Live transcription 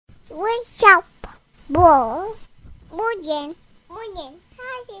What's up, bro? Muy bien.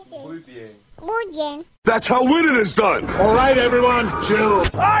 That's how winning is done. All right, everyone, chill.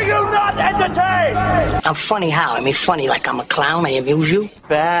 Are you not entertained? I'm funny how? I mean, funny like I'm a clown. I amuse you.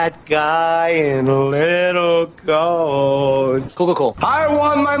 Bad guy in a little coat. Cool. I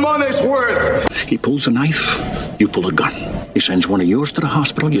want my money's worth. He pulls a knife, you pull a gun. He sends one of yours to the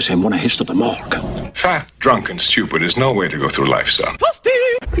hospital, you send one of his to the morgue. Fat, drunk, and stupid is no way to go through life, son.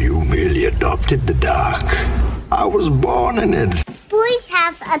 You merely adopted the dark. I was born in it. Boys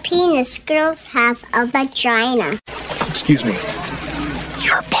have a penis, girls have a vagina. Excuse me.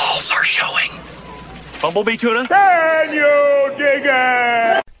 Your balls are showing. Bumblebee tuna? Can you dig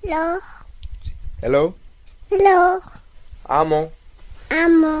it? Hello. Amo.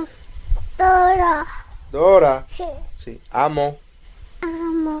 Dora. Sí. Amo.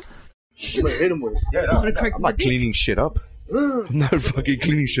 I'm not cleaning shit up. I'm not fucking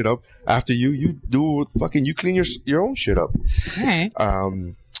cleaning shit up after you. You do fucking. You clean your own shit up. Okay. All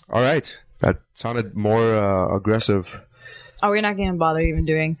right. That sounded more aggressive. Are we not going to bother even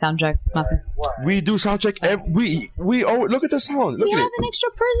doing sound check? Nothing. We do sound check. We look at the sound. Look We at have it. an extra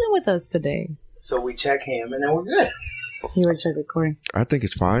person with us today. So we check him and then we're good. He already started recording. I think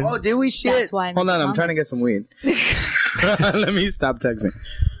it's fine. Oh, did we shit? That's why. Hold on, I'm trying to get some weed. Let me stop texting.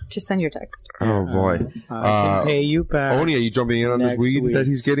 Just send your text. Oh boy. I can pay you back. Oni, are you jumping in on this Next weed week. that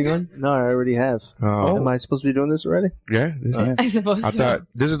he's getting on? No, I already have. Oh. Am I supposed to be doing this already? Yeah. I suppose I so. thought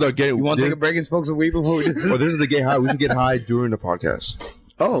this is the get. You want to take a break and smoke some weed before we do this? Well, this is the get high. We should get high during the podcast.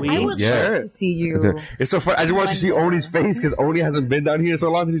 Oh, I would Yeah. love to see you. It's so fun. I just wanted to see Oni's face because Oni hasn't been down here so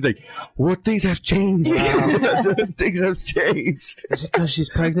long. And he's like, "What things have changed? Things have changed." Is it because she's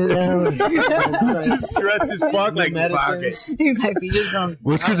pregnant now? Just stressed as fuck. Like, fuck it. He's like, you just don't.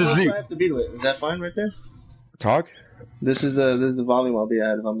 Well, it's because it's How do deep. I have to be with? Is that fine right there? Talk. This is the volume I'll be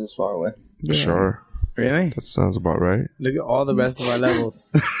at if I'm this far away. Sure. Really? That sounds about right. Look at all the rest of our levels.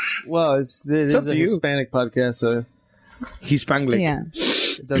 Well, it is up to a you. Hispanic podcast, so He's Spanglish. Yeah.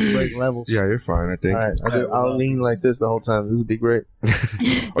 it doesn't break levels. Yeah, you're fine. I think. All right, I'll lean like this the whole time. This would be great.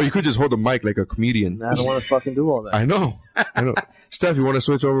 Or you could just hold the mic like a comedian. I don't want to fucking do all that. I know. Steph, you want to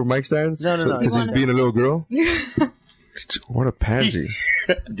switch over mic stands? No. Because he's being a little girl. What a pansy.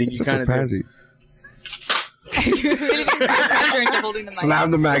 Did you Such kind a of pansy. Holding the mic.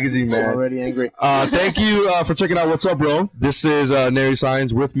 Slam the magazine, man. already angry? Thank you for checking out What's Up, Bro. This is Nary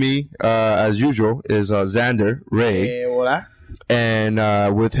Signs. With me, as usual, is Xander Ray. Hola.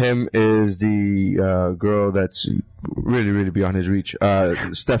 And with him is the girl that's really, really beyond his reach.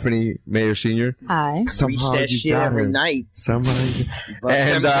 Stephanie Mayer Sr. Hi. Somehow that you shit got every her. night. Somehow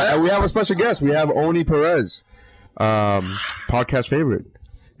and we have a special guest. We have Oni Perez, podcast favorite.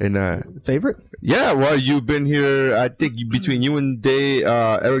 And Favorite? yeah, well, you've been here. I think between you and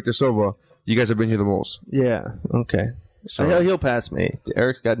Eric De Silva, you guys have been here the most. Yeah. Okay. So He'll pass me.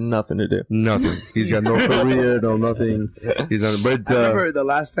 Eric's got nothing to do. nothing. He's got no career, no nothing. He's on. But I remember the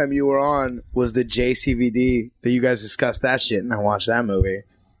last time you were on was the JCVD that you guys discussed that shit, and I watched that movie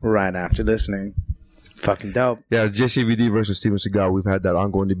right after listening. Fucking dope. yeah, JCVD versus Steven Seagal. We've had that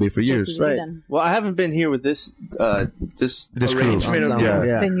ongoing debate for years. JCVD. Then. Well, I haven't been here with this This crew. arrangement.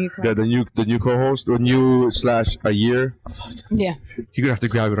 Yeah. Then you can. The new co-host, or new / a year. Yeah. You're gonna have to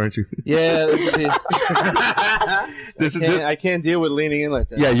grab it, aren't you? Yeah. This is I can't deal with leaning in like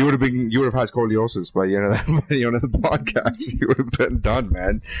that. Yeah, you would have had scoliosis by the end of that. By the end of the podcast, you would have been done,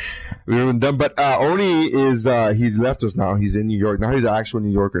 man. We would have been done. But Oni is he's left us now. He's in New York now. He's an actual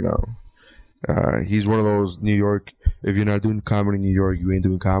New Yorker now. He's one of those New York. If you're not doing comedy in New York, you ain't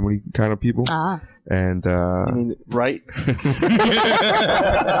doing comedy kind of people. And I mean, right?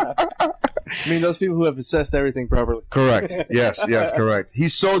 I mean, those people who have assessed everything properly. correct. Yes, correct.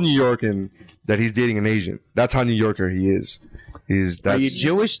 He's so New Yorkan that he's dating an Asian. That's how New Yorker he is. Are you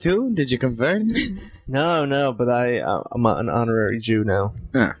Jewish too? Did you convert? No, but I'm an honorary Jew now.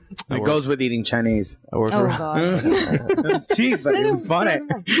 Yeah. It goes with eating Chinese. I work Oh, around. God. It's cheap, but it's funny.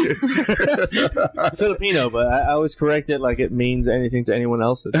 Filipino, but I always correct it like it means anything to anyone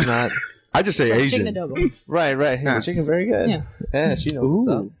else that's not. I just say So Asian. chicken adobo. Right. Yes. Chicken, very good. Yeah, she knows what's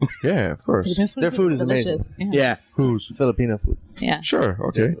up. Yeah, of course. Their food is delicious. amazing. Yeah. Who's? Filipino food. Yeah. Sure.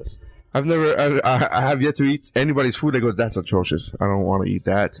 Okay. I've never. I have yet to eat anybody's food that goes, "That's atrocious. I don't want to eat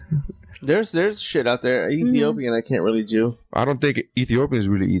that." There's shit out there. Ethiopian, I can't really Jew. I don't think Ethiopians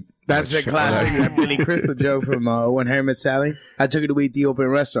really eat. That's the classic Billy Crystal joke from When Harry Met Sally. I took her to an Ethiopian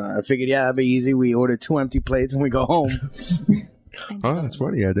restaurant. I figured, yeah, that'd be easy. We ordered 2 empty plates and we go home. Oh, that's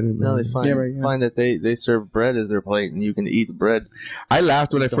funny. I didn't know. No, they find that they serve bread as their plate, and you can eat the bread. I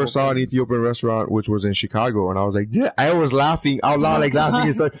laughed when I first saw an Ethiopian restaurant, which was in Chicago, and I was like, yeah, I was laughing out loud, like laughing.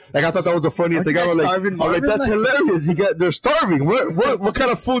 It's like I thought that was the funniest thing. I was like, that's hilarious. They're starving. What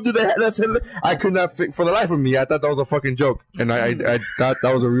kind of food do they have? That's I could not for the life of me. I thought that was a fucking joke, and I thought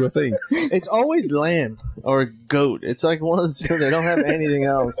that was a real thing. It's always lamb or goat. It's like one of the two. They don't have anything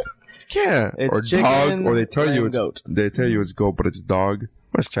else. Yeah, It's or chicken, dog, or they tell you it's goat. They tell you it's goat, but it's dog.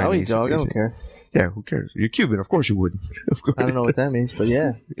 What's Chinese? I'll eat dog. I don't care. Yeah, who cares? You're Cuban, of course you would. Of course. I don't know what that means, but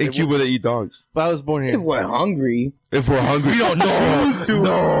yeah. In Cuba, they eat dogs. But I was born here. If we're hungry, we don't choose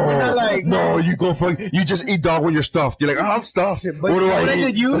to. No, you go fuck. You just eat dog when you're stuffed. You're like, I'm stuffed. but What do I I eat?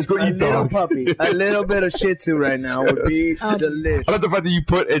 could use Let's go a eat little dog. puppy, a little bit of Shih Tzu right now would be delicious. I love the fact that you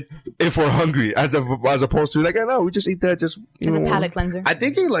put it if we're hungry, as opposed to like, I know we just eat that. Just It's a palate cleanser. I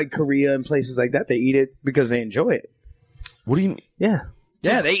think in like Korea and places like that, they eat it because they enjoy it. What do you mean? Yeah.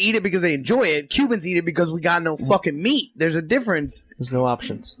 Yeah, they eat it because they enjoy it. Cubans eat it because we got no fucking meat. There's a difference. There's no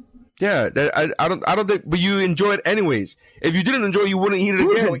options. Yeah, I don't think, but you enjoy it anyways. If you didn't enjoy it, you wouldn't eat it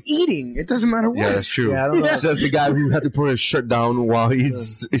You again. enjoy eating. It doesn't matter what. Yeah, that's true. Yeah, I don't know. Says the guy who had to put his shirt down while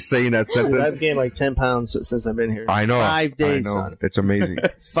he's saying that sentence. I've gained like 10 pounds since I've been here. I know. 5 days, I know. son. It's amazing.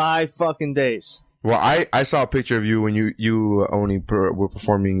 5 fucking days. Well, I saw a picture of you when you only were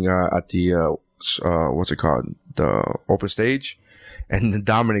performing at the what's it called, the open stage, and then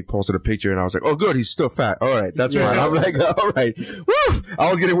Dominic posted a picture, and I was like, oh good, he's still fat. All right, that's fine. I'm like, all right, woo. I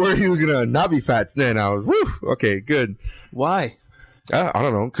was getting worried he was gonna not be fat. Then I was, woo. Okay, good. Why? I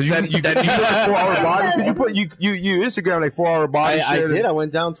don't know, because you put the 4-hour body. You Instagram like 4-hour body. I shit. did. I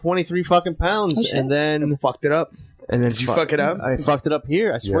went down 23 fucking pounds, and then fucked it up. And then Did you fuck it up? I fucked it up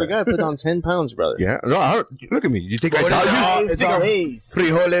here. I swear to God, I put on 10 pounds, brother. Yeah. No, look at me. You think I doubt you? It's all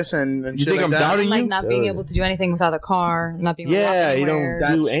frijoles and You shit think like I'm that. doubting Like you? not being able to do anything without a car, not being able to walk Yeah, you anywhere. don't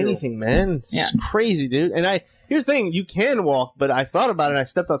do That's true. anything, man. It's Yeah. crazy, dude. And here's the thing: you can walk, but I thought about it. I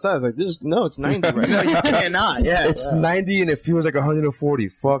stepped outside. I was like, it's 90 right now. No, you cannot. Yeah, It's 90 and it feels like 140.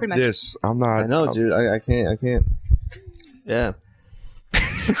 Fuck Pretty much. this. I'm not. I know, dude. I can't. Yeah.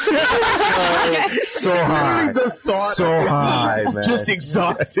 So high. So high, man. just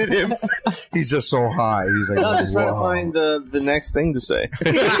exhausted him. He's just so high. He's like, No, I'm just trying to wow. find the next thing to say.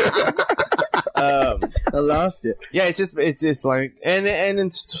 I lost it. Yeah, it's just like, and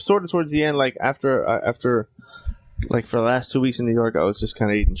it's sort of towards the end, like after like for the last 2 weeks in New York, I was just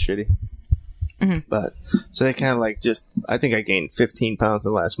kind of eating shitty. But so they kind of like I think I gained 15 pounds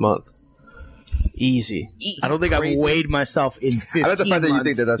in the last month. Easy. I don't think I've weighed myself in 15 I like the fact that you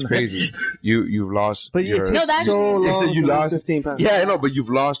months. think that's crazy. You've lost. But your, it takes No, that's- so long. It's that you to lose lost 15 pounds. Yeah, I know, but you've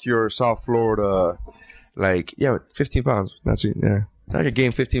lost your South Florida, like 15 pounds. That's it. Yeah, I could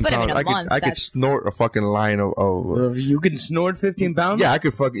gain 15 But I pounds. mean, a I could month, I could that's- snort a fucking line of You can snort 15 pounds? yeah, I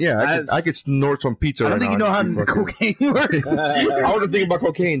could fucking I could snort some pizza. I don't right think you now. know how I'd be fucking- cocaine works. I wasn't thinking about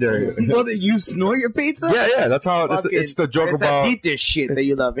cocaine there. Well, that you snort your pizza? Yeah, that's how it's the joke it's about that deep dish shit that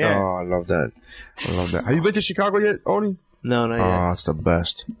you love, yeah. Oh, I love that. I love that. Have you been to Chicago yet, Oni? No, not yet. Oh, it's the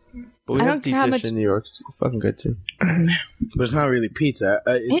best. But we I have don't deep care how dish much- in New York. It's fucking good too. But it's not really pizza.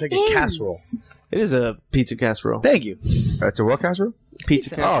 It's It like is. a casserole. It is a pizza casserole. Thank you. It's a what casserole?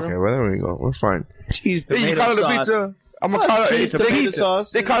 Pizza Oh, casserole. okay. Well, there we go. We're fine. Cheese, Hey, you tomato call it a sauce. pizza? I'm gonna call it. cheese, It's a tomato pizza.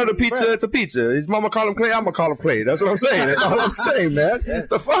 sauce, They call it a pizza. bread. It's a pizza. His mama call him Clay. I'm gonna call him Clay. That's what I'm saying. That's all I'm saying, man.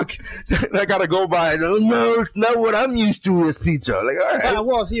 The fuck? I gotta go by. No, it's not what I'm used to as pizza. Like, all right.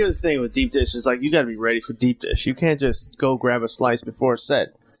 Well, here's the thing with deep dish is like you got to be ready for deep dish. You can't just go grab a slice before it's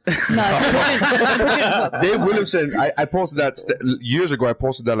set. No, Dave Williamson, I posted that years ago. I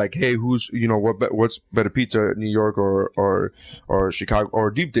posted that like, hey, what's better pizza, New York or Chicago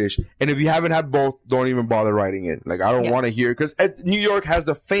or deep dish? And if you haven't had both, don't even bother writing it. Like, I don't want to hear, because New York has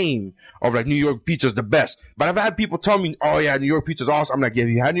the fame of like New York pizza's the best. But I've had people tell me, oh yeah, New York pizza's awesome. I'm like, have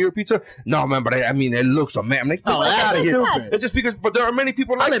you had New York pizza? No, man, but I mean, it looks amazing. I'm like, Oh, get that's out of here. stupid. It's just because, but there are many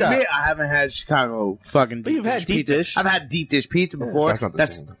people I'll like that. admit I haven't had Chicago fucking But you've had deep pizza. dish. I've had deep dish pizza before. That's not the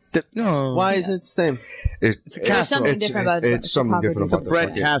same. No. Why isn't it the same? It's There's something different about it. It's something different It's about a the bread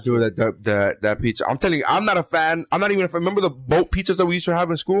fucking- casserole. that pizza. I'm telling you, I'm not a fan. I'm not even a fan. Remember the boat pizzas that we used to have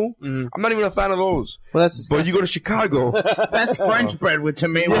in school? I'm not even a fan of those. Well, that's But you go to Chicago. That's French bread with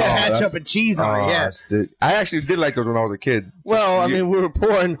tomato, ketchup, and cheese on it. Yes. I actually did like those when I was a kid. well, I mean, we were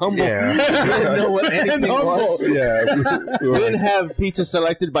poor and humble. Yeah. we didn't know what anything was. Yeah. We didn't have pizza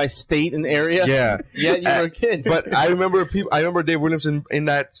selected by state and area. Yeah. Yet you were a kid. But I remember Dave Williamson in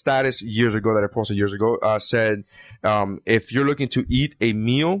that status years ago that I posted years ago, said, if you're looking to eat a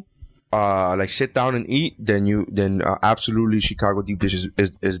meal, like sit down and eat, then absolutely Chicago deep dish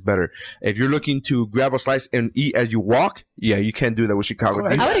is better. If you're looking to grab a slice and eat as you walk, yeah, you can't do that with Chicago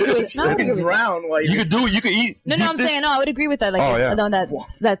deep dish. I would agree with that. You can drown while You could eat. No, I'm saying, I would agree with that. Like,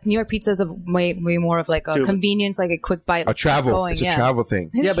 that New York pizza is a way more of like a convenience, like a quick bite. A travel. It's a travel thing.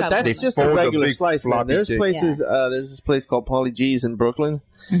 Yeah, but that's just a regular slice, man. There's places, there's this place called Pauly G's in Brooklyn.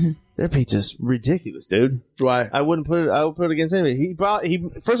 Mm-hmm. Their pizza's ridiculous, dude. Why? I would put it against anybody.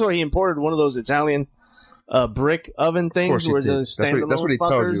 First of all, he imported one of those Italian brick oven things where the standalone that's what he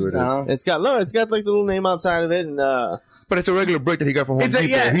tells you it is. It's got like the little name outside of it, and but it's a regular brick that he got from Home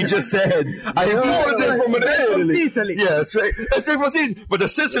Depot. He just said, "I imported this from Italy." Yeah, straight from Sicily. But the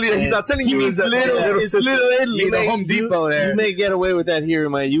Sicily that he's not telling you is that little Italy, the Home Depot there. You may get away with that here,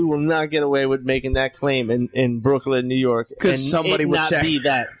 man. You will not get away with making that claim in Brooklyn, New York, because somebody would check. Be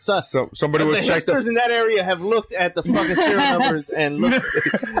that. Somebody would check. The hipsters in that area have looked at the fucking serial numbers and looked.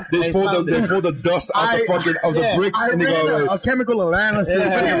 They pull the dust out the bricks and they go a chemical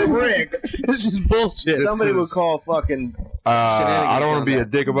analysis of your brick. This is bullshit. Somebody would call fucking. I don't want to be a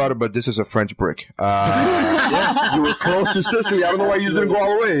dick about it, but this is a French brick. You were close to Sicily. I don't know why you didn't go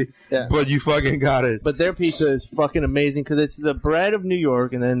all the way, but you fucking got it. But their pizza is fucking amazing because it's the bread of New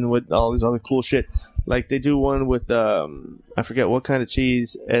York, and then with all these other cool shit. Like they do one with I forget what kind of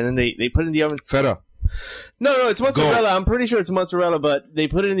cheese, and then they put it in the oven. Feta. No, it's mozzarella. I'm pretty sure it's mozzarella, but they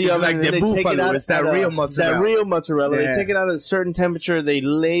put it in the oven and they take it out. It's that real mozzarella. That real mozzarella. Yeah. They take it out at a certain temperature. They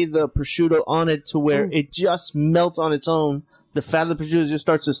lay the prosciutto on it to where it just melts on its own. The fat of the prosciutto just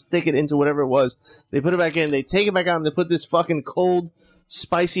starts to stick it into whatever it was. They put it back in. They take it back out and they put this fucking cold,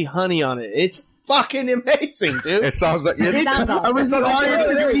 spicy honey on it. It's fucking amazing, dude. It sounds like I was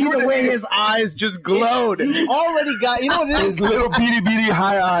the way his eyes just glowed. Already got, you know what it is? His little beady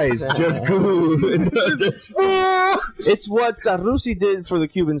high eyes just glowed. It's what Sarusi did for the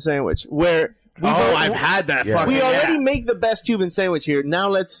Cuban sandwich, where I've had that. Yeah. We already make the best Cuban sandwich here. Now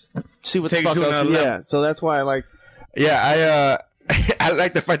let's see what the fuck else. Yeah, so that's why I like. Yeah, I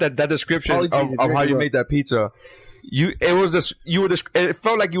like the fact that description of how you make that pizza. It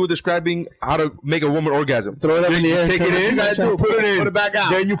felt like you were describing how to make a woman orgasm. Throw it up in the air. Take it in, put it in, put it back out.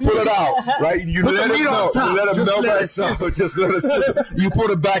 Then you pull it out, right? You put let the meat it melt. on top. You let it melt by let itself. Just let it sit. You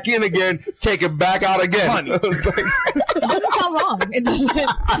put it back in again. Take it back out again. Funny. It doesn't sound wrong. It doesn't.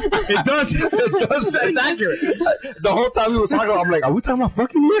 It does. It's accurate. The whole time we was talking, I'm like, are we talking about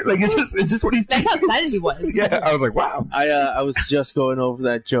fucking here? Like, is this what he's thinking? That's how excited he was. Yeah, I was like, wow. I was just going over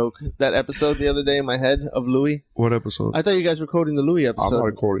that episode the other day in my head of Louis. What episode? I thought you guys were quoting the Louis episode. I'm not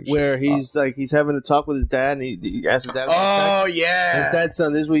recording where he's he's having a talk with his dad, and he asks his dad. Oh sex. yeah. And his dad,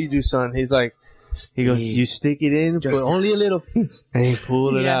 son, this is what you do, son. He's like, he goes, you stick it in, but only a little, and he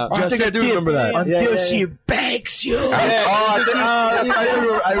pull it out. I think I do remember that. Until she begs you. I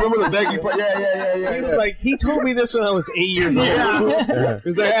remember the begging part. Yeah. He was like, he told me this when I was 8 years old.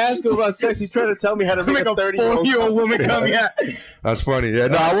 Because I asked him about sex. He's trying to tell me how to make a 30-year-old woman come. Yeah. That's funny. Yeah.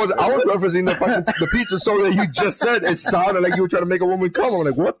 No, I was referencing the pizza story that you just said. It sounded like you were trying to make a woman come. I'm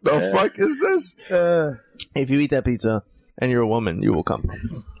like, what the fuck is this? If you eat that pizza and you're a woman, you will come.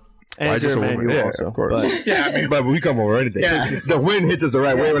 And just a man, woman, you yeah, also. of course. But, But we come over anything. Yeah. The wind hits us the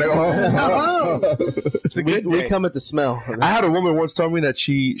right way. We're like, oh. it's a good we come at the smell. I had a woman once tell me that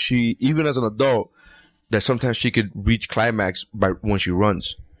she even as an adult, that sometimes she could reach climax when she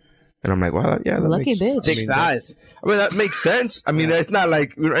runs. And I'm like, well, yeah, that lucky makes bitch. Thick thighs. I mean, that makes sense. I mean, it's not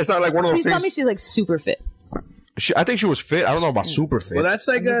like one of those Please things. tell me she's like super fit. I think she was fit. I don't know about super fit. Well, that's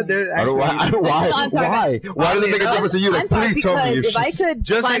like I don't why. I'm sorry. Why does it make a difference to you? Like, I'm sorry, please tell me because if I could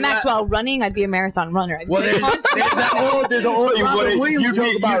just like climax that- while running, I'd be a marathon runner. Well, there's an old Robin Williams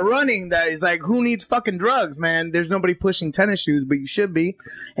joke about running that is like, who needs fucking drugs, man? There's nobody pushing tennis shoes, but you should be.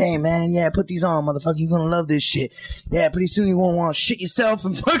 Hey, man, yeah, put these on, motherfucker. You're gonna love this shit. Yeah, pretty soon you won't want to shit yourself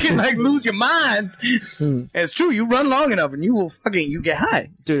and fucking like lose your mind. It's true. You run long enough and you will you get high.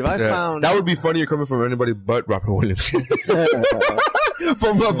 Dude, if I found... That would be funnier coming from anybody but Robin Williams.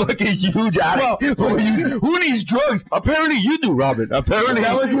 From a fucking huge addict. Who needs drugs? Apparently you do, Robin. Apparently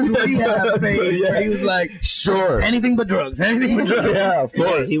That was his rehab phase. Yeah. He was like, sure. anything but drugs. Anything but drugs. Yeah, of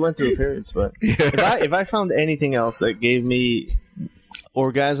course. He went through a periods, but if I found anything else that gave me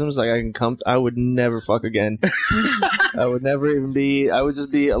orgasms, like I can come, I would never fuck again. I would never even be. I would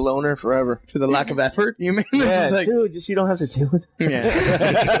just be a loner forever. For the lack of effort, you mean? Yeah, Just like, dude, you don't have to deal with it.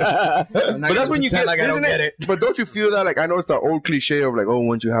 yeah. But that's when you get like I don't get it. But don't you feel that? Like, I know it's the old cliche of like, oh,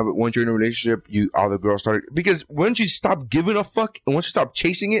 once you're in a relationship, all the girls start, because once you stop giving a fuck and once you stop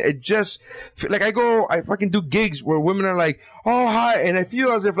chasing it, it just like I fucking do gigs where women are like, oh hi, and I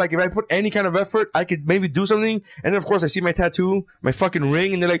feel as if like if I put any kind of effort, I could maybe do something. And then of course I see my tattoo, my fucking fucking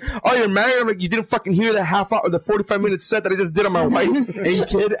ring, and they're like, "Oh, you're married." I'm like, "You didn't fucking hear the half hour, the 45-minute set that I just did on my wife and you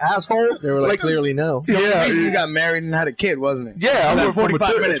kid, asshole." They were like clearly no. See, the reason you got married and had a kid, wasn't it? Yeah, I went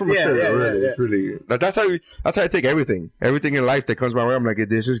 45 minutes. It's really. That's how I take everything in life that comes my way. I'm like,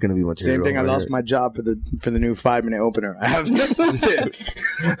 this is gonna be material. Same thing. I lost my job for the new 5-minute opener. I have.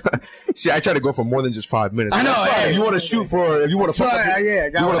 See, I try to go for more than just 5 minutes. I know. If you want to shoot for, if you want to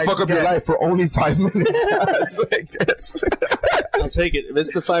fuck up your life for only 5 minutes, that's like this. I'll take it. If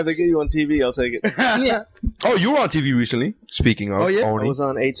it's the 5 they get you on TV, I'll take it. Yeah. Oh, you were on TV recently. Speaking of, I was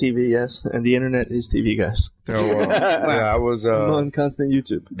on ATV, yes, and the internet is TV, guys. Oh, I was I'm on constant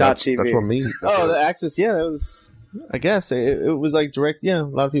YouTube. .tv. That's what me. The Access. Yeah, it was. I guess it was like direct. Yeah, a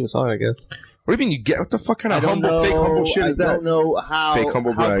lot of people saw it. I guess. What do you mean you get? What the fuck kind of fake humble shit is that? I don't know how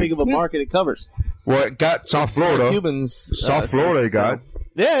big of a market it covers. Well, it got South Florida. Cubans. South Florida, it got.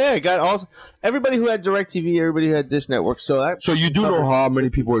 Yeah, it got all everybody who had DirecTV, everybody who had Dish Network. So you do know how many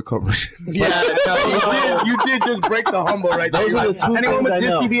people it covers. Yeah, you did just break the humble right there. Those are the two anyone with things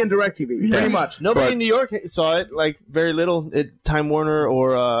Dish I know. TV and DirecTV, pretty much. Nobody in New York saw it. Like very little. Time Warner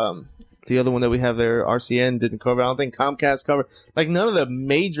or the other one that we have there, RCN, didn't cover. I don't think Comcast covered. Like none of the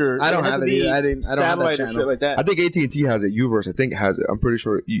major. I don't have it either. I don't have that channel. Shit like that. I think AT&T has it. Uverse, I think, has it. I'm pretty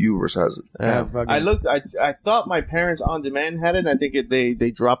sure Uverse has it. Yeah. I looked. I thought my parents on demand had it. I think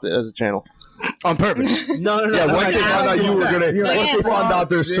they dropped it as a channel on purpose. No. Yeah, once they found out you were gonna. Once they found out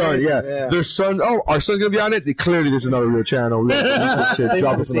their son, their son. Oh, our son's gonna be on it. Clearly, this is not a real channel. We have to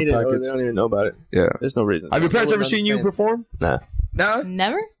drop it from the packets. They don't even know about it. Yeah, there's no reason. Have your parents ever seen you perform? Nah. No?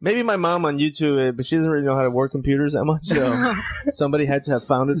 Never? Maybe my mom on YouTube, but she doesn't really know how to work computers that much, so somebody had to have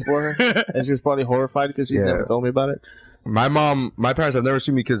found it for her, and she was probably horrified because she's never told me about it. My parents have never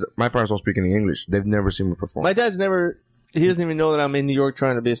seen me because my parents don't speak any English. They've never seen me perform. My dad's never... He doesn't even know that I'm in New York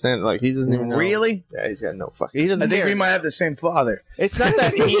trying to be a stand-up. Like, he doesn't even know. Really? Yeah, he's got no fucking... He doesn't I think care. we might have the same father. It's not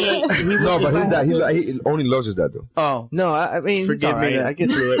that he no, but his dad, he only loves his dad, though. Oh. No, I mean, forgive me. I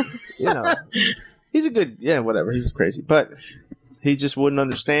get through it. You know, he's a good... Yeah, whatever. He's just crazy. But... He just wouldn't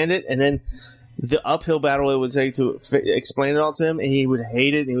understand it, and then the uphill battle it would take to explain it all to him, and he would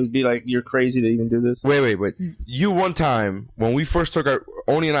hate it, and he would be like, "You're crazy to even do this." Wait. You one time when we first took our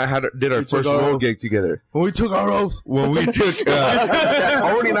Oni and I did our first road gig together. When we took our oath. When we took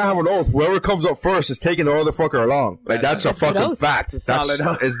Oni and I have an oath. Whoever comes up first is taking the other fucker along. Like that's a fucking fact. It's done.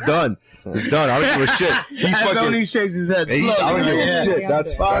 It's done. I don't give a shit. He fucking Tony shakes his head. I don't give a shit.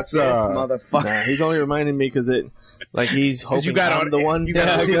 That's motherfucker. Nah, he's only reminding me because he's hoping I'm the one. You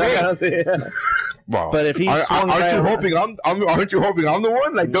got Well, but if he's aren't you hoping I'm the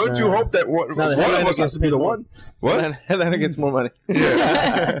one? Like, don't you hope that one of us has to be the one? What? That gets more money.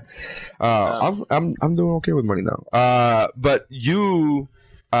 Yeah. I'm doing okay with money now. But you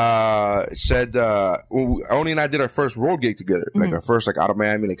said Oni and I did our first road gig together, like our first out of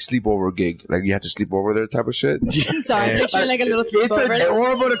Miami sleepover gig. Like you had to sleep over there type of shit. Sorry, picture like a little sleepover.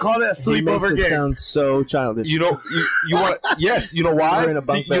 We're about to call that a sleepover gig. Sounds so childish. You know, you want? Yes, you know why? We're in a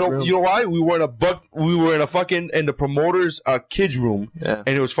bunk bed room. You know why? We were in a fucking in the promoter's kids room, and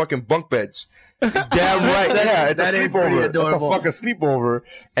it was fucking bunk beds. Damn right, yeah, it's a sleepover. It's a fucking sleepover,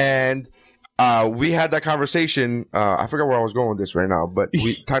 and. We had that conversation. I forgot where I was going with this right now, but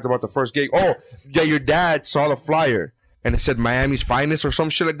we talked about the first gig. Oh, yeah, your dad saw the flyer and it said Miami's Finest or some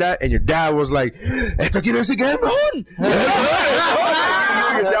shit like that, and your dad was like, "Esto quiero decir que es mejor."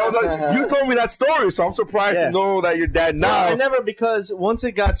 You told me that story, so I'm surprised to know that your dad now. No, I never, because once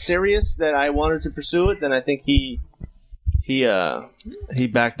it got serious that I wanted to pursue it, then I think he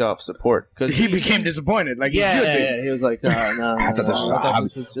backed off support because he became disappointed. Like he was like, no. I thought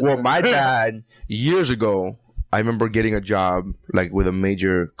this was well, my dad years ago, I remember getting a job like with a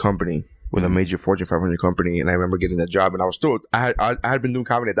major company, with a major Fortune 500 company, and I remember getting that job, and I was still I had been doing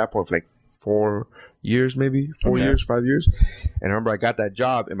comedy at that point for like 4 years, maybe 4 years, 5 years, and I remember I got that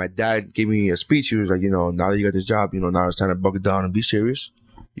job, and my dad gave me a speech. He was like, now that you got this job, now it's time to buckle down and be serious.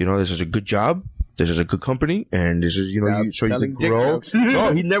 This is a good job. This is a good company, and this is, you can grow.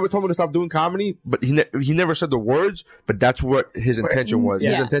 No, he never told me to stop doing comedy, but he never said the words, but that's what his intention was.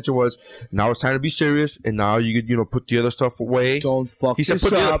 Yeah. His intention was, now it's time to be serious, and now you could, put the other stuff away. Don't fuck he said,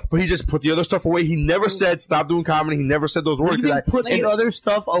 but he just put the other stuff away. He never said stop doing comedy. He never said those words. He put the other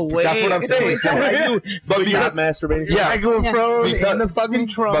stuff away. That's what I'm saying. But because masturbating. Yeah. In the fucking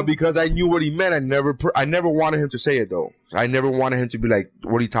trunk. But because I knew what he meant, I never wanted him to say it, though. I never wanted him to be like,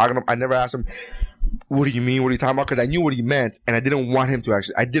 what are you talking about? I never asked him, what do you mean? What are you talking about? Because I knew what he meant, and I didn't want him to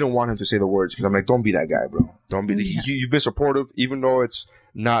say the words, because I'm like, don't be that guy, bro. Don't be. You've been supportive, even though it's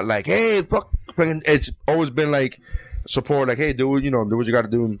not like, hey, fuck. It's always been like support, like, hey, do what you got to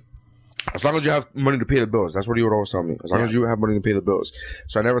do. As long as you have money to pay the bills. That's what he would always tell me. As long as you have money to pay the bills.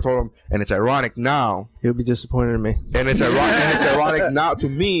 So I never told him. And it's ironic now. He'll be disappointed in me. And it's ironic now to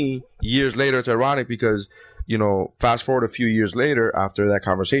me. Years later, it's ironic because, you know, fast forward a few years later after that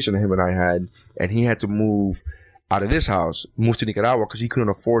conversation him and I had, and he had to move out of this house, move to Nicaragua because he couldn't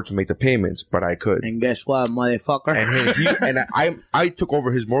afford to make the payments, but I could. And guess what, motherfucker? And I took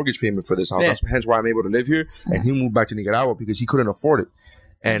over his mortgage payment for this house. That's hence why I'm able to live here. And he moved back to Nicaragua because he couldn't afford it.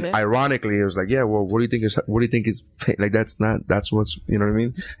 And ironically, it was like, yeah, well, what do you think is like, that's what's, you know what I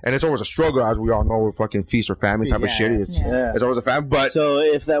mean? And it's always a struggle, as we all know, with fucking feast or famine type of shit. It's always a famine. But so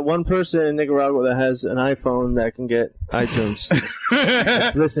if that one person in Nicaragua that has an iPhone that can get iTunes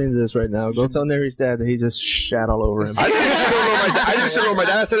that's listening to this right now, go tell Neri's dad that he just shat all over him. I didn't shit all over my dad. I didn't shit all over my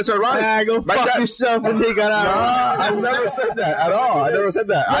dad. I said it's ironic. Yeah, go my fuck dad, yourself in Nicaragua. No, I never said that at all. I never said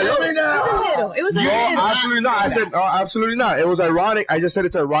that. It was a little. It was a little. Absolutely not. I said, absolutely not. It was ironic. I just said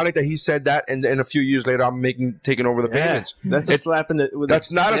it's ironic that he said that, and a few years later, I'm taking over the payments. That's a slap in the.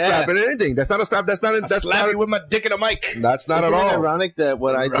 That's not a slap in anything. That's not a slap. That's not. That's slapping with my dick in a mic. That's not at all. Isn't it ironic that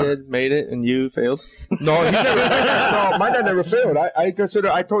what I did made it and you failed? No, he never. No, my dad never failed.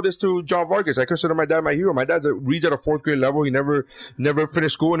 I told this to John Vargas. I consider my dad my hero. My dad's reads at a 4th grade level. He never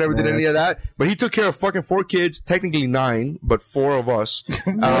finished school, never did any of that. But he took care of fucking 4 kids, technically 9, but 4 of us.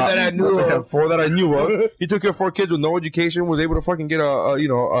 4 that I knew of. 4 that I knew of. He took care of 4 kids with no education. Was able to fucking get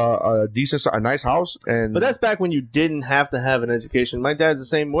a decent, a nice house. But that's back when you didn't have to have an education. My dad's the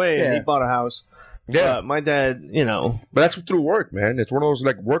same way. And he bought a house. Yeah, my dad, you know, but that's through work, man. It's one of those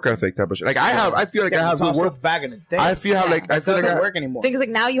like work ethic type of shit. Like I feel like I have to work back in the day. I feel like I feel like doesn't work anymore. Things like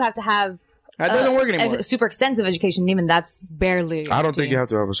now you have to have that doesn't work anymore. A super extensive education. Even that's barely. I don't think you have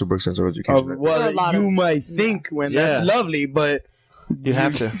to have a super extensive education. Well, you might think that's lovely, but you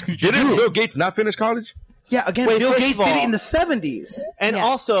have to. Didn't Bill Gates not finish college? Yeah, again, Bill Gates did it in the 70s. And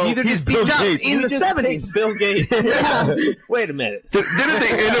also, neither did Steve Jobs in the 70s. Bill Gates. Wait a minute.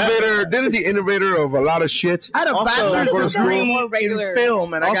 Didn't the innovator of a lot of shit? I had a bachelor's degree in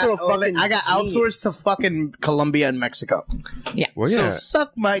film, and I got outsourced to fucking Colombia and Mexico. Yeah. Well, yeah. So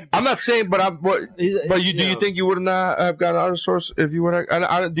suck my. I'm not saying, but do you think you would not have gotten outsourced if you would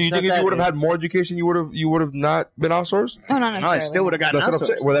have? Do you think if you would have had more education, you would have not been outsourced? Oh, not necessarily. No, I still would have gotten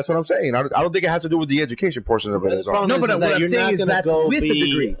outsourced. Well, that's what I'm saying. I don't think it has to do with the education portion of it. No, but what I'm saying is that's with the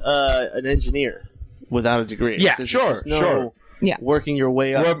degree. An engineer without a degree. Yeah, sure. Yeah, working your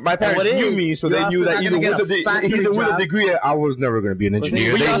way up. Well, my parents knew me, so they knew that even with a degree, I was never going to be an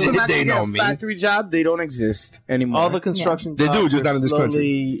engineer. They know me. Factory job, they don't exist anymore. All the construction they do, just not in this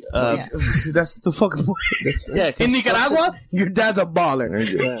country. That's the fucking point. In Nicaragua, your dad's a baller.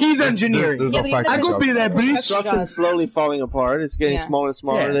 He's engineering. I go be that bitch. Construction is slowly falling apart. It's getting smaller and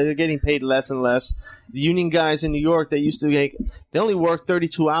smaller. They're getting paid less and less. The union guys in New York, they only work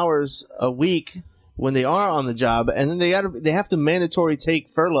 32 hours a week when they are on the job, and then they have to mandatory take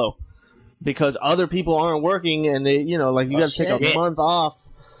furlough because other people aren't working, and you got to take a month off,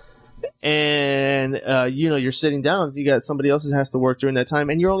 and you're sitting down. You got somebody else that has to work during that time,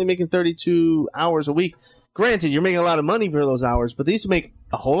 and you're only making 32 hours a week. Granted, you're making a lot of money for those hours, but they used to make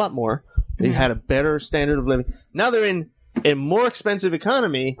a whole lot more. They had a better standard of living. Now they're in a more expensive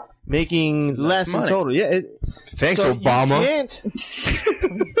economy, making less in total. Yeah. Thanks, Obama.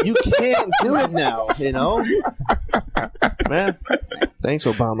 You can't do it now, you know? Man, thanks,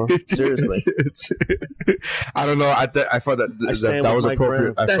 Obama. Seriously. I don't know. I thought that was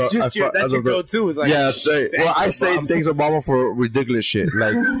appropriate. That's your go-to. Is like, well, I say thanks, Obama, for ridiculous shit.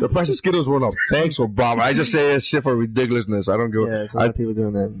 Like, the price of Skittles went up. Thanks, Obama. I just say that shit for ridiculousness. I don't go. Yeah, there's a lot of people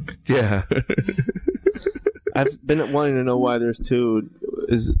doing that. Yeah. I've been wanting to know why there's two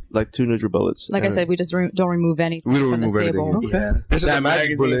NutriBullets. Like I said, we just don't remove anything from the table. Okay. This is a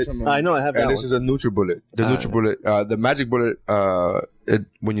magic bullet. I know I have that. And this is a NutriBullet. The NutriBullet, the magic bullet.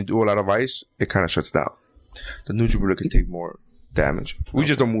 When you do a lot of ice, it kind of shuts down. The NutriBullet can take more damage. We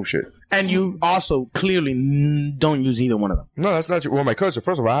just don't move shit. And you also clearly don't use either one of them. No, that's not true. Well, my cousin,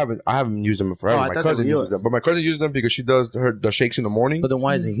 first of all, I haven't used them forever. My cousin uses them. But my cousin uses them because she does the shakes in the morning. But then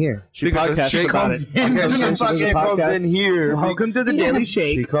why is he here? She comes in here. Welcome to the Daily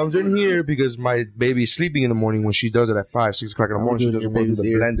Shake. She comes in here because my baby's sleeping in the morning. When she does it at 5, 6 o'clock in the morning, she doesn't want to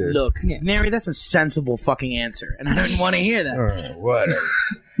do the blender. Look, Neri, that's a sensible fucking answer. And I didn't want to hear that. Whatever.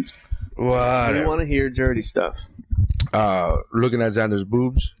 You want to hear dirty stuff. Looking at Xander's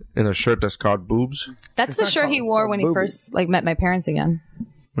boobs in a shirt that's called boobs. That's the shirt he wore when he first met my parents again.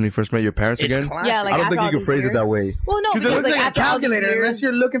 When you first met your parents again? Classic. Yeah, like I don't think you can phrase it that way. Well, no, because it looks like a after calculator. Unless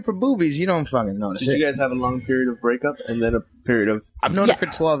you're looking for boobies, you don't fucking notice. Did you guys have a long period of breakup and then period of. I've known her for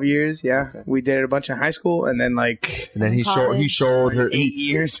 12 years. Yeah, we dated a bunch in high school, and then he showed her 8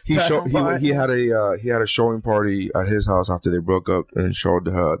 years. He had a showing party at his house after they broke up, and showed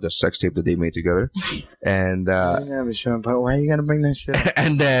her the sex tape that they made together. And I didn't have a showing party. Why you gotta bring that shit up?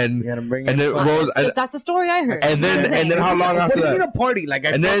 And then you gotta bring Rose. That's the story I heard. And then how long after that? A party like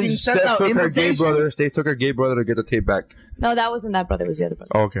and then Steph took her gay brother. Steph took her gay brother to get the tape back. No, that wasn't that brother. It was the other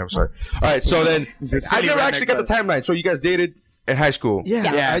brother. Oh, okay, I'm sorry. All right, so then I never actually got the timeline. So you guys dated in high school?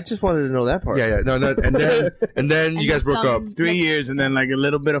 Yeah. I just wanted to know that part. Yeah. No, and then you guys broke up. 3 years, and then like a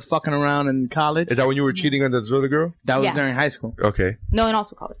little bit of fucking around in college. Is that when you were cheating on this other girl? That was during high school. Okay. No, and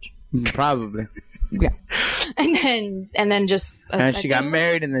also college. Probably. Yeah. And then just. And she got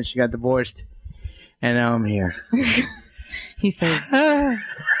married, and then she got divorced, and now I'm here. He says.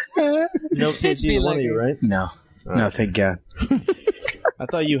 No kids, either one of you, right? No. No, thank God. I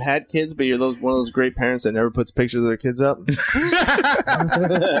thought you had kids, but you're one of those great parents that never puts pictures of their kids up.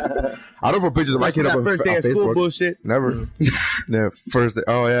 I don't put pictures of my kid up on first day of school Facebook. bullshit. Never. No, first day.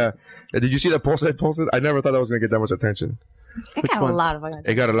 Oh, yeah. Did you see that post I posted? I never thought that was going to get that much attention. It got a lot of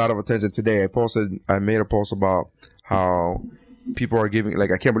attention. It got a lot of attention today. I made a post about how people are giving,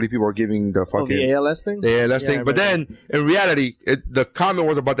 like, I can't believe people are giving the fucking... the ALS thing? The ALS thing. But then, in reality, the comment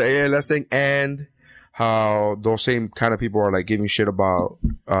was about the ALS thing and how those same kind of people are like giving shit about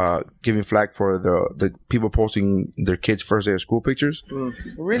giving flack for the people posting their kids' first day of school pictures.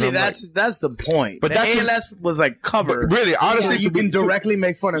 Really, that's the point. But the ALS was like covered. Really, honestly, you can directly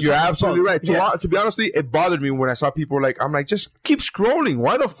make fun of. You're absolutely right. Yeah. To be honest, it bothered me when I saw people like, I'm like, just keep scrolling.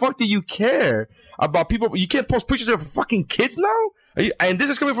 Why the fuck do you care about people? You can't post pictures of fucking kids now. And this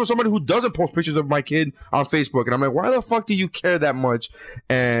is coming from somebody who doesn't post pictures of my kid on Facebook. And I'm like, why the fuck do you care that much?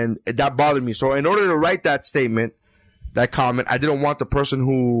 And that bothered me. So in order to write that statement, that comment, I didn't want the person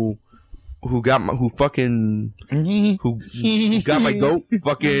who got my goat fucking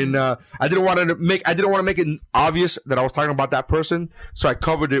I didn't want to make it obvious that I was talking about that person. So I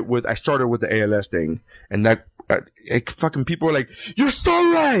started with the ALS thing, and that fucking people are like, you're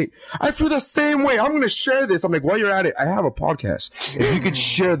so right. I feel the same way. I'm going to share this. I'm like, while you're at it, I have a podcast. If you could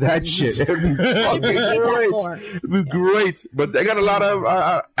share that shit, it'd be fucking great. It'd be great. But I got a lot of,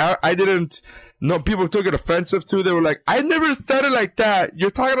 I didn't, no, people took it offensive too. They were like, I never said it like that.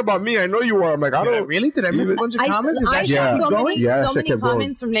 You're talking about me. I know you are. I'm like, Did I miss a bunch of comments? I saw so many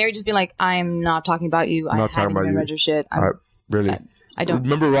comments from Larry just being like, I'm not talking about you. I haven't even read your shit. Really? I don't.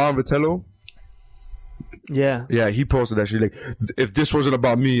 Remember Ron Vitello? Yeah, he posted that. She's like, if this wasn't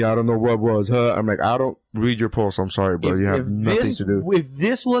about me, I don't know what was. I'm like, I don't read your post. I'm sorry, bro. You have nothing to do. If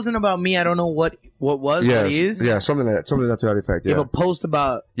this wasn't about me, I don't know what was. Yes, what is. Yeah, something like that to that effect. Yeah. You have a post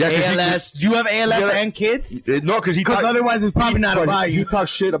about ALS. Do you have ALS and kids? No, because otherwise it's probably not about you. He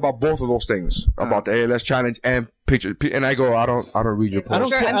talks shit about both of those things, about the ALS challenge and pictures. And I go, I don't read your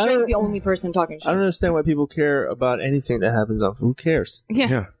post. I'm sure he's the only person talking shit. I don't understand why people care about anything that happens on. Who cares?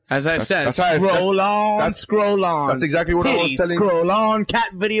 Yeah. As I said, scroll on. That's exactly what I was telling. Scroll on.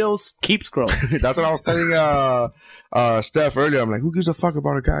 Cat videos. Keep scrolling. That's what I was telling Steph earlier. I'm like, who gives a fuck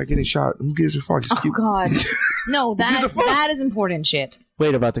about a guy getting shot? Who gives a fuck? Oh God, no, that is important shit.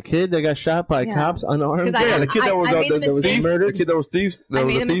 Wait, about the kid that got shot by cops unarmed? Yeah, the kid that was murdered. The kid that was thief. That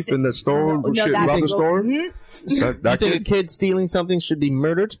was a thief in the store. Robbed the store. Mm-hmm. That kid, a kid stealing something should be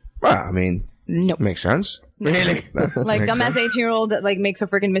murdered? Well, I mean, no, makes sense. Really? Like dumbass 18-year-old that like makes a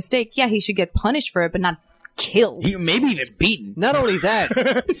freaking mistake. Yeah, he should get punished for it, but not killed. Maybe even beaten. Not only that,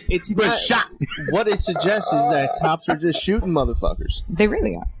 it's shot. What it suggests is that cops are just shooting motherfuckers. They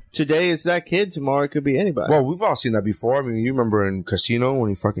really are. Today it's that kid. Tomorrow it could be anybody. Well, we've all seen that before. I mean, you remember in Casino when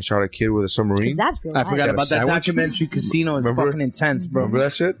he fucking shot a kid with a submarine? That's real. I forgot about that documentary. Casino is fucking intense, bro. Remember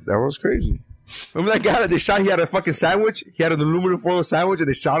that shit? That was crazy. Remember that guy that they shot? He had a fucking sandwich. He had an aluminum foil sandwich, and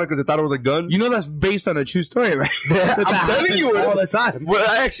they shot it because they thought it was a gun. You know that's based on a true story, right? I'm telling you all the time. Well,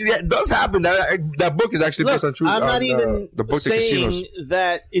 actually, it does happen. That book is actually based on true. I'm not even the book saying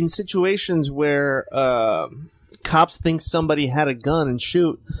that in situations where cops think somebody had a gun and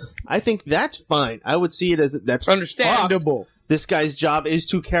shoot. I think that's fine. I would see it as that's understandable. Fucked. This guy's job is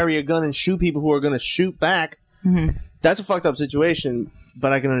to carry a gun and shoot people who are going to shoot back. Mm-hmm. That's a fucked up situation.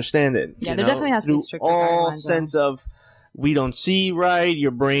 But I can understand it. Yeah, there definitely has to be stricter guidelines. All sense of we don't see right.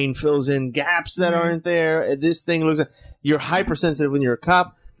 Your brain fills in gaps that aren't there. This thing looks like you're hypersensitive when you're a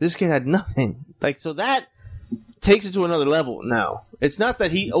cop. This kid had nothing. Like, so that takes it to another level now. It's not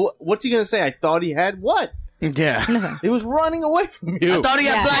that what's he going to say? I thought he had what? Yeah. He was running away from you. I thought he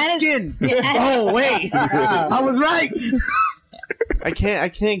had black skin. Oh, wait. I was right. I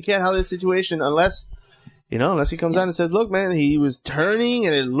can't get how this situation, unless You know, unless he comes out and says, look, man, he was turning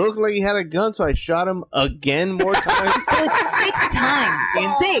and it looked like he had a gun, so I shot him again more times. So it's 6 times.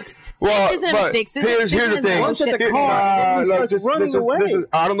 6. Well, Six isn't a mistake. Here's the thing. Once at the car, running away.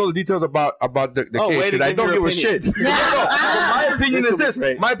 I don't know the details about the case because I don't give a shit. My opinion is this.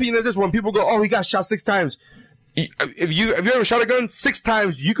 My opinion is this: when people go, "Oh, he got shot 6 times." If you ever shot a gun 6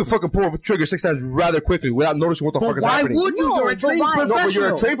 times, you can fucking pull a trigger 6 times rather quickly without noticing what the fuck is happening. Why would you? You're a trained professional. No, but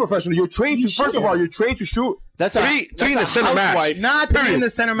you're a trained professional. You're trained to. First of all, you're trained to shoot. That's three in the center mass. Not three in the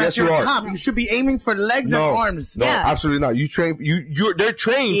center mass. You're a cop. You should be aiming for legs and arms. No, absolutely not. You train. They're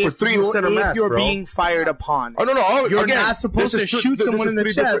trained for 3 in the center mass. If you're being fired upon. Oh no! You're not supposed to shoot someone in the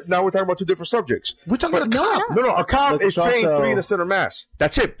chest. Now we're talking about 2 different subjects. We're talking about a cop. No, a cop is trained 3 in the center mass.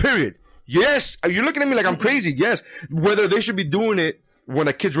 That's it. Period. Yes, you're looking at me like I'm crazy. Yes, whether they should be doing it when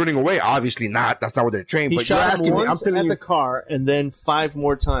a kid's running away, obviously not. That's not what they're trained. But you're asking me. I'm telling you, the car, and then 5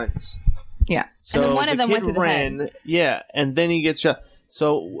 more times. Yeah, so and then one of them went through the head. Yeah, and then he gets shot.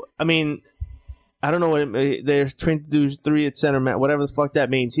 So I mean, I don't know what they're trained to do 3 at center mass, whatever the fuck that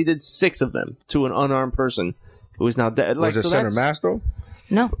means. He did 6 of them to an unarmed person who is now dead. Was it center mass though?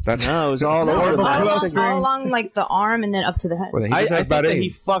 No, it was all over all along like the arm and then up to the head. Well, I think that he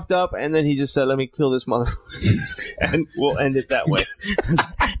fucked up and then he just said, "Let me kill this motherfucker," and we'll end it that way.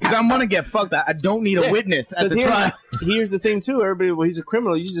 Because I'm gonna get fucked. I don't need a witness at the trial. Here's the thing, too. Everybody, well, he's a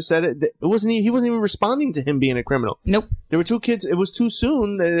criminal. You just said it. He wasn't even responding to him being a criminal. Nope. There were 2 kids. It was too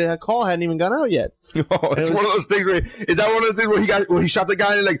soon. The call hadn't even gone out yet. Oh, it's one of those things where is that one of the things where he shot the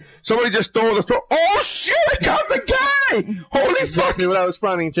guy and like somebody just stole the store. Oh shit! I got the guy. Holy fuck! What I was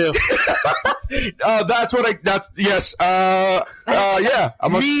responding to. That's what yes. Yeah.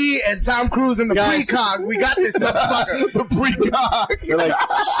 Me and Tom Cruise and the precog. We got this motherfucker. The precog. They're like,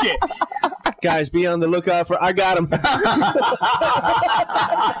 shit. Guys, be on the lookout for. I got him.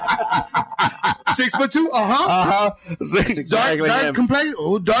 6'2". Dark complexion.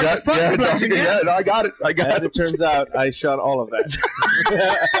 Oh, dark as fuck complexion. Yeah, no, I got it. As it turns out, I shot all of that.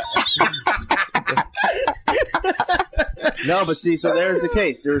 No, but see, so there's the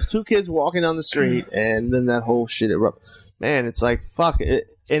case. There was 2 kids walking down the street, and then that whole shit erupted. Man, it's like fuck it.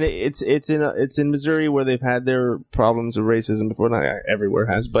 And it's in Missouri where they've had their problems with racism before. Not everywhere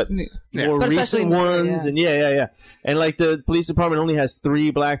has, but more recent ones. And yeah. And like the police department only has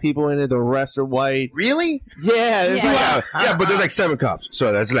 3 black people in it. The rest are white. Really? Yeah. But there's like 7 cops,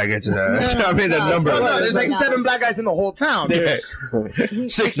 so that's like it's. I mean, that number. No, there's like 7 black guys in the whole town. There's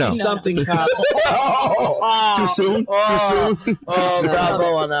 6 now. Something cops. Too soon. Oh,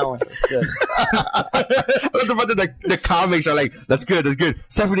 bravo on that one. That's good. The fact that the comics are like, that's good.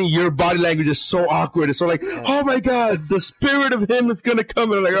 Stephanie, your body language is so awkward. It's so like, oh my god, the spirit of him is gonna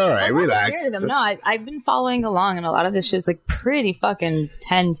come. And I'm like, all right, relax. No, I've been following along, and a lot of this shit's like pretty fucking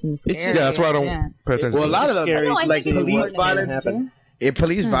tense and scary. Yeah, that's why I don't pay attention. Well, a lot of them, scary, like police violence.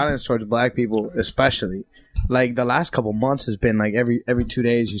 Police violence towards black people, especially, like the last couple months has been like every 2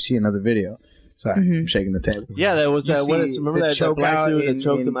 days you see another video. Sorry, I'm shaking the table. Yeah, that was remember that black dude that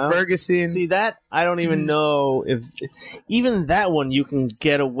choked him out? Ferguson. See that? I don't even know if even that one you can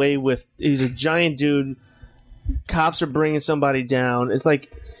get away with. He's a giant dude. Cops are bringing somebody down. It's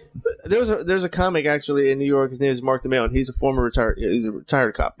like there's a comic actually in New York. His name is Mark DeMeo, and he's a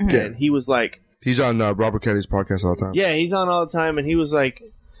retired cop. Mm-hmm. And he was like, he's on Robert Kelly's podcast all the time. Yeah, he's on all the time, and he was like,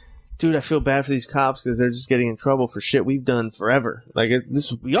 dude, I feel bad for these cops because they're just getting in trouble for shit we've done forever. Like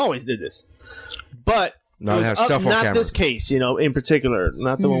we always did this. But not this case, in particular,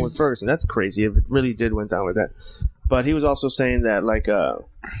 not the one with Ferguson. That's crazy. If it really did went down like that. But he was also saying that, like,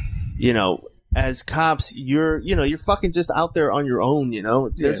 as cops, you're fucking just out there on your own.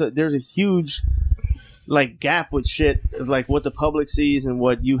 There's a huge like gap with shit of like what the public sees and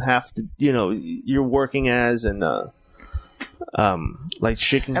what you have to, you're working as and. Like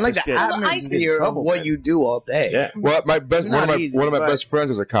shit can and like just the get atmosphere of what you do all day. Yeah. Well, one of my best friends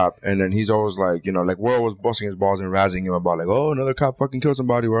is a cop, and then he's always like, like we're always busting his balls and razzing him about like, oh, another cop fucking killed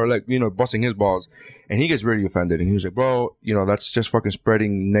somebody, or like, busting his balls, and he gets really offended, and he was like, bro, that's just fucking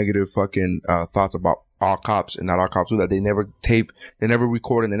spreading negative fucking thoughts about all cops, and not all cops do that. They never tape, they never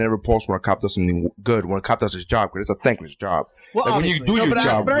record, and they never post when a cop does something good, when a cop does his job, because it's a thankless job. Well, like when you do your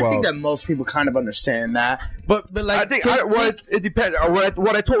job, I think that most people kind of understand that. But like, I think it depends.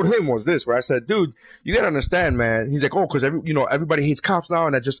 What I told him was this, where I said, dude, you gotta understand, man. He's like, oh, because everybody hates cops now,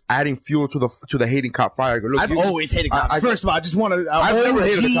 and that's just adding fuel to the hating cop fire. Look, I've always hated cops. First of all, I just want to. I've never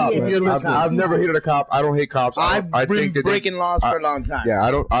hated a cop. I've never hated a cop. I don't hate cops. I've been breaking laws for a long time. Yeah,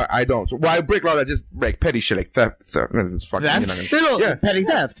 I don't. So, I break laws. I just break. like petty shit, like theft. It's fucking, That's still petty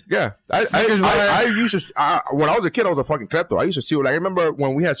theft. Yeah, I used to. When I was a kid, I was a fucking klepto. I used to steal. Like I remember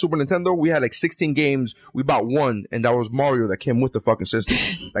when we had Super Nintendo, we had like 16 games. We bought one, and that was Mario that came with the fucking system.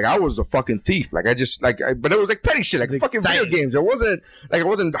 Like I was a fucking thief. Like I just but it was like petty shit, like fucking video games. It wasn't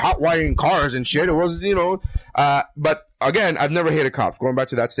hot wiring cars and shit. It was but. Again, I've never hated cops. Going back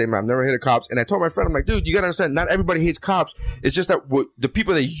to that statement, I've never hated cops. And I told my friend, I'm like, dude, you gotta understand, not everybody hates cops. It's just that the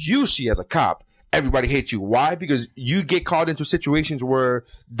people that you see as a cop, everybody hates you. Why? Because you get caught into situations where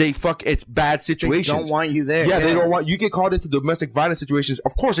it's bad situations. They don't want you there. Yeah, they don't want you. Get caught into domestic violence situations.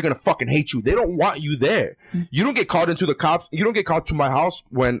 Of course, they're gonna fucking hate you. They don't want you there. You don't get caught into the cops. You don't get caught to my house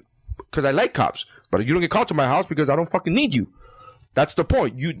because I like cops. But you don't get caught to my house because I don't fucking need you. That's the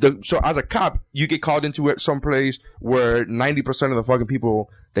point. So as a cop, you get called into some place where 90% of the fucking people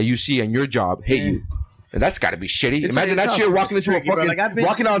that you see in your job hate you. And that's gotta be shitty. Imagine that shit walking into a fucking,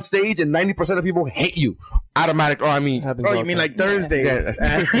 walking on stage and 90% of people hate you. Automatic. Oh, you mean like Thursdays?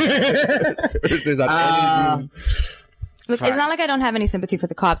 Yeah, Thursdays Look, it's not like I don't have any sympathy for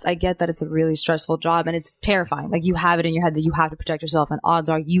the cops. I get that it's a really stressful job and it's terrifying. Like you have it in your head that you have to protect yourself, and odds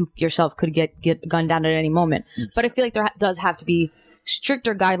are you yourself could get gunned down at any moment. But I feel like there does have to be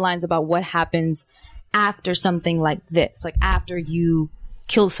stricter guidelines about what happens after something like this. Like after you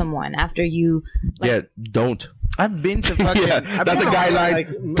kill someone, after you... don't. I've been to fucking... that's a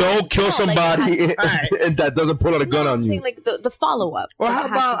guideline. Don't kill somebody and that doesn't pull out a gun on you. Saying, like the follow-up. Or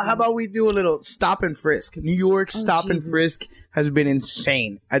how about we do a little stop and frisk? New York stop and frisk has been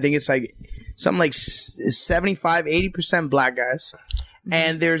insane. I think it's like something like 75, 80% black guys.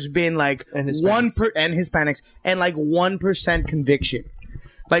 And there's been like and Hispanics and like 1% conviction.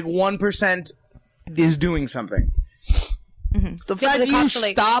 Like 1% is doing something. Mm-hmm. The fact that you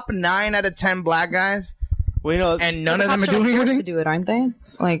stop 9 out of 10 black guys, and none of them are doing anything. To do it, aren't they?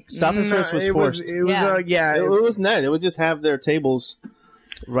 Like stop and frisk was forced. It was net. It would just have their tables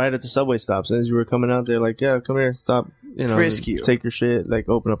right at the subway stops as you were coming out there. Like, yeah, come here, stop. Frisk you, take your shit, like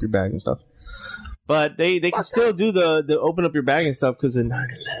open up your bag and stuff. But they can still do the open up your bag and stuff because of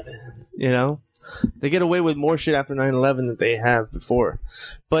 9/11. They get away with more shit after 9/11 than they have before.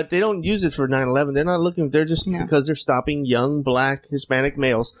 But they don't use it for 9/11. They're not looking. They're just because they're stopping young black Hispanic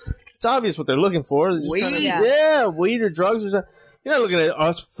males. It's obvious what they're looking for. They're just weed or drugs or something. You're not looking at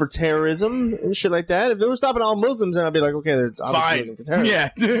us for terrorism and shit like that. If they were stopping all Muslims, then I'd be like, okay, they're obviously looking for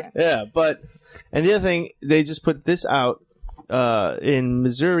terrorism. Yeah. But and the other thing, they just put this out. In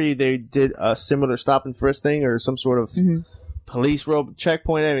Missouri, they did a similar stop and frisk thing or some sort of police road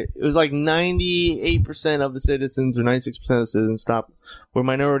checkpoint. It was like 98% of the citizens or 96% of the citizens were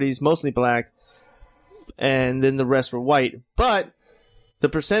minorities, mostly black, and then the rest were white. But the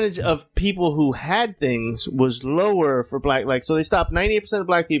percentage of people who had things was lower for black. Like, so they stopped 98% of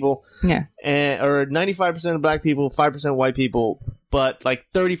black people, or 95% of black people, 5% white people. But like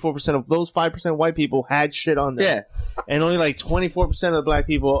 34% of those 5% white people had shit on them. Yeah. And only like 24% of the black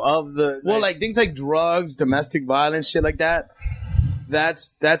people of the... Well, like things like drugs, domestic violence, shit like that,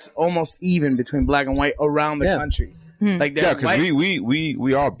 that's almost even between black and white around the country. Like because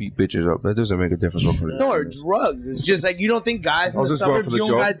we all beat bitches up. That doesn't make a difference. No, or drugs. It's just like you don't think guys. I was just going for the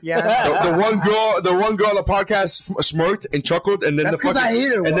joke. The one girl on the podcast smirked and chuckled, and then that's because I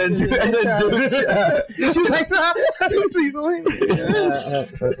hate her. And then she's like,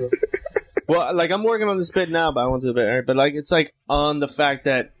 well, like I'm working on this bit now, but I won't do the bit. Right? But like it's like on the fact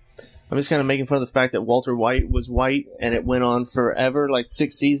that I'm just kind of making fun of the fact that Walter White was white, and it went on forever, like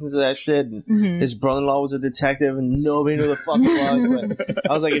 6 seasons of that shit. And his brother-in-law was a detective, and nobody knew the fuck it was.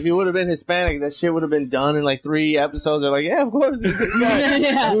 But I was like, if he would have been Hispanic, that shit would have been done in like 3 episodes. They're like, yeah, of course.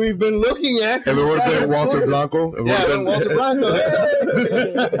 We've been looking at. If it would have been Walter Blanco. Walter Blanco.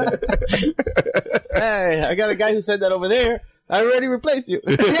 Hey, I got a guy who said that over there. I already replaced you.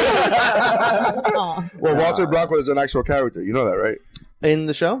 Well, Walter Blanco is an actual character. You know that, right? In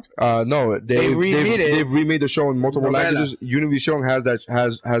the show? No, they've remade the show in multiple languages. Univision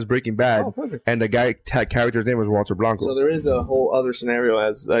has Breaking Bad, and the guy character's name was Walter Blanco. So there is a whole other scenario.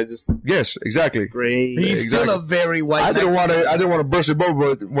 Yes, exactly. Great. He's still a very white. I didn't want to burst your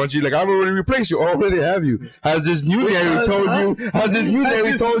bubble, but once you like, I've already replaced you. Already have you? Has this new Larry told you? Has this new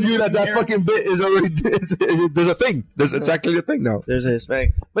Larry told you that fucking bit is already? There's a thing. It's actually a thing now. There's a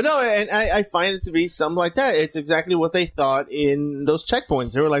Hispanic, but no, and I find it to be something like that. It's exactly what they thought in those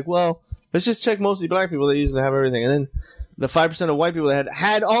checkpoints. They were like, well, let's just check mostly black people that usually have everything, and then the 5% of white people that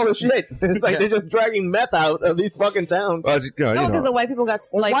had all the shit. It's like they're just dragging meth out of these fucking towns. No, because the white people got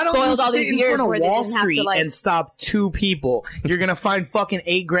spoiled all these years where they Wall didn't have Street to and stop 2 people. You're gonna find fucking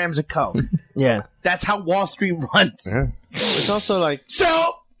 8 grams of coke. Yeah, that's how Wall Street runs. Yeah. It's also like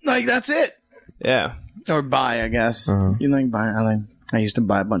that's it. Yeah. Or buy, I guess. You like buy? I used to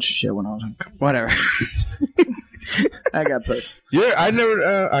buy a bunch of shit when I was whatever. I got pissed. Yeah, I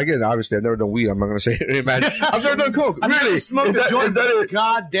never. Again, obviously, I've never done weed. I'm not gonna say it, man. I've never done coke. Really? Is that it?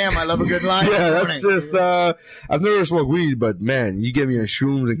 God damn, I love a good line. Yeah, that's just. I've never smoked weed, but man, you get me a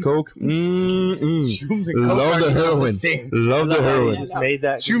shrooms and coke. Shrooms and coke. Love the heroin. Love the heroin. Just made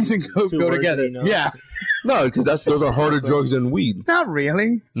that. Shrooms and coke go together. Yeah. No, because those are harder drugs than weed. Not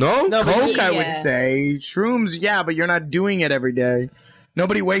really. No, Coke, I would say. Shrooms, yeah, but you're not doing it every day.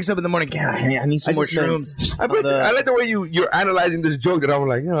 Nobody wakes up in the morning. God, I need some more shrooms. I like the way you're analyzing this joke that I'm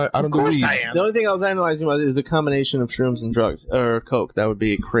like, I don't do weed. I am. The only thing I was analyzing is the combination of shrooms and drugs or coke. That would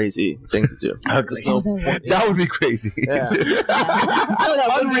be a crazy thing to do. Ugly. That would be crazy. Yeah.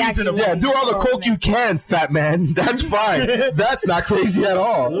 Unreasonable. Yeah, do all the coke you can, fat man. That's fine. That's not crazy at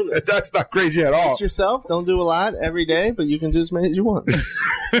all. That's not crazy at all. Pace yourself. Don't do a lot every day, but you can do as many as you want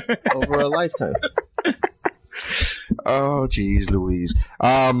over a lifetime. Oh, geez, Louise.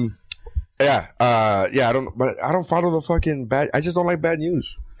 I don't follow the fucking bad. I just don't like bad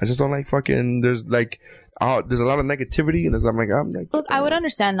news. I just don't like fucking. There's a lot of negativity, and I'm like, Look, I would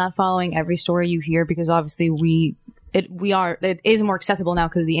understand not following every story you hear because obviously it is more accessible now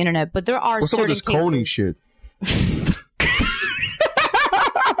because of the internet. But there are what's up with this Coney shit?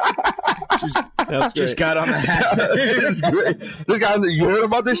 Just got on the hashtag. It's great. This guy, you heard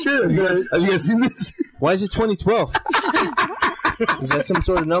about this shit? Have you guys seen this? Why is it 2012? Is that some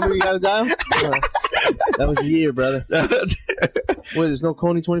sort of number you got to dial? That was the year, brother. Wait, there's no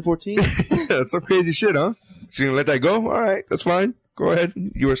Coney 2014? That's some crazy shit, huh? So you gonna let that go? All right, that's fine. Go ahead.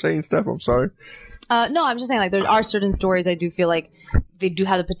 You were saying stuff. I'm sorry. No, I'm just saying, like, there are certain stories I do feel like they do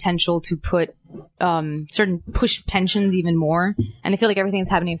have the potential to put push tensions even more. And I feel like everything that's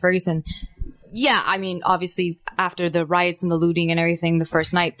happening in Ferguson, yeah, I mean, obviously, after the riots and the looting and everything, the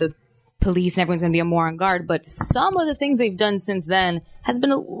first night, the police and everyone's going to be more on guard. But some of the things they've done since then has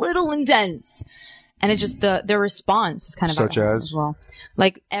been a little intense. And it's just their response is kind of such as well.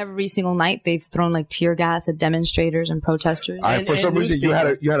 Like every single night, they've thrown like tear gas at demonstrators and protesters. For some reason, you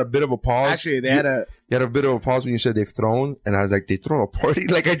had a bit of a pause. Actually, you had a bit of a pause when you said they've thrown, and I was like, they've thrown a party.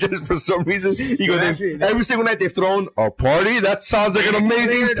 Like for some reason, you go, every single night they've thrown a party. That sounds like an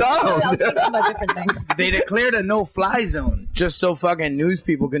amazing time. I was thinking about different things. They declared a no-fly zone just so fucking news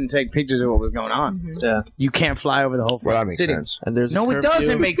people couldn't take pictures of what was going on. Mm-hmm. Yeah, you can't fly over the whole well, that makes city. sense. And there's no, it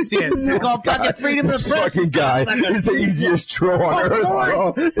doesn't make sense. It's called fucking freedom of the press. Fucking guy, it's the easiest troll on earth,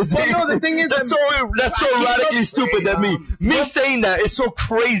 bro. The thing is, that's so radically stupid that me saying that is so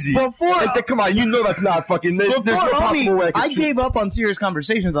crazy. Come on, you know that's not fucking. There's no possible way I gave up on serious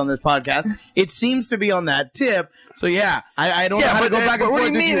conversations on this podcast. It seems to be on that tip. So yeah, I don't know how to go back and forth. What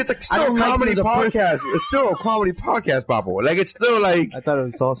do you mean? It's like still a comedy podcast. It's still a comedy podcast, Papa. Like it's still like. I thought it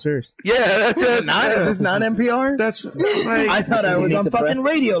was all serious. Yeah, that's it. Is this not NPR? That's. Like, I thought I was on fucking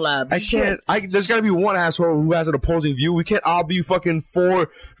Radio Lab. I can't. there's got to be one asshole who has an opposing view. We can't all be fucking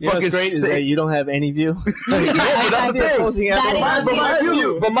four. What's great is that you don't have any view. But that's the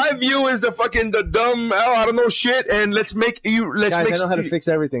thing. But my view is the fucking the dumb I don't know shit, and let's make you. Guys, I know how to fix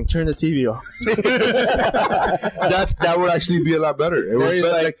everything. Turn the TV off. that would actually be a lot better. It was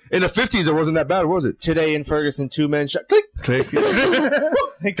better. Like in the 50s, it wasn't that bad, was it? Today in Ferguson, 2 men shot. Click, click.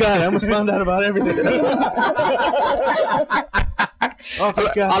 Thank God, I almost found out about everything. Oh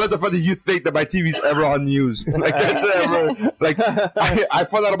my God. I like the fact that you think that my TV's ever on news. Like that's ever. Like I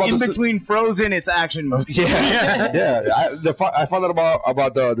found out about in between Frozen, it's action movies. Yeah. I found out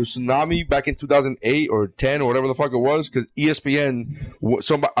about the tsunami back in 2008 or 10 or whatever the fuck it was because ESPN,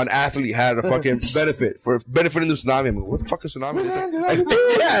 an athlete had a fucking benefit for benefiting the tsunami. I'm like, what the fuck is tsunami?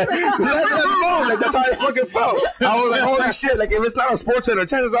 That's how I fucking felt. I was like, holy shit! Like if it's not a sports center,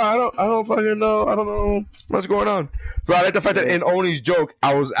 chances are I don't fucking know. I don't know what's going on. But I like the fact that in Oni's joke,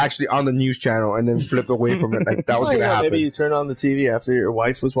 I was actually on the news channel and then flipped away from it. Like that was gonna happen. Maybe you turn on the TV after your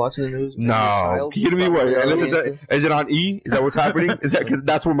wife was watching the news. No, can you give me what? Is it on E? Is that what's happening? Is that because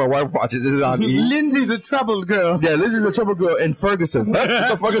that's what my wife watches? Is it on E? Lindsay's a troubled girl. Yeah, Lindsay's a troubled girl in Ferguson. What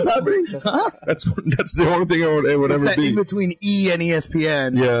the fuck is happening? That's the only thing it would ever be. In between E and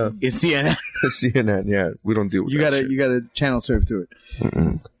ESPN. Yeah, is CNN. CNN. Yeah, we don't deal with that shit. You gotta channel surf through it.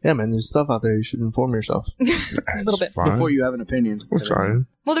 Mm-mm. Yeah, man, there's stuff out there. You should inform yourself. A little bit. Fine. Before you have an opinion. What's fine.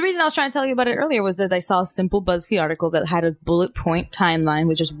 Well, the reason I was trying to tell you about it earlier was that I saw a simple BuzzFeed article that had a bullet point timeline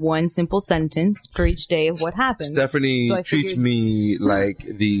with just one simple sentence for each day of what happened. Stephanie treats me like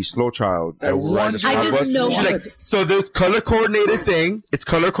the slow child. I just know. Like, so there's color coordinated thing. It's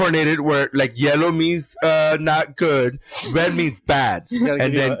color coordinated where like yellow means not good, red means bad,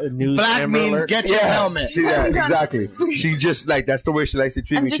 and then black means get your helmet. Yeah, exactly. She just like that's the way way she likes to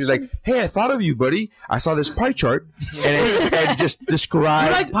treat me. just She's like, "Hey, I thought of you, buddy. I saw this pie chart, and it just described.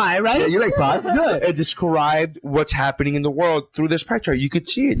 You like pie, right? Yeah, you like pie. Good. It described what's happening in the world through this pie chart. You could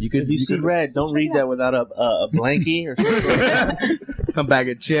see it. If you see red, don't read that without a blankie or something. A bag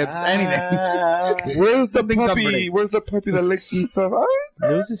of chips, anything. Where's the Something puppy? comforting. Where's the puppy that licks you stuff?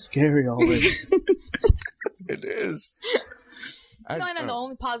 News is scary already. It is. No, I know the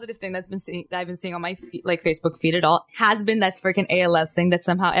only positive thing that I've been seeing on my Facebook feed at all has been that freaking ALS thing that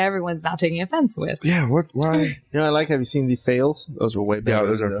somehow everyone's now taking offense with. Yeah, what? Why? Have you seen the fails? Those were way better. Yeah,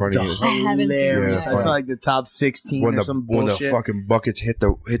 those are funny. I haven't seen Hilarious. it. I saw like the top 16 When or some the bullshit. fucking buckets hit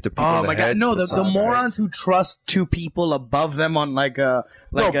the people. Oh in the my god! head. No, the That's morons who trust two people above them on I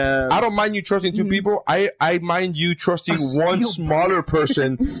don't mind you trusting two people. I mind you trusting one smaller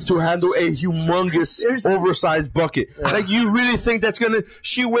person to handle a humongous, oversized bucket. Like you really think that's gonna?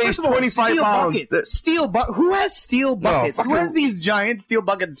 She weighs 25 pounds. Who has steel buckets? Who fucking- has these giant steel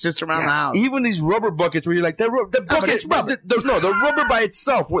buckets just around the house? Even these rubber buckets where you're like, the bucket, it's rubber. the rubber by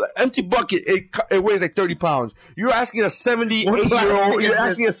itself, with an empty bucket, it weighs like 30 pounds. You're asking a 78-year-old, you're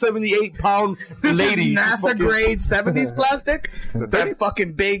asking a 78-pound This lady. is NASA grade 70s plastic. That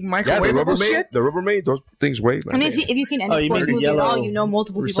fucking big Yeah, microwavable shit. the Rubbermaid, those things weigh. I mean, if you've seen any you sports mean the movie at all, yellow you know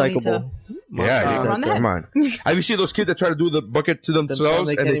multiple people need to. recyclable. Yeah, Run that. come on. Have you seen those kids that try to do the bucket to themselves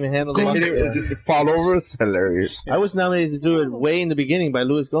they and can't even handle the and bucket, it yeah. just fall over? It's hilarious. I was nominated to do it way in the beginning by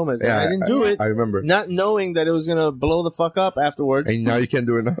Luis Gomez. And Yeah, I didn't do it. I remember. Not knowing that it was gonna blow the fuck up afterwards. And now you can't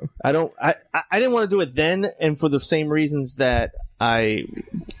do it now. I didn't want to do it then, and for the same reasons that I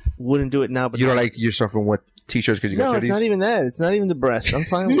wouldn't do it now. But You don't like you're suffering with t-shirts because you got No, titties? it's not even that. It's not even the breast. I'm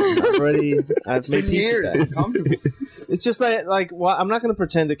fine with it. I'm ready. I've made peace with that. It's comfortable. It's just like well, I'm not going to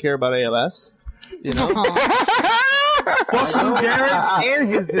pretend to care about ALS. You know, Fuck Lou Gehrig and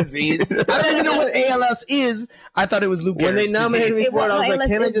his disease. I don't even know what ALS is. I thought it was Lou Gehrig's when they nominated me It for it, I was was- like,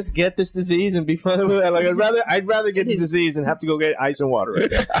 "Can I ALS just get this disease and be fine with it?" Like, I'd rather get the disease than have to go get ice and water. Right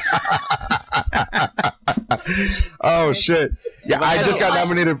there. Oh shit! Yeah, I just got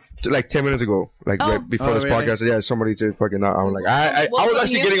nominated like 10 minutes ago, like right before this really? podcast. Yeah, somebody said fucking. I'm like, I was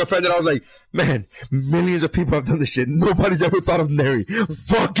actually getting offended. I was like, man, millions of people have done this shit. Nobody's ever thought of Neri.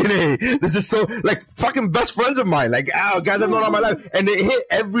 Fucking A. This is so like fucking best friends of mine. Like, guys I've known all my life, and they hit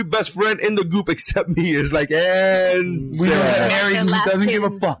every best friend in the group except me. It's like, and We know that Mary The last doesn't give a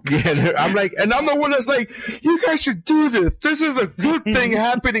name. fuck. yeah, I'm like, and I'm the one that's like, you guys should do this. This is a good thing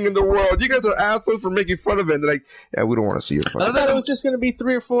happening in the world. You guys are assholes for making fun of it. And they're like, yeah, we don't want to see your I fucking. thought it was just going to be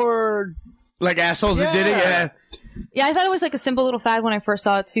 3 or 4. Like assholes that did it, yeah. Yeah, I thought it was like a simple little fad when I first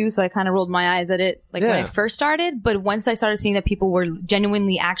saw it too, so I kind of rolled my eyes at it like when Yeah. it first started. But once I started seeing that people were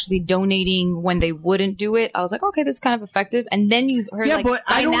genuinely actually donating when they wouldn't do it, I was like, okay, this is kind of effective. And then you heard Yeah, like but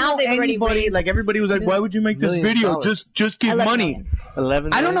by I don't now know they've already anybody. raised Like everybody was like, "Why would you make this $1 million. video? Just give 11 money." million.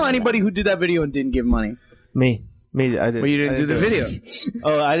 11. I don't know anybody who did that video and didn't give money. Me, I did. But you didn't do the video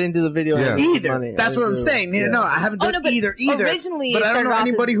Oh, I didn't do the video Yeah. either. Money. That's I what I'm didn't do it. saying. Yeah. No, I haven't done but either. originally but it I don't started know off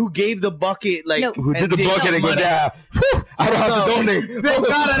anybody as- who gave the bucket like No. Who did the dished out bucket and goes, money. yeah, whew, I don't have to donate. Thank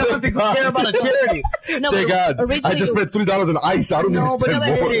God I don't have to care about a charity. No, Thank but God. I originally just it was- spent $3 on ice. I don't need to but spend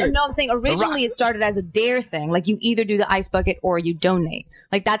no, more. No, I'm saying originally it started as a dare thing. Like you either do the ice bucket or you donate.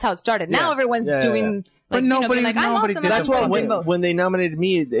 Like that's how it started. Now Yeah. everyone's Yeah, doing But like, nobody- being like, I'm nobody awesome. did and That's I'm why gonna do both. when they nominated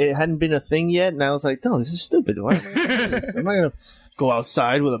me, it hadn't been a thing yet, and I was like, "No, this is stupid. Why am I gonna do this? I'm not gonna go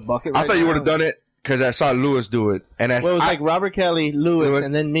outside with a bucket." I thought you would have done it because I saw Lewis do it. And Well, it was like Robert Kelly, Lewis,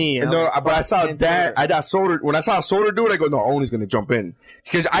 and then me. And No, I was but I like, saw fuck, that. I got Soder. When I saw Soder do it, I go, no, Oni's going to jump in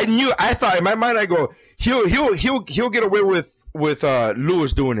because I thought in my mind, I go, he'll get away with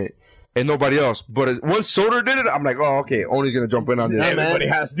Lewis doing it and nobody else. But once Soder did it, I'm like, oh, okay, Oni's going to jump in on this. Yeah, man. Everybody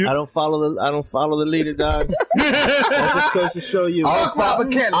has to. I don't follow the leader, dog. That just goes to show you. I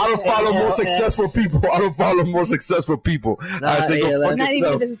don't follow more successful people. I don't follow more successful people. I say, go fuck Not even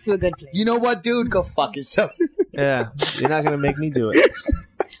yourself. if this is to a good place. You know what, dude? Go fuck yourself. Yeah, you're not gonna make me do it.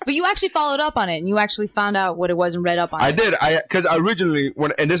 But you actually followed up on it and you actually found out what it was and read up on I it. did. Because originally,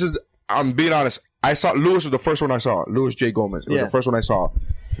 and this is, I'm being honest, I saw Lewis was the first one I saw. Lewis J. Gomez. It was Yeah. the first one I saw.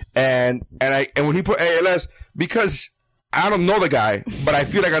 And when he put ALS, because I don't know the guy, but I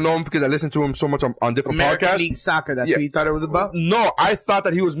feel like I know him because I listen to him so much on different American podcasts. League Soccer. That's Yeah. what you thought it was about. No, I thought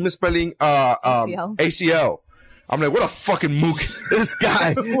that he was misspelling ACL. ACL. I'm like, what a fucking mook. This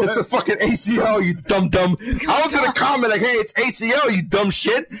guy, it's a fucking ACL, you dumb. I was gonna comment like, hey, it's ACL, you dumb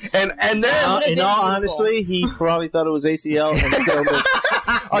shit. And then, would've In been all beautiful. honestly, he probably thought it was ACL. And still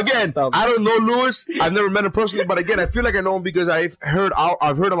Again, I don't know Lewis. I've never met him personally, but again, I feel like I know him because I've heard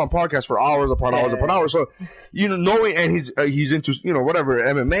him on podcasts for hours upon hours upon hours. So, knowing, and he's into, whatever,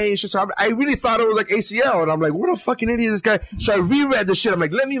 MMA and shit. So I really thought it was like ACL, and I'm like, what a fucking idiot this guy. So I reread the shit. I'm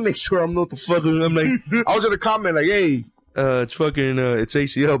like, let me make sure I'm not the fucking. I'm like, I was in a comment like, hey. It's fucking, it's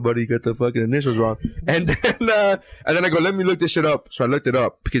ACL, buddy. You got the fucking initials wrong. And then I go, let me look this shit up. So I looked it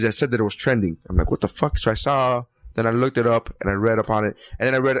up because I said that it was trending. I'm like, what the fuck? So I saw, then I looked it up and I read up on it. And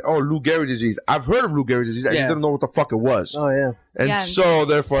then I read, Lou Gehrig disease. I've heard of Lou Gehrig disease. I just didn't know what the fuck it was. Oh, yeah. And so,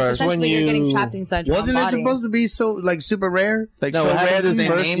 therefore, essentially you're getting trapped inside your Wasn't own it body. supposed to be so, like, super rare? Like, No, so it rare happens that they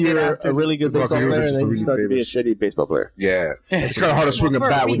first named it you're after a really good baseball Buccaneers player, are and then you really start to be a famous. shitty baseball player. Yeah. It's kind of hard to swing a For a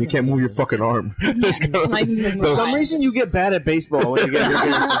bat when you reason. can't move your fucking arm. It's kinda Like, For some reason, you get bad at baseball when you get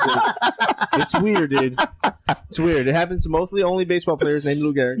It's weird, dude. It's weird. It happens to mostly only baseball players named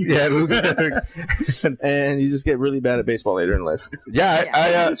Lou Gehrig. Yeah, Lou Gehrig. And you just get really bad at baseball later in life.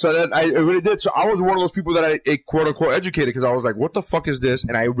 Yeah, so that I really did. So I was one of those people that I quote unquote educated because I was like, what the fuck is this?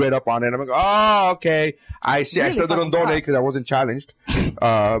 And I read up on it. And I'm like, oh, okay. I see. Really I still didn't fucking donate sucks. because I wasn't challenged.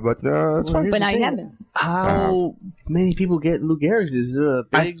 But that's fine. But now you have it. How many people get Lou Gehrig's? Is it a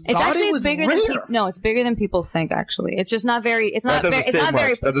big? It's actually bigger than people. No, it's bigger than people think. Actually, it's just not very. It's not. That doesn't It's say not much.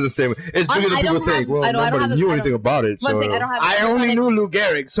 very. That doesn't say much. It's bigger than I people don't have- think. Well, I don't have nobody the- knew I don't- anything about it. One So. thing, I don't have. I it's only not- knew Lou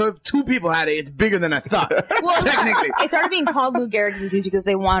Gehrig, so if two people had it, it's bigger than I thought. Well, technically. it started being called Lou Gehrig's disease because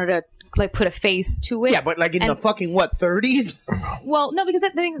they wanted to put a face to it. Yeah, but like in the fucking, 30s? Well, no, because the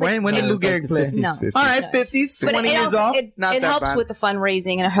thing is, like, When did Lou Gehrig play? No. All right, 50s, But 20 it years also, off. It Not that helps bad. with the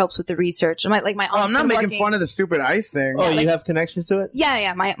fundraising and it helps with the research. My aunt's I'm not been making working, fun of the stupid ice thing. Oh, you have connections to it?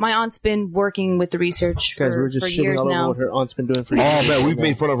 Yeah. My aunt's been working with the research Guys, for, we're just for shitting years all over now. what her aunt's been doing for Oh years. man, we've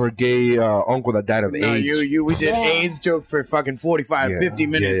made fun of her gay uncle that died of No, AIDS. we did AIDS joke for fucking 45, 50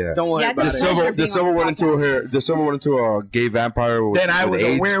 minutes. yeah. Don't worry Yeah, about it's it. a pleasure The being silver on the went into podcast. her. The silver went into a gay vampire. With, Then I with was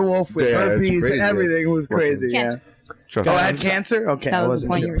AIDS. a werewolf with Yeah, it's herpes crazy, and everything. It was crazy. Yeah. Cancer. Trust Oh, me. I had cancer? Okay. That I was the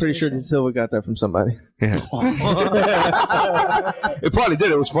wasn't point sure. you were Pretty sure that Silva got that from somebody. Yeah. It probably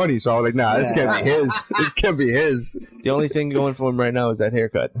did. It was funny. So I was like, nah, this can't be his. This can't be his. The only thing going for him right now is that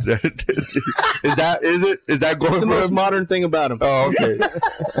haircut. Is that going The for most him? modern thing about him. Oh, okay.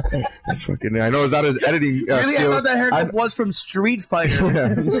 Fucking, I know it's not his editing Really? I skills. thought that haircut was from Street Fighter.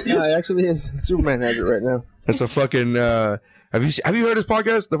 Yeah, it actually is. Superman has it right now. It's a fucking. Have you heard this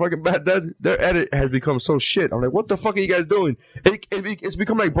podcast? The fucking Bad Dads. Their edit has become so shit. I'm like, what the fuck are you guys doing? It's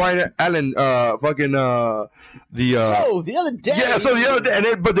become like Brian Allen. So the other day, Yeah, so the other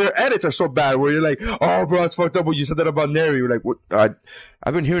day, but their edits are so bad where you're like, oh, bro, it's fucked up. But you said that about Neri. You're like, what?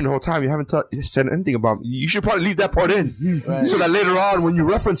 I've been hearing the whole time. You haven't said anything about me. You should probably leave that part in so that later on, when you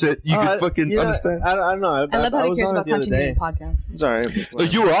reference it, you can fucking understand. I don't know. I love how he was cares on it about the other continuing day. podcasts. It's all right. No,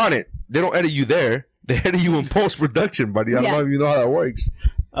 you were on it. They don't edit you there. They edit you in post production, buddy. I don't Yeah. know if you know how that works.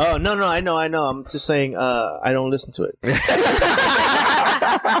 Oh no, I know. I'm just saying. I don't listen to it.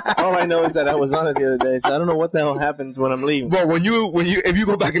 All I know is that I was on it the other day, so I don't know what the hell happens when I'm leaving. Well, if you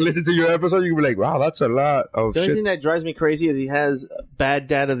go back and listen to your episode, you can be like, wow, that's a lot of The only shit. thing that drives me crazy is he has Bad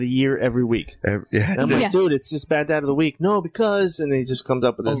Dad of the Year every week. Yeah. And I'm like, Yeah. dude, it's just Bad Dad of the Week. No, because, and he just comes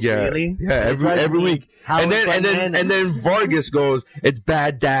up with this. Yeah, Really? yeah, drives every me week, and then Vargas goes, "It's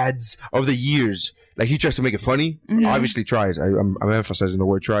Bad Dads of the Years." Like he tries to make it funny. Obviously, tries. I'm emphasizing the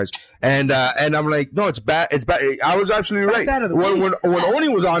word tries. And I'm like, no, it's bad. It's bad. I was absolutely right. Dad of the When Oni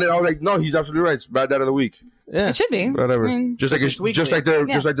was on it, I was like, no, he's absolutely right. It's Bad Dad of the Week. Yeah. It should be. Whatever. I mean, just weekly. like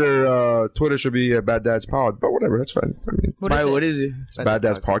their Twitter should be Bad Dad's Pod. But whatever, that's fine. I mean, What is it? it's Bad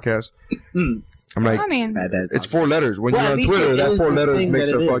Dad's podcast. I'm like, I mean, it's 4 letters. When Well, you're at on least Twitter, it that is 4 the letters thing makes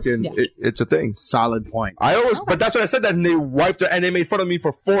that a it is. fucking. Yeah. It's a thing. Solid point. I always, but that's what I said. That and they wiped it, and they made fun of me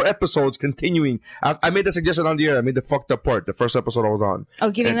for 4 episodes continuing. I made the suggestion on the air. I made the fucked up part. The first episode I was on.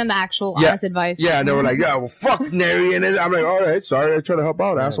 giving them actual Yeah. honest advice. Yeah, and they were like, "Yeah, well, fuck Neri," and then I'm like, "All right, sorry, I try to help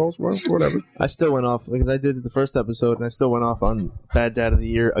out, assholes. Well, whatever." I still went off because I did it the first episode, and I still went off on Bad Dad of the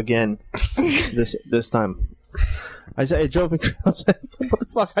Year again this time. I said it drove me crazy. I was like, what the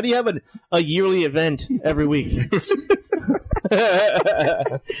fuck? How do you have a yearly event every week?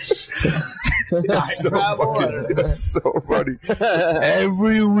 That's so funny.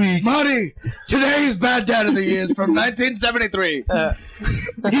 Every week, Marty, today's Bad Dad of the Year is from 1973.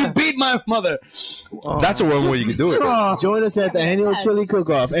 He beat my mother. that's the one way you can do it. Join us at the annual chili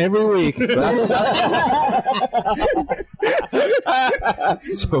cook-off every week.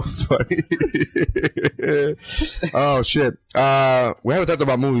 So funny. Oh shit. We haven't talked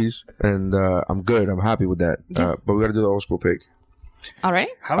about movies, and I'm good. I'm happy with that. But we got to do the old school pick. All right.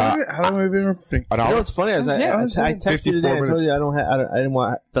 How long have we been recording? An You know hour? what's funny? I texted you today. I 54 told you I didn't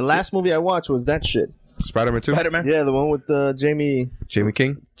want. The last movie I watched was that shit. Spider-Man 2? Spider-Man. Yeah, the one with Jamie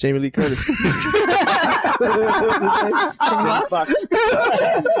King? Jamie Lee Curtis.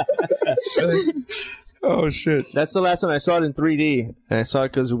 Oh shit! That's the last one I saw it in 3D, and I saw it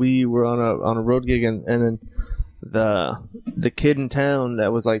because we were on a road gig, and then the kid in town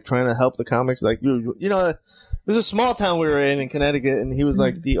that was like trying to help the comics, like you know, there's a small town we were in Connecticut, and he was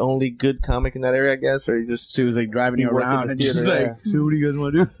like the only good comic in that area, I guess, or he was like driving you around and just like, so what do you guys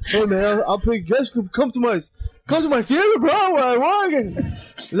want to do? hey man, I'll pay guys come to my theater, bro, where I work, and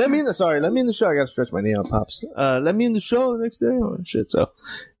let me in the show. I gotta stretch my knee out, pops. Let me in the show the next day, and shit. So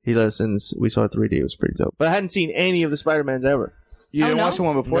he let us in. We saw it 3D. It was pretty dope. But I hadn't seen any of the Spider-Mans ever. You didn't watch the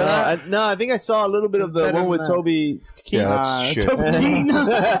one before that? I think I saw a little bit of the one with Toby Keith. Yeah, that's shit.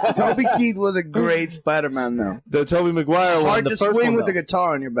 Toby Keith was a great Spider-Man, though. The Toby Maguire one. Hard the to first swing one, with though. the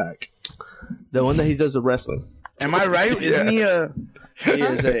guitar on your back. The one that he does the wrestling. Am I right? Isn't he a... He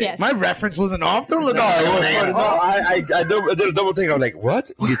is a... Yes. My reference wasn't off. Don't look No, at it was me. funny. No, I did a double take. I'm like, what?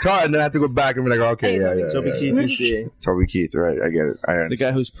 Guitar, and then I have to go back and be like, okay, yeah. Toby Keith is the Toby Keith, right? I get it. I understand. the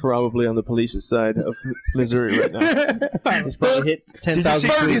guy who's probably on the police's side of Missouri right now. He's probably hit 10,000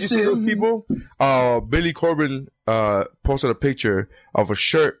 Did you see those people? Billy Corbin posted a picture of a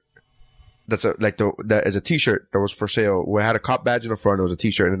shirt that is a T-shirt that was for sale. Where it had a cop badge in the front. It was a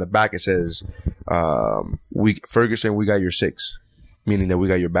T-shirt, and in the back it says, Ferguson, we got your 6. Meaning that we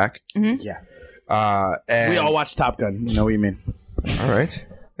got your back. Mm-hmm. Yeah. And We all watched Top Gun. You know what you mean. all right.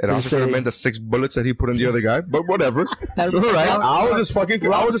 It also could have meant the 6 bullets that he put in the other guy, but whatever. All right. I was just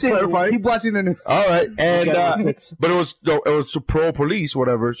clarifying. Keep watching the news. All right, and but it was to pro police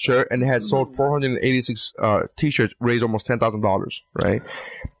whatever shirt, and it had sold 486 T-shirts, raised almost $10,000, right?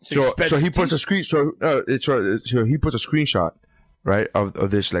 So he puts a screen. So he puts a screenshot. Right,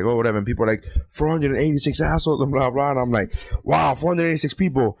 of this, like, oh, whatever, and people are like, 486 assholes, and blah, blah, and I'm like, wow, 486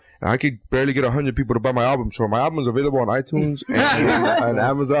 people, and I could barely get 100 people to buy my album, so my album's available on iTunes and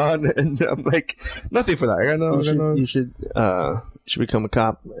Amazon, and I'm like, nothing for that. You should become a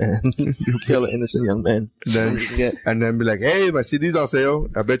cop and kill an innocent young man. And then be like, hey, my CD's on sale,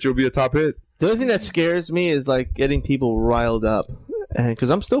 I bet you'll be a top hit. The only thing that scares me is like getting people riled up, and because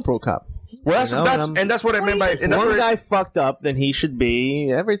I'm still pro cop. Well, that's what I meant by. And One guy fucked up, then he should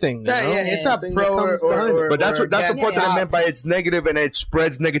be everything. It's not pro but that's the part that I meant by it's negative and it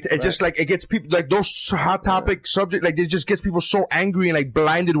spreads negative. It's just like it gets people like those hot topic subject, like it just gets people so angry and like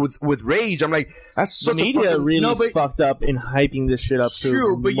blinded with rage. I'm like, that's such the media a fucking, really fucked up in hyping this shit up.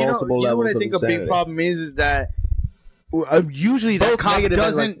 True, but you know what I think a big problem is that usually that cop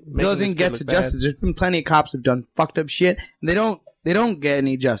doesn't get to justice. There's been plenty of cops who've done fucked up shit, and they don't get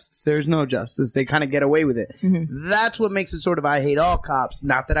any justice. There's no justice. They kind of get away with it. Mm-hmm. That's what makes it sort of I hate all cops.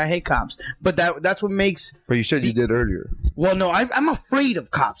 Not that I hate cops, but that's what makes... But you said you did earlier. Well, no, I'm afraid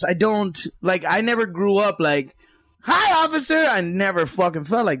of cops. I don't... Like, I never grew up like, hi, officer! I never fucking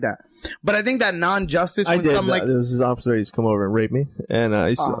felt like that. But I think that non-justice... I did. Like, there was this officer, he's come over and raped me, and I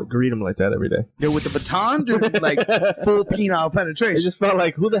used to greet him like that every day. Yeah, with the baton, or like full penile penetration? It just felt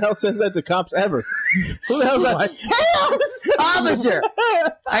like, who the hell says that to cops ever? Who the hell is that? Hey, officer!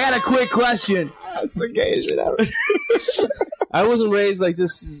 I got a quick question. That's the gayest shit ever. I wasn't raised like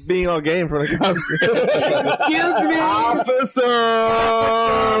just being all gay in front of cops. Excuse me, officer!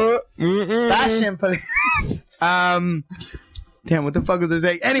 Fashion police. Damn, what the fuck was I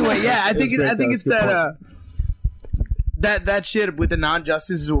saying? Anyway, yeah, I think it's that that shit with the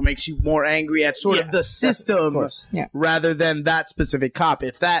non-justice is what makes you more angry at sort of the system rather than that specific cop.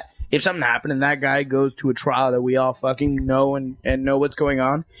 If something happened and that guy goes to a trial that we all fucking know and know what's going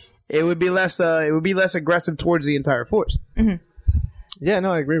on, it would be less aggressive towards the entire force. Mm-hmm. Yeah, no,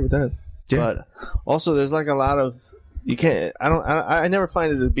 I agree with that. Yeah. But also, there's like a lot of I never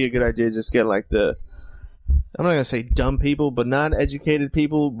find it to be a good idea to just get like I'm not going to say dumb people, but non-educated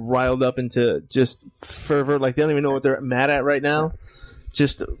people riled up into just fervor. Like, they don't even know what they're mad at right now.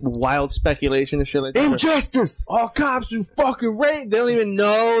 Just wild speculation and shit like that. Injustice! All cops who fucking rape. They don't even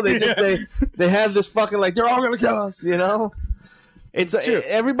know. They just, they have this fucking, like, they're all going to kill us, you know? It's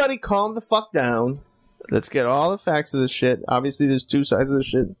everybody calm the fuck down. Let's get all the facts of this shit. Obviously, there's two sides of this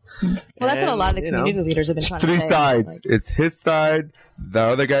shit. Well, that's what a lot of the community leaders have been trying to say. Three sides. Like, it's his side, the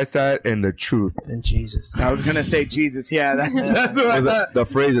other guy's side, and the truth. And Jesus. I was gonna say Jesus. Yeah, that's what I thought. The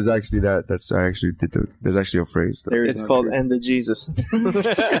phrase is actually that. There's actually a phrase. It's called truth. "And the Jesus."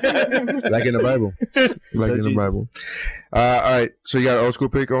 Like in the Bible. Like in the Bible. All right. So you got an old school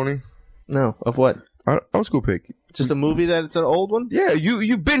pick, Oni? No. Of what? Old school pick. Just a movie that it's an old one? Yeah,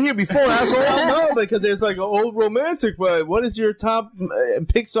 you've been here before, asshole. No, because it's like an old romantic vibe. What is your top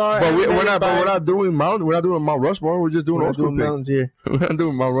Pixar? But we're not doing Mount Rushmore. We're just doing old school mountains here. We're not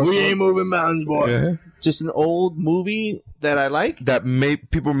doing Mount Rushmore. We ain't moving mountains, boy. Yeah. Just an old movie that I like. That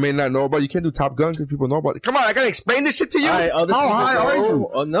people may not know about. You can't do Top Gun because people know about it. Come on, I gotta explain this shit to you. How high are you?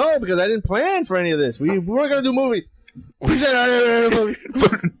 Oh, no, because I didn't plan for any of this. We weren't gonna do movies. We said I didn't do movies.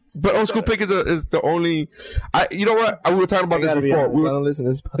 But old school pick is the only. You know what? We were talking about this before. I don't listen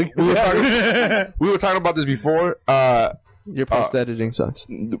to this podcast. We were talking about this before. Your post editing sucks.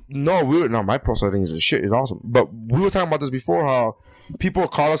 No, my post editing is shit. Is awesome. But we were talking about this before. How people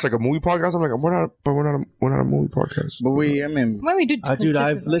call us like a movie podcast. I'm like, we're not a movie podcast. But when we do, dude,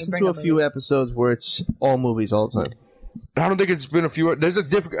 I've listened to a few episodes where it's all movies all the time. I don't think it's been a few. There's a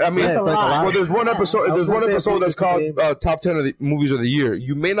different. I mean, there's one episode. There's one episode that's called Top 10 of the Movies of the Year.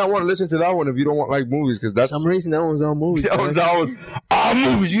 You may not want to listen to that one if you don't want like movies, because that's for some reason that one was all movies. That was always all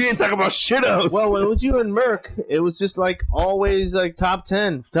movies. You ain't talking about shit else. Well, when it was you and Merc, it was just like always like top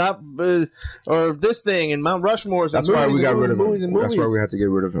 10, or this thing and Mount Rushmore's. That's why we got rid of him. That's why we had to get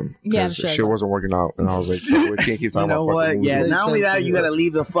rid of him. Yeah, I'm sure. Shit wasn't working out, and I was like, we can't keep talking about fucking movies. Yeah, not only that, you got to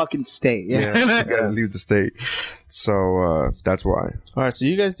leave the fucking state. Yeah, you got to leave the state. So that's why. All right, so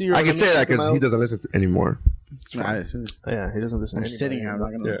you guys do your. I can say that because he doesn't listen anymore. Yeah, he doesn't listen. I'm sitting here. I'm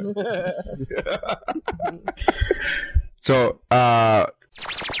not gonna listen. So,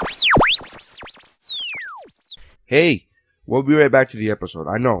 hey, we'll be right back to the episode.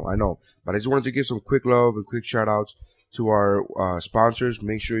 I know, but I just wanted to give some quick love and quick shout outs to our sponsors.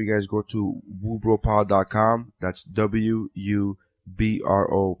 Make sure you guys go to woobropod.com. That's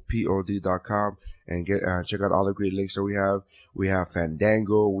WUBROPOD.com. And check out all the great links that we have. We have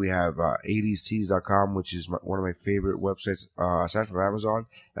Fandango. We have 80stees.com, which is one of my favorite websites aside from Amazon.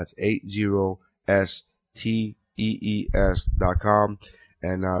 That's 80stees.com.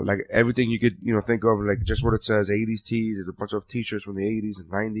 And like everything you could think of, like just what it says, 80s tees. There's a bunch of t-shirts from the 80s and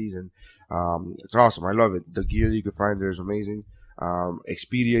 90s, and it's awesome. I love it. The gear that you can find there is amazing.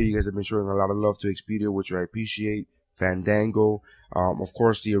 Expedia, you guys have been showing a lot of love to Expedia, which I appreciate. Fandango, of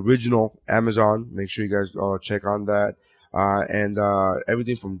course, the original Amazon. Make sure you guys check on that. And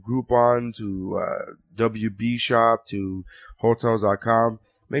everything from Groupon to WB Shop to Hotels.com.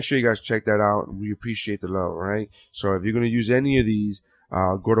 Make sure you guys check that out. We appreciate the love, all right? So if you're going to use any of these,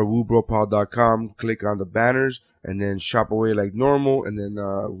 go to woobropod.com, click on the banners, and then shop away like normal. And then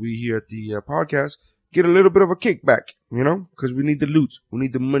we here at the podcast get a little bit of a kickback, because we need the loot. We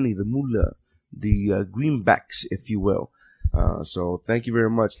need the money, the moolah. The greenbacks, if you will. So thank you very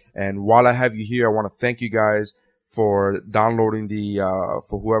much. And while I have you here, I want to thank you guys for downloading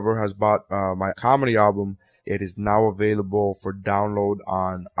for whoever has bought my comedy album. It is now available for download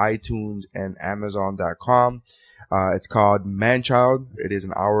on iTunes and Amazon.com. It's called Manchild. It is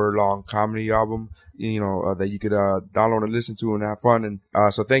an hour-long comedy album, that you could download and listen to and have fun. And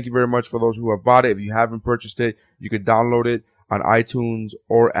so thank you very much for those who have bought it. If you haven't purchased it, you could download it on iTunes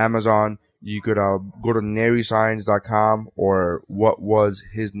or Amazon. You could go to narysigns.com or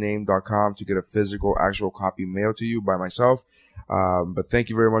whatwashisname.com to get a physical, actual copy mailed to you by myself. But thank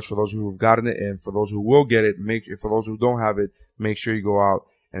you very much for those who have gotten it, and for those who will get it. For those who don't have it, make sure you go out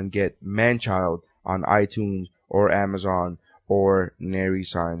and get Manchild on iTunes or Amazon or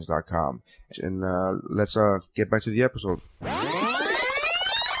narysigns.com. And let's get back to the episode.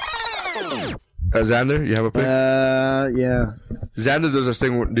 Xander, you have a pick? Yeah. Xander does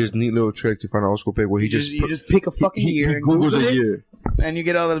this neat little trick to find an old school pick where you just pick a fucking year. He Googles a year. And you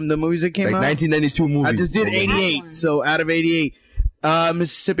get all the movies that came out? 1992 movies. I just did 88. So out of 88,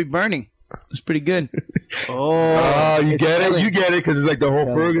 Mississippi Burning. It's pretty good. You get it? You get it because it's like the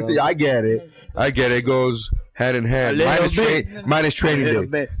whole Ferguson. I get it. It goes hand in hand. Minus Training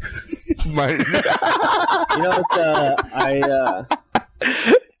Day.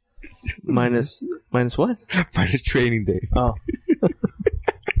 Minus what? Minus Training Day. Oh.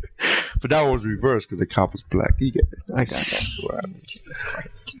 But that was reversed because the cop was black. You get it. I got that. Jesus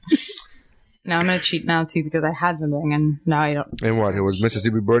Christ. Now I'm going to cheat now, too, because I had something, and now I don't. And what? It was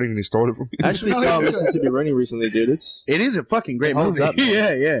Mississippi Burning, and he stole it from you? I actually saw Mississippi Burning recently, dude. It is a fucking great movie. Up,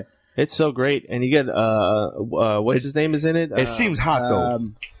 yeah. It's so great. And you get, what's his name is in it? It seems hot,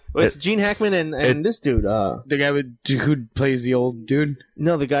 though. It's Gene Hackman and this dude. The guy who plays the old dude?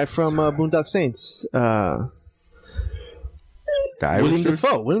 No, the guy from Boondock Saints. William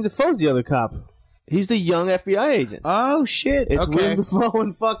Dafoe. William Dafoe's the other cop. He's the young FBI agent. Oh, shit. It's William Dafoe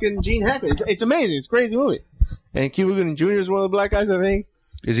and fucking Gene Hackman. It's amazing. It's a crazy movie. And Cuba Gooding Jr. is one of the black guys, I think.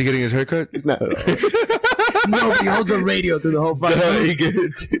 Is he getting his haircut? No. Nobody holds a radio through the whole fucking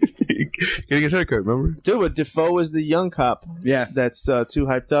He getting his haircut, remember? Dude, but Defoe is the young cop. Yeah. That's too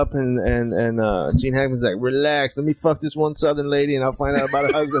hyped up, and Gene Hackman's like, relax, let me fuck this one Southern lady, and I'll find out about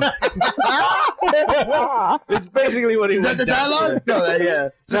her husband. It's basically what he Is that the dialogue? No, yeah.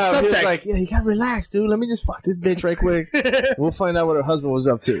 No, he was like, yeah, you gotta relax, dude. Let me just fuck this bitch right quick. We'll find out what her husband was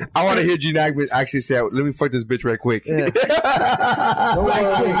up to. I want to hear Gene Hackman actually say, let me fuck this bitch right quick. Yeah. Don't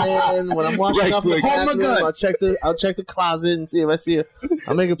worry, man. When I'm washing Right off the quick. bathroom, I'll check the closet and see if I see her.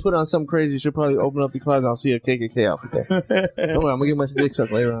 I'll make her put on something crazy. She'll probably open up the closet. I'll see a KKK outfit there. Don't worry, I'm gonna get my dick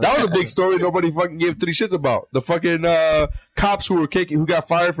sucked later on. That was a big story nobody fucking gave 3 shits about. The fucking cops who got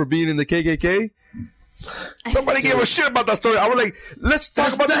fired for being in the KKK. Nobody gave a shit about that story. I was like, let's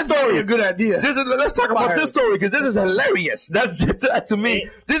talk about this story. A good idea. Let's talk about this story because this is hilarious. That's that to me.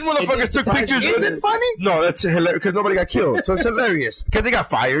 These motherfuckers took pictures. Is it funny? No, that's hilarious because nobody got killed. So it's hilarious because they got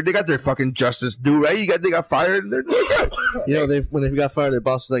fired. They got their fucking justice due, right? They got fired. And they're good. You know, when they got fired, their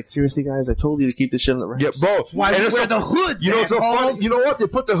boss was like, seriously, guys, I told you to keep this shit on the wraps. Yeah, bro. Why we wear the hoods? You know what's so funny? You know what? They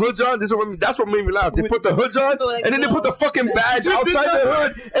put the hoods on. That's what made me laugh. They put the hoods on, and then they put the fucking badge outside the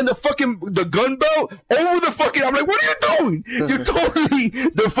hood and the gun belt over the fucking. I'm like, what are you doing? You're totally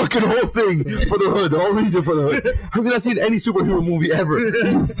the fucking whole thing for the hood. The whole reason for the hood. I've not seen any superhero movie ever.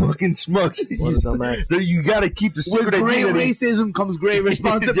 You fucking schmucks. You gotta keep the secret With great identity. racism comes great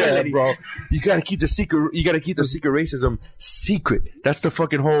responsibility. Yeah, bro. You gotta keep the secret. You gotta keep the secret racism secret. That's the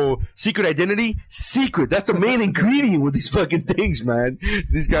fucking whole secret identity. Secret. That's the main ingredient with these fucking things, man.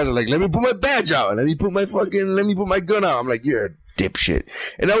 These guys are like, let me put my badge out. Let me put my gun out. I'm like, you're a dipshit.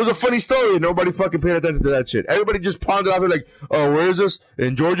 And that was a funny story. Nobody fucking paid attention to that shit. Everybody just pondered out. They're like, oh, where is this?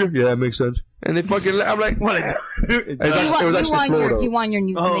 In Georgia? Yeah, that makes sense. And they fucking, I'm like, what? It was actually Florida. You want your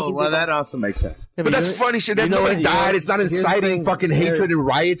news to make you well, giggle. that also makes sense. Yeah, but that's funny shit. Nobody died. It's not inciting fucking hatred and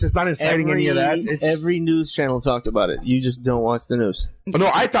riots. It's not inciting any of that. Every news channel talked about it. You just don't watch the news. No,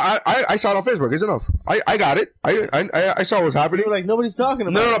 I saw it on Facebook. It's enough. I got it. I saw what was happening. Like nobody's talking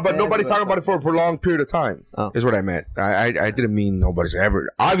about it. No, but nobody's talking about it for a prolonged period of time. Is what I meant. I didn't mean nobody's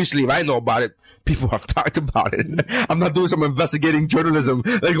ever. Obviously, if I know about it, people have talked about it. I'm not doing some investigating journalism.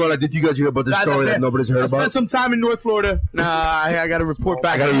 Like, going like, did you guys hear about this story that nobody's heard about? I spent some time in North Florida. Nah, I got to report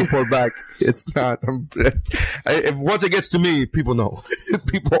back. I got to report back. It's not. Once it gets to me, people know.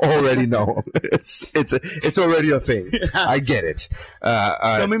 People already know. It's already a thing. I get it.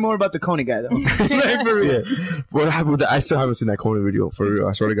 Tell me more about the Coney guy, though. For real. Yeah. What happened with that? I still haven't seen that Coney video. For real.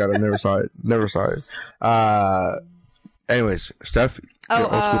 I swear to God, I never saw it. Anyways, Steph,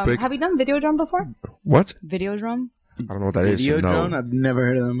 old school pick. Have you done Videodrome before? What? Videodrome? I don't know what that is. Videodrome? I've never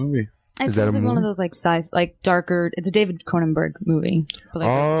heard of that movie. It's that a one movie? of those like darker. It's a David Cronenberg movie, but like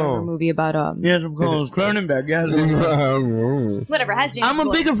a darker movie about Yes, of course, Cronenberg. Yeah. whatever. Has James I'm a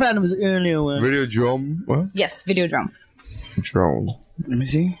Bond. bigger fan of his earlier one. Videodrome. What? Yes, Videodrome. Drone. Let me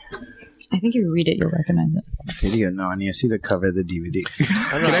see. I think you read it, you'll recognize it. Video? No, I need to see the cover of the DVD.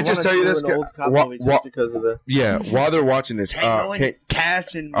 Can I just tell you this? Because of the While they're watching this,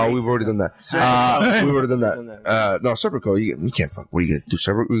 Cash and we've already done that. We've already done that. No, Serpico, you can't fuck. What are you gonna do,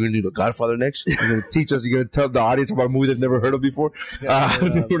 Serpico? We're gonna do The Godfather next. You're gonna teach us. You're gonna tell the audience about a movie they've never heard of before.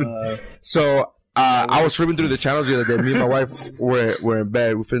 So. I was flipping through the channels the other day. Me and my wife were in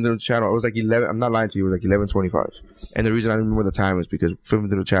bed. We flipped through the channel. It was like 11. I'm not lying to you. It was like 11:25. And the reason I remember the time is because flipping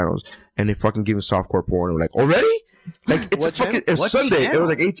through the channels and they fucking gave us softcore porn. And we're like, already? Like it's a fucking. It was Sunday.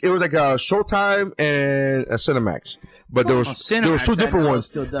 Channel? It was like a Showtime and a Cinemax. But there was two different ones.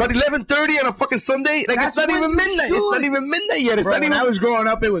 But 11:30 on a fucking Sunday. Like it's not even midnight. It's not even midnight yet. It's not even. When I was growing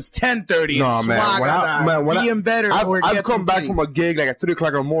up, it was 10:30. No man. When I've come back from a gig like at 3:00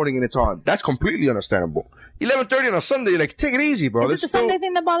 in the morning and it's on. That's completely understandable. 11:30 on a Sunday. Like take it easy, bro. Is it the Sunday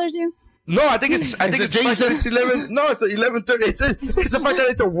thing that bothers you? No, I think it's the fact that it's 11. No, it's 11:30. It's the fact that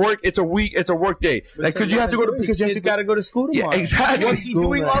it's a work day. Like because you have to go to got to go to school tomorrow. Yeah, exactly. What's he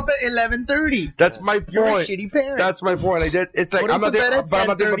doing up at 11:30? That's my point. You're a shitty parent. That's my point. Like it's like I'm not thinking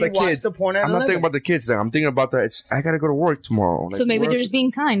about the kids. I'm not thinking about the kids. I'm thinking about that. I gotta go to work tomorrow. So maybe they're just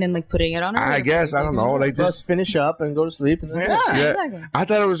being kind and like putting it on. I guess I don't know. Like just finish up and go to sleep. And exactly. I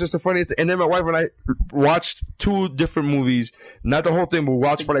thought it was just the funniest. And then my wife and I watched 2 different movies. Not the whole thing, but we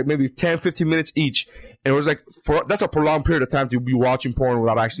watched for like maybe 10, 15 minutes each. And it was like, that's a prolonged period of time to be watching porn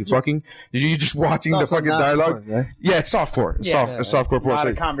without actually fucking. You're just watching the fucking dialogue. Porn, right? Yeah, it's softcore. It's softcore porn. A lot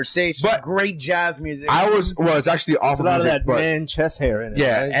of conversation, but great jazz music. It's actually awful music. A lot of that but, man chest hair in it.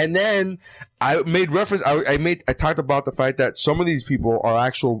 Yeah, right? and then I made reference, I talked about the fact that some of these people are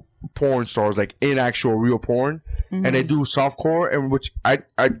actual porn stars, like in actual real porn, and they do softcore, and which I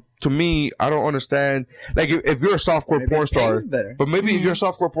to me, I don't understand. Like, if you're a softcore porn star, but maybe if you're a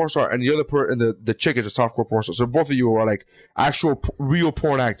softcore porn star and the other and the chick is a softcore porn star, so both of you are like actual real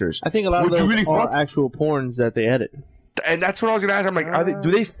porn actors. I think a lot of those are actual porns that they edit. And that's what I was gonna ask. I'm like,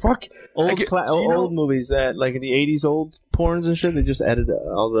 do they fuck old movies that like in the 80s old porns and shit? They just edit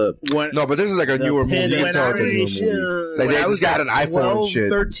all the. No, but this is like a newer movie. When I was got an iPhone 12, shit.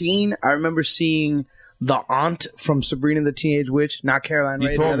 13, I remember seeing the aunt from Sabrina the Teenage Witch, not Caroline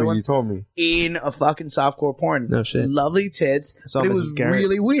Ray, the other one. You told me. In a fucking softcore porn. No shit. Lovely tits. But it was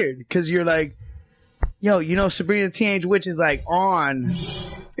really weird because you're like, yo, you know, Sabrina the Teenage Witch is like on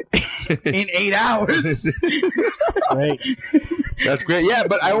in 8 hours. That's great. That's great. Yeah,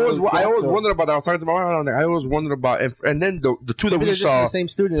 but I always wondered about that. I was talking to my mom. I always wondered about, and then the two that we saw in the same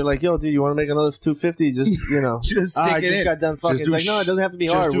studio. They're like, yo, dude, you want to make another 250? Just just stick it in. Got done fucking. It's like, no, it doesn't have to be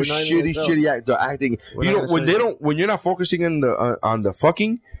hard. Just do shitty acting. You know, when you're not focusing on the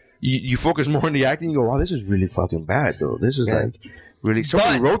fucking, you focus more on the acting. You go, wow, this is really fucking bad, though. This is like. Really?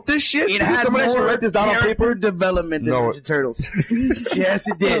 Somebody wrote this shit? It had somebody more write this down on paper? Development than Ninja Turtles. Yes,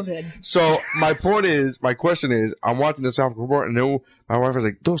 it did. So my question is, I'm watching the South Report, and then my wife was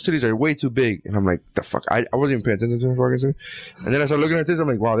like, "Those cities are way too big," and I'm like, "The fuck!" I wasn't even paying attention to what and then I started looking at this. I'm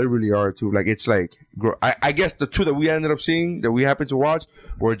like, "Wow, they really are too." Like it's like, I guess the two that we ended up seeing that we happened to watch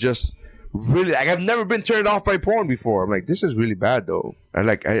were just really like I've never been turned off by porn before. I'm like, this is really bad though. And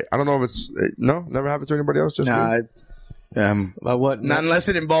like I don't know if it's never happened to anybody else. Just what? Not unless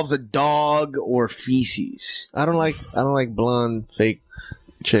it involves a dog or feces. I don't like blonde fake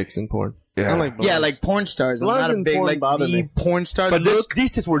chicks in porn. Yeah, I don't like blondes. Like porn stars. I'm not a big like the porn star. But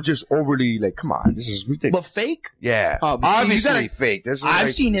these tits were just overly like, come on, this is ridiculous. But fake? Yeah, obviously fake.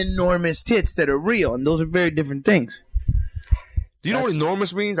 I've seen enormous tits that are real, and those are very different things. Do you know what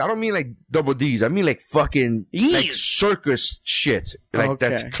enormous means? I don't mean like double D's. I mean like fucking like circus shit. Like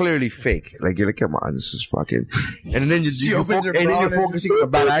that's clearly fake. Like you're like, come on, this is fucking. And then you're focusing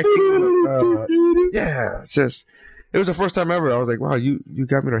on bad acting. Yeah, it's just. It was the first time ever. I was like, wow, you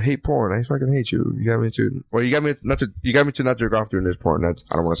got me to hate porn. I fucking hate you. You got me to. Well, you got me to not jerk off during this porn. That's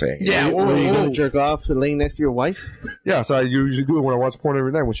I don't want to say. Yeah, were you gonna jerk off laying next to your wife? Yeah, so I usually do it when I watch porn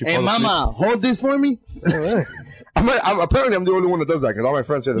every night when she. Hey, mama, hold this for me. Apparently, I'm the only one that does that because all my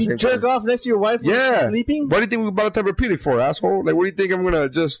friends say the same thing. Jerk off next to your wife when she's sleeping? What do you think we're about to repeat it for, asshole? Like, what do you think I'm gonna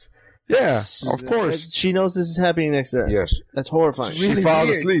just? Yeah, of course. She knows this is happening next to her. Yes, that's horrifying. Really she falls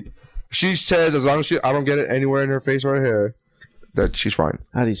asleep. She says as long as I don't get it anywhere in her face or her hair, that she's fine.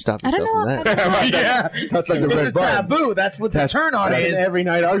 How do you stop yourself from that? Yeah, that's like the red button. Taboo. That's what the turn on is. An every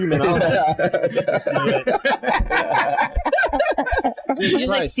night argument. You just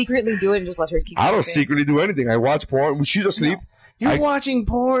like secretly do it and just let her keep. I don't secretly do anything. I watch porn when she's asleep. No. You're watching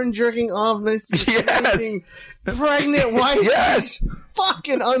porn, jerking off next to your pregnant wife. Yes.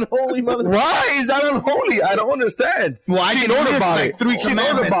 Fucking unholy mother. Why is that unholy? I don't understand. Well, she knows about it. She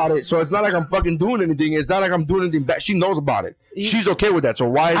knows about it. So it's not like I'm fucking doing anything. It's not like I'm doing anything bad. She knows about it. She's okay with that. So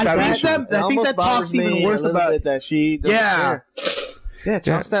why is that an issue? I think that talks even worse about it. That she doesn't care. Yeah,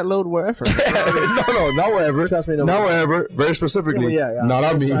 toss that load wherever. No, not wherever. Trust me, not wherever. Very specifically. Yeah. Not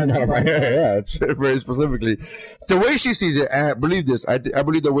on me. Not on my Yeah, very specifically. The way she sees it, and I believe this, I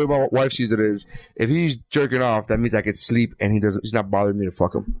believe the way my wife sees it is, if he's jerking off, that means I can sleep and he's not bothering me to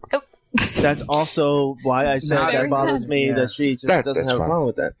fuck him. That's also why I said that bothers me that she just doesn't have a problem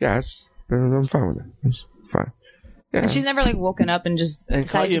with that. Yeah, I'm fine with that. It's fine. Yeah. And she's never like woken up and just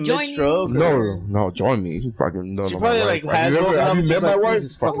decided to join you. No, join me. You fucking no. She probably like has woken up. Have you met my wife?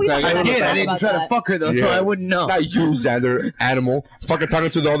 I did. I didn't try to fuck her though, so I wouldn't know. Not you, Xander, animal. Fucking talking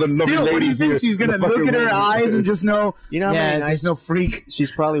to the other lovely lady here. She's gonna look at her eyes and just know. You know, there's no freak.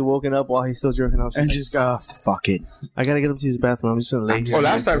 She's probably woken up while he's still jerking off, and just go, fuck it. I gotta get up to use the bathroom. I'm just gonna lay. Oh,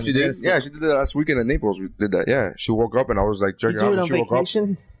 last time she did. Yeah, she did that last weekend in Naples. We did that. Yeah, she woke up and I was like jerking off. She woke up.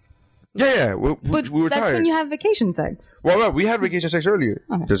 Yeah. We were that's tired. When you have vacation sex. Well, no, we had vacation sex earlier.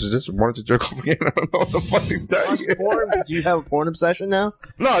 Okay. Just wanted to jerk off again. I don't know what the fuck to tell you. Do you have a porn obsession now?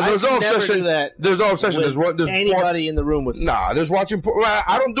 No, there's no obsession. There's no obsession. There's anybody in the room with me. Nah, there's watching porn.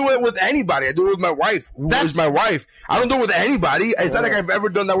 I don't do it with anybody. I do it with my wife. Who is my wife? I don't do it with anybody. It's not like I've ever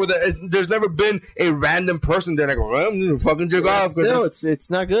done that with her. There's never been a random person that I go, well, I'm gonna fucking jerk off. Still, it's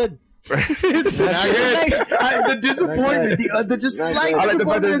not good. It's not good. The disappointment, the just slight. I like the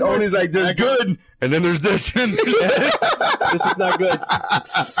fact that it's always like there's good, and then there's this, and this is not good.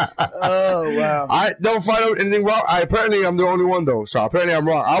 Oh wow! I don't find out anything wrong. Apparently I'm the only one though, so apparently I'm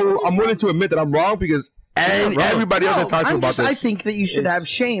wrong. I'm willing to admit that I'm wrong because And everybody else I talked to about this. I think that you should have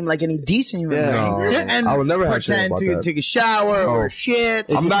shame like any decent human being. No, and I would never have shame pretend about to that. take a shower or shit.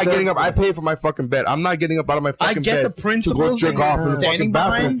 I'm not getting up. I pay for my fucking bed. I'm not getting up out of my fucking bed I get the principles to go jerk off in the standing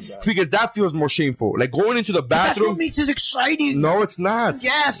fucking bathroom behind. because that feels more shameful. Like going into the That's bathroom. what makes it exciting. No, it's not.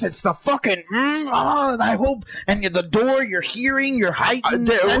 Yes, it's the fucking. I hope. And the door, you're hearing, your heightened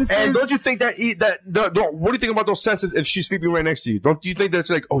senses. And don't you think what do you think about those senses if she's sleeping right next to you? Don't you think that's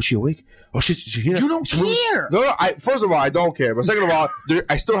like, oh, she awake? Oh, she here? You don't care. No, first of all, I don't care. But second of all,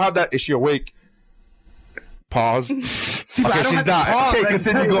 I still have that. Is she awake? Pause. Okay, she's not. Okay,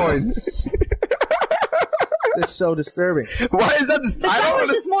 continue going. It's so disturbing. Why is that? The shower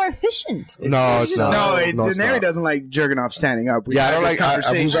is more efficient. No, it's not. No, Daenerys doesn't like jerking off standing up. Yeah, I don't like. I've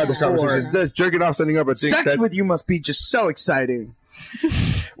had this conversation. Just jerking off standing up. I think Sex with you must be just so exciting.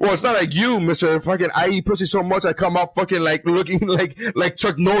 Well, it's not like you, Mr. Fucking. I eat pussy so much I come up fucking like looking like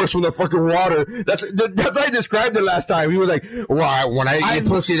Chuck Norris from the fucking water. That's how I described it last time. He was like, "Well, when I eat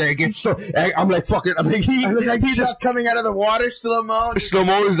pussy, I get so." I'm like fucking. I'm like he just coming out of the water slow mo. Slow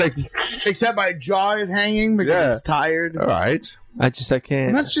mo is like, except my jaw is hanging because it's tired. All right. I can't.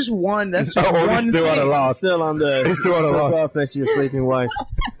 And that's just one. That's just one. He's still thing. on a loss. Still on the. He's still on a loss. Off next to your sleeping wife.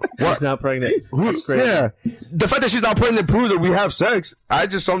 She's now pregnant. That's crazy. Yeah, the fact that she's not pregnant proves that we have sex. I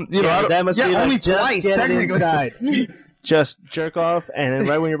just I don't. That must be like, only just twice, get it technically. inside. Just jerk off, and then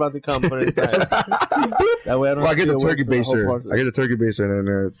right when you're about to come, put it inside. That way I don't. Well, I get the have to turkey wait for the whole baster. I get the turkey baster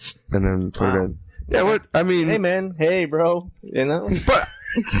and then put it in. Yeah, what I mean. Hey man, hey bro, you know. But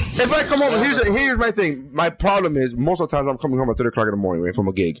if I come home, here's my thing. My problem is most of the times I'm coming home at 3 o'clock in the morning, right, from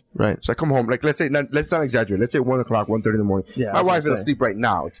a gig. Right. So I come home, like let's not exaggerate. Let's say 1 o'clock, 1:30 in the morning. Yeah, my wife is asleep right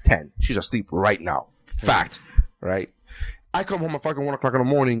now. It's 10. She's asleep right now. Fact. Right. I come home at fucking 1 o'clock in the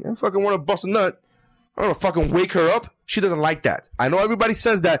morning and fucking want to bust a nut. I don't want to fucking wake her up. She doesn't like that. I know everybody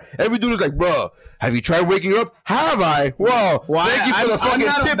says that. Every dude is like, bro, have you tried waking her up? Have I? Well, thank you for the fucking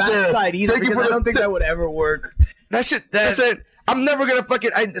tip there. Thank you for I don't think that would ever work. That shit. That's it. I'm never gonna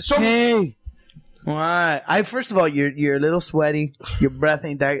fucking. Hey. Why? First of all, you're a little sweaty. Your breath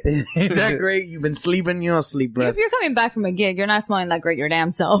ain't that great. You've been sleeping. You don't sleep breath. If you're coming back from a gig, you're not smelling that great your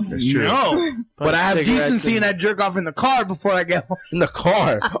damn self. No, but I have decency and I jerk off in the car before I get home. In the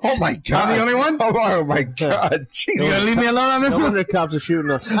car? Oh my god! I'm the only one? Oh my god! Jeez. You gonna leave me alone on this No one? wonder the cops are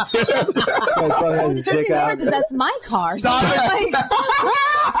shooting us. That's my car. Stop it!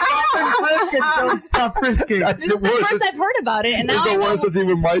 Stop frisking. That's This the is the worst. first I've heard about it, and now It's I the know, worst. That's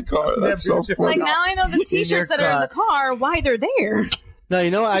even my car. That's so funny. like now I know the T-shirts that are in the car, why they're there. No,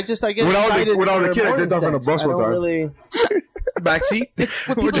 you know what? I get When I excited. was a for kid, I morning jerked off on a sex. bus I one don't time. really. Backseat.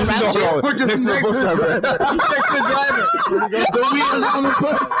 We're just around you. We're just next to the bus driver. Next to the driver. The wheels on the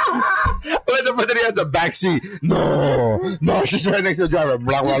bus. But then he has the back seat. No, she's right next to the driver.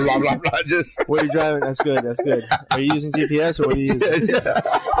 Blah blah blah blah blah. Just Where are you driving? That's good. That's good. Are you using GPS or what are you using?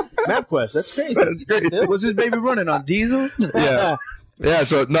 MapQuest. That's crazy. that's great. Was his baby running on diesel? Yeah. Yeah,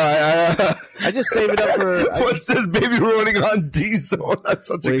 so no, I just save it up for. what's this baby running on diesel? That's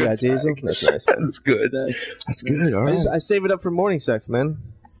such a What, you good got diesel? tag. That's nice. That's good. That's good. All right. I save it up for morning sex, man.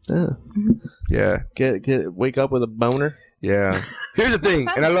 Yeah. Yeah, Wake up with a boner. yeah. Here's the thing,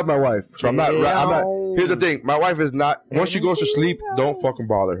 and I love my wife, so I'm not. Here's the thing, my wife is not. Once she goes to sleep, don't fucking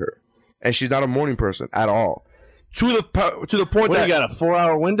bother her, and she's not a morning person at all. To the point What, that you got a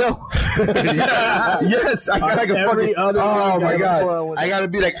 4-hour window? yes, I got like a Every fucking. other Oh one my got a 4-hour god! window. I gotta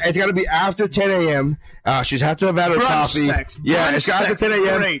be like, it's gotta be after 10 a.m. She's have to have had her Brunch coffee. sex. Yeah, Brunch it's after sex. 10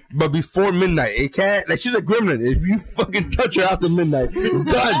 a.m. Great. But before midnight. It can't. Like she's a gremlin. If you fucking touch her after midnight,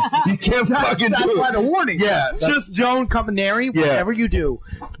 done. You can't fucking That's do why it. the warning. Yeah, Just don't come Nary, whatever you do,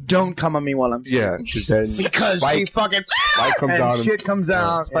 don't come on me while I'm yeah. She said because she fucking Spike comes and out and- shit comes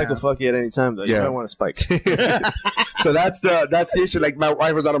out. Spike will fuck you at any time, though. You Yeah. don't want to spike. So that's the issue. Like my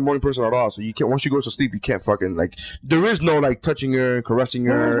wife is not a morning person at all. So you can't. Once she goes to sleep, you can't fucking like. There is no like touching her, caressing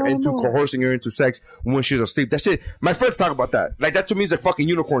her, coercing her into sex when she's asleep. That's it. My friends talk about that. Like that to me is a fucking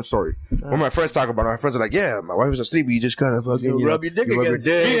unicorn story. When my friends talk about it, my friends are like, "Yeah, my wife is asleep. You just kind of fucking You rub your dick against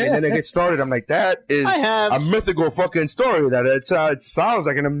it. and then they get started." I'm like, that is I have. a mythical fucking story. That it sounds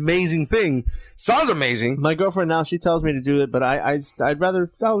like an amazing thing. Sounds amazing. My girlfriend now, she tells me to do it, but I'd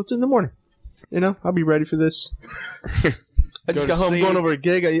rather, it's in the morning. You know, I'll be ready for this. I just got home going over a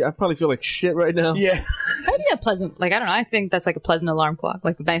gig. I probably feel like shit right now. Yeah. That'd be a pleasant, like, I don't know. I think that's like a pleasant alarm clock,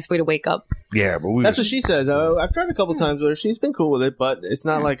 like a nice way to wake up. Yeah, but That's what she says. I've tried a couple times with her. She's been cool with it, but it's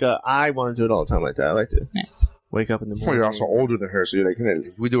not like I want to do it all the time like that. I like to wake up in the Well, morning. you're also older than her, so you're like,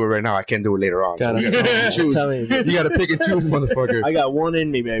 if we do it right now, I can't do it later on. So we gotta pick and choose. You gotta pick and choose, motherfucker. I got one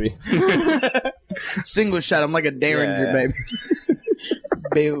in me, baby. Single shot. I'm like a Derringer, Yeah. baby.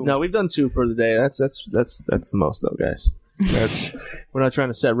 Boom. No, we've done 2 per the day. That's the most though, guys. We're not trying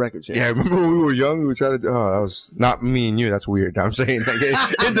to set records here. Yeah, remember when we were young, we tried to do, that was not me and you, that's weird. I'm saying like,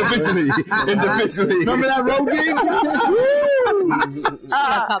 individually. Remember that road game?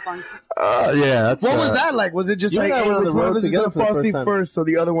 Top on. Yeah, that's What was that like? Was it just You like, and I hey, were on which the one road of us is together gonna for the fall first asleep time. first so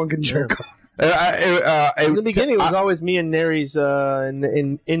the other one can jerk off? In the beginning, it was always me and Neri's.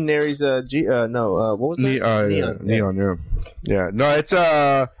 In Neri's. What was that? Neon. Yeah. No, it's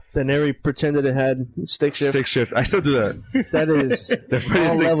Then Neri pretended it had stick shift. stick shift. I still do that. That is The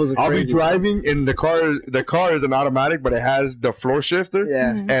funniest thing, levels of I'll be crazy. driving and the car is an automatic, but it has the floor shifter. Yeah.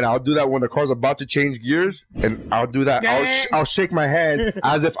 And I'll do that when the car's about to change gears, and I'll do that. I'll shake my hand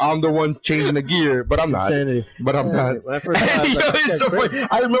as if I'm the one changing the gear, but I'm not. insanity. But I'm not. When I first saw it, I was like, It's so funny.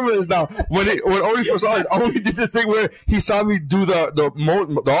 I remember this now. When Oni first saw it, Oni did this thing where he saw me do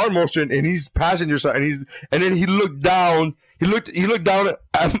the arm motion, and he's passenger side, and then he looked down. He looked down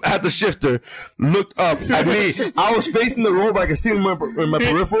at the shifter, looked up at me. I was facing the road, but I could see him in my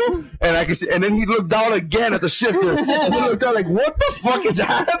peripheral, and I could see. And then he looked down again at the shifter, and he looked down like, "What the fuck is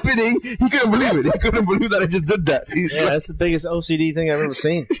happening?" He couldn't believe it. He couldn't believe that I just did that. He's Yeah, that's the biggest OCD thing I've ever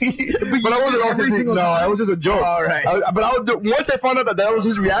seen. but I wasn't also thinking, no, it was just a joke. All right. But I would once I found out that was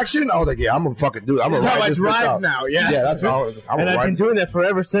his reaction, I was like, yeah, I'm gonna fucking do it. I'm gonna That's how ride I this bitch drive out. now, yeah. Yeah, that's how I'm And I've been doing that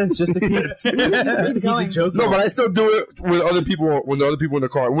forever since, just to keep it joking. No, but I still do it with other people when the other people in the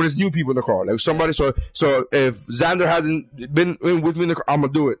car, when it's new people in the car, like somebody. So if Xander hasn't been in with me in the car, I'm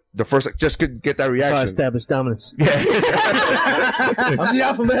gonna do it. The first, like, just get that So I reaction. established dominance. Yeah. I'm the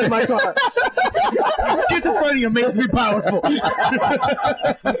alpha man in my car. Schizophrenia makes me powerful.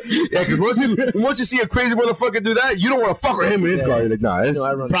 Yeah, because once you see a crazy motherfucker do that, you don't want to fuck with him in his car. You're like, nah, it's,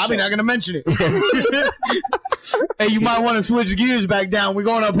 I run Probably not gonna mention it. Hey, you might want to switch gears back down. We're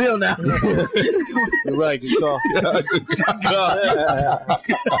going uphill now. You're right. Good call.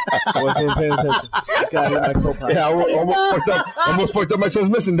 I wasn't even paying attention. Got in my co-pilot. yeah, I almost fucked up my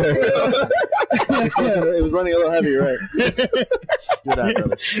transmission there. It was running a little heavy, right? Good eye,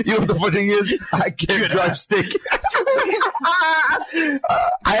 brother. You know what the funny thing is? I can't drive stick.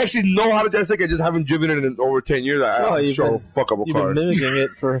 I actually know how to drive stick. I just haven't driven it in over 10 years. I'm you've sure been- I'll fuck up a You've car. been mimicking it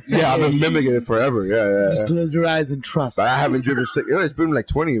for 10 Yeah, I've been years. mimicking it forever. Yeah. Just close your eyes and trust. But I haven't driven stick. You know, it's been like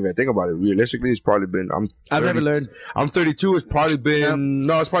 20 if I think about it. Realistically, it's probably been. I've never learned. I'm 32. It's probably been.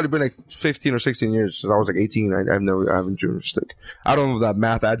 No, it's probably been like 15 or 16 years since I was like 18. I haven't driven a stick. I don't know if that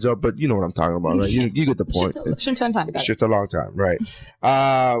math adds up, but you know what I'm talking about, right? You get the point. Shouldn't time. It's just a long time, right?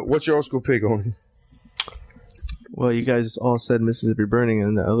 What's your old school pick, Oni? Well, you guys all said Mississippi Burning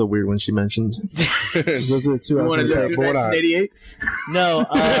and the other weird one she mentioned. Those are the two I was Want to gonna live pick. through 1988? No,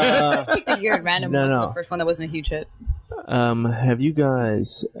 Picked a weird random No, one. no. The first one that wasn't a huge hit. have you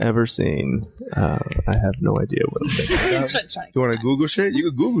guys ever seen? I have no idea what I'm thinking. You want to Google shit? You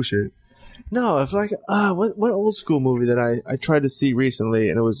can Google shit. No, it's like what old school movie that I tried to see recently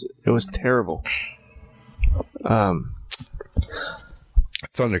and it was terrible.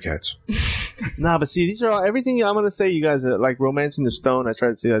 Thundercats. Nah, but see, these are all everything I'm gonna say. You guys are like Romancing the Stone. I tried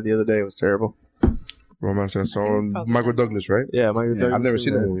to see that the other day. It was terrible. Romance and Stone. Michael Douglas, right? Yeah, Michael Douglas. I've never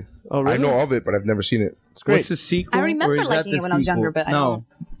seen and that movie. Oh, really? I know of it, but I've never seen it. It's great. What's the sequel? I remember Or is that liking the it when I was younger, sequel? but I no.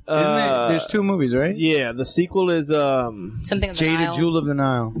 don't. Isn't it? There's two movies, right? Yeah, the sequel is Something of the Jaded Nile. Jewel of the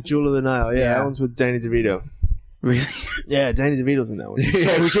Nile. Jewel of the Nile. Yeah, Yeah. that one's with Danny DeVito. Really? Yeah, Danny DeVito's in that one.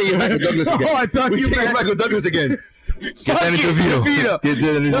 Yeah, we can't get Michael Douglas again. Oh, I thought you can't meant get Michael Douglas again. Get Danny DeVito. Get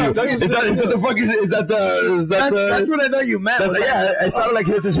Danny No, DeVito. Douglas Is that the fucking? Is that the? That's what I thought you meant. Yeah, it sounded like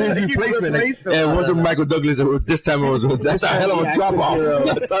his replacement. replaced him. It wasn't Michael Douglas. This time it was. That's a hell of a the drop action off. hero.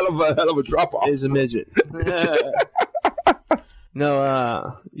 That's a hell of a drop off. Is a midget.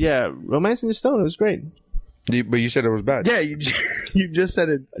 No, yeah, Romancing the Stone. It was great. But you said it was bad. Yeah, you just said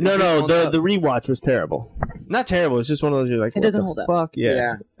it. No, the rewatch was terrible. Not terrible. It's just one of those you're like, It doesn't what the hold up. fuck?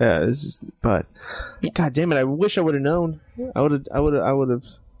 Yeah. This is, but God damn it! I wish I would have known. I would have.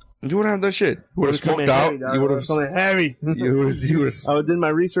 You wouldn't have done shit. You would have smoked out. You would have. heavy. You would have. I would did my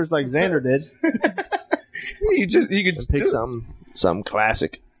research like Xander did. You could Pick some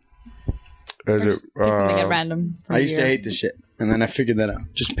classic. Is it? Pick something at random. from I used to here. hate this shit, and then I figured that out.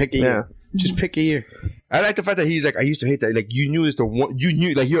 Just pick a year. Just pick a year. I like the fact that he's like, I used to hate that. Like, you knew it's the one. You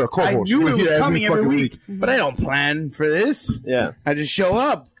knew, like, you're a I co-host. knew You it were was here coming every fucking week, but I don't plan for this. Yeah. I just show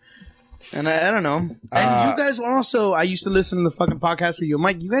up. And I don't know. And you guys also, I used to listen to the fucking podcast with you,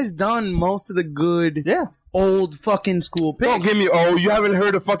 Mike. You guys done most of the good, old fucking school picks. Don't give me. Oh, you haven't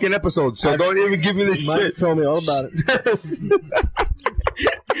heard a fucking episode, so don't even give me this Mike shit. told me all about it.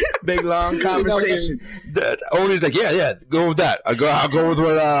 big long conversation. Oni's like, yeah, go with that. I'll go with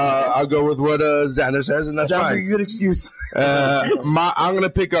what Xander says, and that's Sounds fine. like a good excuse. I'm gonna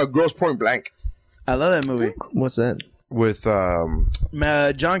pick Grosse Point Blank I love that movie. What's that? with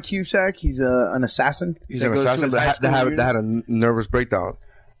John Cusack, he's an assassin. he's an assassin that had a nervous breakdown,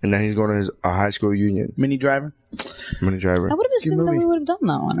 and then he's going to his high school union. Mini Driver. Mini Driver. I would have assumed that we would have done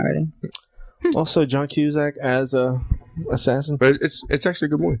that one already. Also, John Cusack as a assassin. But it's actually a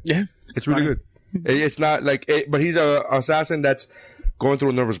good movie. Yeah, it's really good. It's not like, but he's a assassin that's going through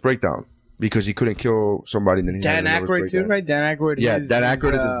a nervous breakdown because he couldn't kill somebody. And then he's Dan Aykroyd too, right? Dan Aykroyd. Yeah, Dan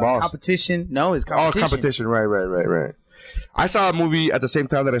Aykroyd is his boss. Competition. No, his competition. Oh, competition. Right. I saw a movie at the same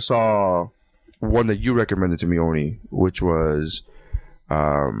time that I saw one that you recommended to me, Oni, which was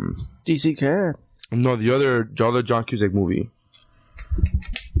DC Cat. No, the other John Cusack movie.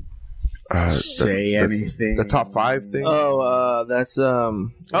 Say anything. The top 5 thing. Oh, that's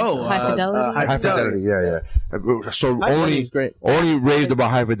High Fidelity. High Fidelity. Yeah. So Fidelity's great. only raved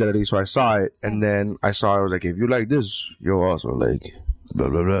about High Fidelity, so I saw it, and then I was like, if you like this, you'll also like blah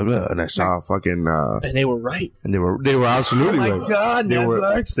blah blah blah. And I saw fucking and they were right. and they were absolutely right. Oh my God, they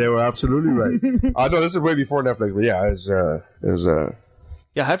Netflix. were absolutely right. I know this is way before Netflix, but yeah, it was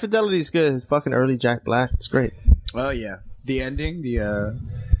Yeah, High Fidelity's good. It's fucking early Jack Black. It's great. Oh yeah, the ending. The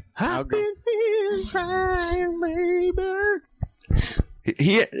I've been crying, baby.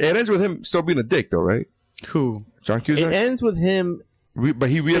 it ends with him still being a dick, though, right? Who? John It Cusack. ends with him But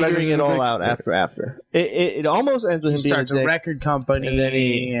he realizes figuring he's it a all dick. out after. It almost ends with He him being starts a a dick. record company, And then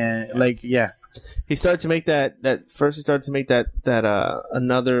he started to make that first. He started to make that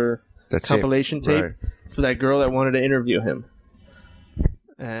another That's compilation it. tape Right. for that girl that wanted to interview him,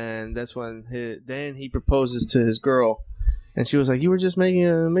 and that's when then he proposes to his girl, and she was like, "You were just making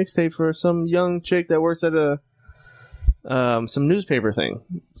a mixtape for some young chick that works at a some newspaper thing."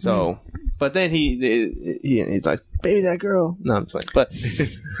 So, but then he's like, "Baby, that girl." No, I'm playing, but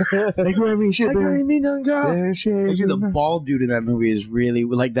They grab me shit, man. me young girl. Yeah, shit. Actually, the bald dude in that movie is really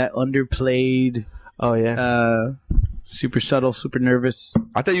like that underplayed, Oh yeah. super subtle, super nervous.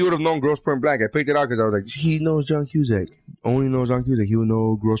 I thought you would have known Grosse Point Blank. I picked it out because I was like, he knows John Cusack. Only knows John Cusack. He would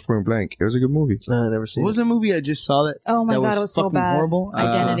know Grosse Point Blank. It was a good movie. I never seen What was the movie I just saw that? Oh my that God, it was so fucking bad. horrible.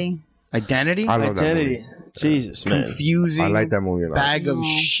 Identity. Identity. I love that Identity. movie. Jesus, man. Confusing. I like that movie a lot. Bag of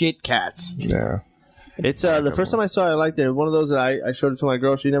shit cats. Yeah. It's the first time I saw it, I liked it. One of those that I showed it to my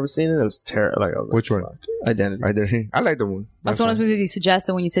girl. She'd never seen it. It was terrible. Like, I was like, Which one? fuck. Identity. I like the one. That's one of those movies you suggest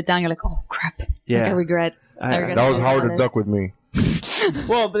that when you sit down, you're like, oh crap. Yeah. Like, I regret. That That was I Howard the saw Duck this. with me.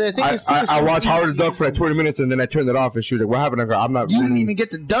 Well, but I think it's I watched Howard the Duck for like 20 minutes and then I turned it off and she was like, what happened? I go, I'm not You didn't ruining- even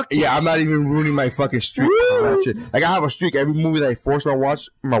get the duck. Yeah, I'm not even ruining my fucking streak. on that shit. Like, I have a streak. Every movie that I force my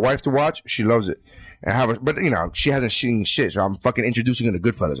wife to watch, she loves it. And but you know, she hasn't seen shit, so I'm fucking introducing her to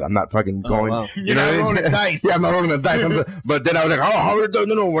Goodfellas. I'm not fucking going. wow. You know, not what I mean? rolling the dice. Yeah, I'm not rolling the dice. But then I was like, oh, Howard the Duck.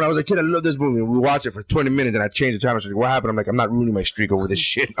 No. When I was a kid, I loved this movie. We watched it for 20 minutes, and I changed the channel. She's like, what happened? I'm like, I'm not ruining my streak over this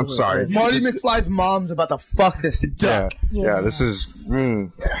shit. I'm sorry. Marty It's- McFly's mom's about to fuck this duck. Yeah, this is.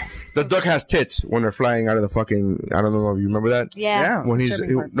 The duck has tits when they're flying out of the fucking. I don't know if you remember that. Yeah. Yeah. When he's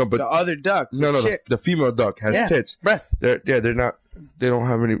Disturbing part. no, but The other duck. no, chick. the female duck has Yeah, tits. breath. They're not. They don't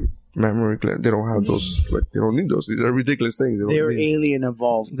have any mammary gland. They don't have those. Like, they don't need those. These are ridiculous things. They They don't were need. alien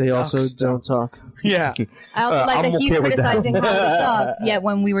evolved. They also ducks, though. don't talk. Yeah. I also like I'm that he's okay with that. criticizing Howard the Duck. Yet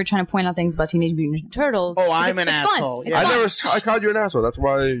when we were trying to point out things about Teenage Mutant Ninja Turtles, Oh, he's I'm like, an it's asshole. Fun. Yeah. It's fun. I called you an asshole. That's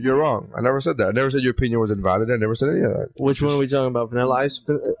why you're wrong. I never said that. I never said your opinion was invalid. I never said any of that. Which one are we talking about? Vanilla Ice?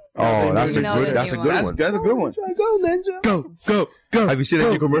 Oh, that's a No, good. the That's a new good one. one. That's a good one. Go, Ninja. Go. Have you seen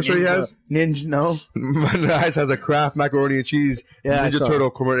that new commercial he has? Ninja, no. Vanilla Ice has a Kraft macaroni and cheese. Yeah, I Ninja saw Turtle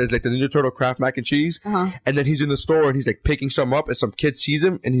commercial. It's like the Ninja Turtle Kraft mac and cheese. And then he's in the store and he's like picking some up and some kid sees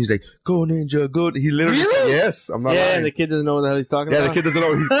him and he's like, "Go Ninja, go!" He literally, Really? yes, I'm not Yeah, lying. and the kid doesn't know what the hell he's talking Yeah, about. the kid doesn't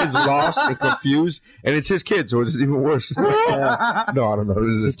know. He's lost and confused, and it's his kid, so it's even worse. No, I don't know.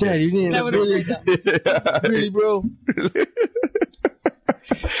 This is his Dad, kid. you didn't That would've been great, though. really, bro.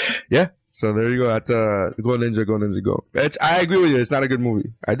 Yeah. So there you go. That's Go Ninja, Go Ninja, Go. I agree with you. It's not a good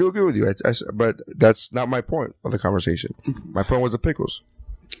movie. I do agree with you. But that's not my point of the conversation. My point was the pickles.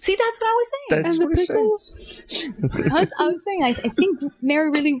 See, that's what I was saying. That's what he's saying. I was saying, I think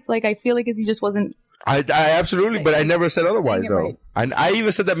Mary really, like, I feel like he just wasn't. I absolutely, but I never said otherwise, Saying it though. right. And I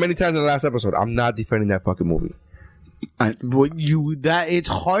even said that many times in the last episode. I'm not defending that fucking movie. It's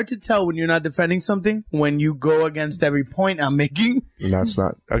hard to tell when you're not defending something when you go against every point I'm making. That's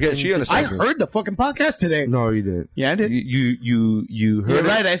not. Okay, she I understands. heard the fucking podcast today. No, you didn't. Yeah, I did. You heard You're it.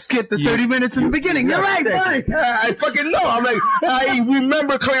 right. I skipped the 30 minutes in the beginning. You're right. Fine. I fucking know. I'm like, I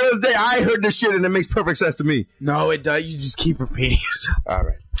remember clear as day. I heard this shit and it makes perfect sense to me. No, it does. You just keep repeating yourself. All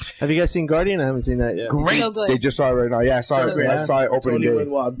right. Have you guys seen Guardian? I haven't seen that yet. Great. So good. They just saw it right now. Yeah, I saw So it. good. I saw it opening Totally day.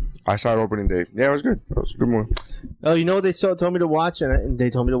 wild. I saw it opening day. Yeah, it was good. It was a good one. Oh, you know what they told me to watch, and they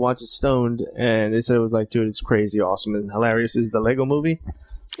told me to watch it stoned, and they said it was like, dude, it's crazy, awesome, and hilarious. Is the Lego Movie?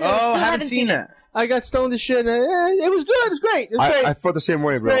 Oh, Still haven't seen that. I got stoned as shit. And, it was good. It was great. It was great. I felt the same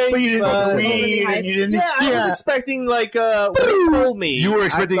way, bro. Great, But you didn't uh, read and you didn't. Yeah, I was expecting like what they told me. You were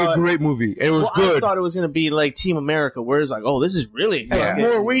expecting I thought- a great movie. It was well, good. I thought it was gonna be like Team America, where it's like, oh, this is really Yeah. fucking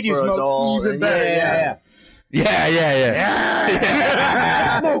More weed you for smoke, adult, even and better. yeah. Yeah.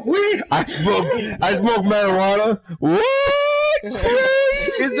 Smoke weed. I smoke marijuana. What? Is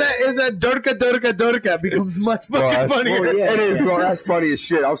that Durka becomes much fucking funnier. It is, bro. That's funny as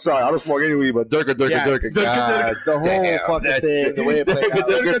shit. I'm sorry. I don't smoke any weed, but Durka. Yeah. God The whole damn, fucking that thing, shit. the way it played out.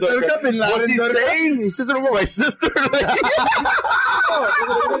 Durka, Bin Laden, What's he Durka. saying? He says it about my sister.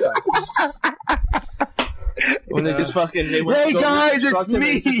 When they just fucking, they went Hey to go guys, it's reconstruct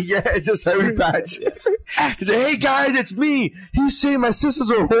him, me. Yeah, it's just every patch. He's like, hey guys, it's me. He's saying my sister's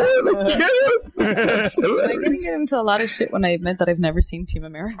a whore. Like, get him. That's I'm gonna hilarious. get into a lot of shit when I admit that I've never seen Team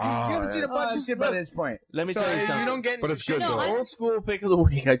America. You haven't seen a bunch of shit by this point. Let me So tell you something. you don't get. But it's good No, though. I- Old school pick of the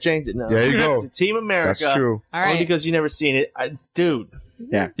week. I changed it now. There you go. To Team America. That's true. All Only right. because you never seen it, dude.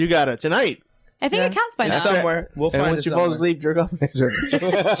 Yeah. You got it tonight. I think it counts by now. Somewhere. We'll And find once it you fall somewhere. asleep, jerk off next to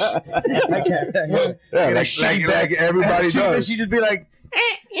Yeah, like everybody does. She just be like,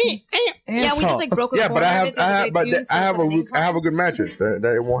 Yeah, we just like broke a Yeah, but I corner, have a good mattress. That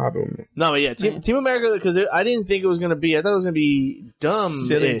it won't happen with me. No, but yeah, Team America, because I didn't think it was going to be, I thought it was going to be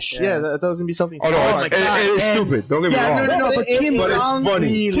dumb-ish. Silly. Yeah, I thought it was going to be something. Oh no, fun. it is And- stupid. Don't get me yeah, wrong. no, but Kim but it's Jong,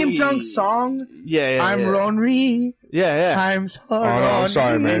 funny. Kim Jong's song, Yeah, I'm yeah. Ronri, Yeah. I'm sorry. Oh, no, I'm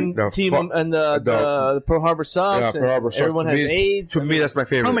sorry, man. The Team fuck- and the Pearl Harbor subs. Yeah, Pearl Harbor and sucks. everyone To has me- AIDS. To me, that's my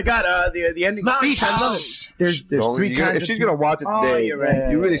favorite. Oh my god, the ending speech, I love it. There's Don't- three you gotta- kinds If she's of gonna watch it Oh, today, you're right.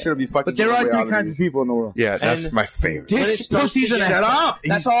 you really shouldn't be fucking. But there are three reality. kinds of people in the world. Yeah, that's And- my favorite. Dicks, pussies, and Shut ass. up.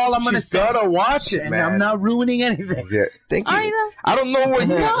 That's all I'm gonna She's say. gotta watch it, And man. I'm not ruining anything. Yeah, thank you. Are you though? I don't know what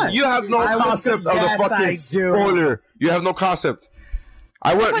you have no I was concept of the yes, fucking I do. spoiler. You have no concept.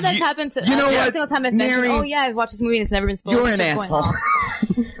 I So far, would. that's happened to you know every what, single time I've mentioned, Mary? oh yeah, I've watched this movie and it's never been spoiled. You're an What's your point?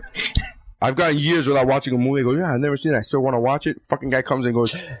 asshole. I've gone years without watching a movie. I go, yeah, I've never seen it. I still want to watch it. Fucking guy comes and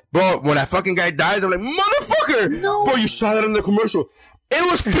goes, bro, when that fucking guy dies, I'm like, motherfucker! No. Bro, you saw that in the commercial. It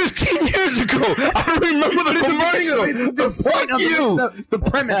was 15 years ago. I don't remember the commercial. The Fuck point of you. the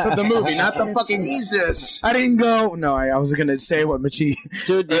premise of the movie, not the fucking. Jesus. I didn't go. No, I was gonna say what Machi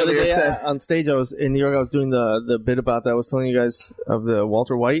Dude, the other earlier day said. on stage, I was in New York. I was doing the bit about that. I was telling you guys of the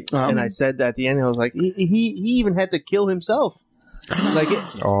Walter White, and I said that at the end, I was like, he even had to kill himself. Like,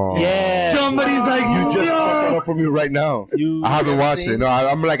 Oh. yeah, Somebody's like, You just fucked that up for me right now. I haven't watched it. No,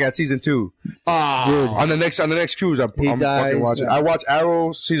 I'm like at season 2. dude. On the next cruise, I'm He fucking dies, watching. I watched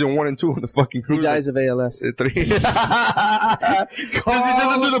Arrow season 1 and 2 on the fucking He cruise. dies of ALS. 3. He doesn't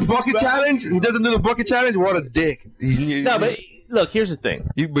do the bucket challenge. He doesn't do the bucket challenge. What a dick. No, but look, here's the thing.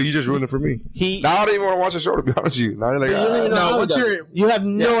 But you just ruined it for me. He. Now I don't even want to watch the show, to be honest with you. Now you're like, You don't even know no, how he what's does your- it. You have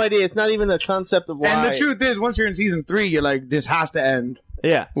no idea. It's not even a concept of why. And the truth is, once you're in season 3, you're like, this has to end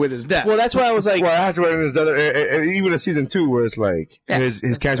yeah. with his death. Well, that's why I was like, well, it has to end in even in season 2, where it's like his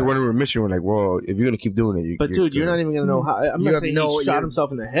cancer went in remission. We're like, well, if you're gonna keep doing it, but dude, you're not even gonna know how. I'm You not have saying no- he shot you're-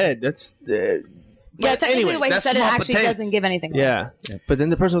 himself in the head. That's. Yeah, technically anyway, the way he that's said it small actually potatoes. doesn't give anything. Yeah. But then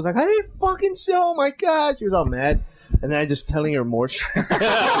the person was like, I didn't fucking say, oh my God. She was all mad. And then I just telling her more shit. I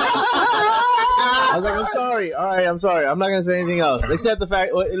was like, I'm sorry. All right, I'm sorry. I'm not going to say anything else. Except the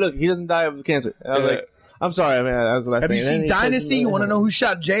fact, look, he doesn't die of cancer. And I was like, I'm sorry, man. That was the last Have thing. you And then seen he said- Dynasty? You want to know who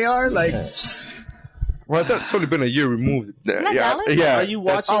shot JR? Like, Well, it's only been a year removed. Isn't that Dallas? Yeah. Are you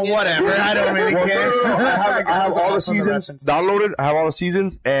watching oh, it? whatever. I don't really care. I have all the seasons downloaded. I have all the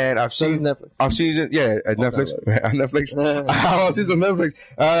seasons, and I've So does seen Netflix. I've seen at Netflix. On Netflix. I have all the seasons on Netflix.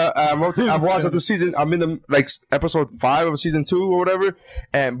 I've watched up to season. I'm in the episode 5 of season 2 or whatever.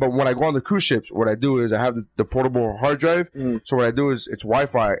 But when I go on the cruise ships, what I do is I have the portable hard drive. So what I do is it's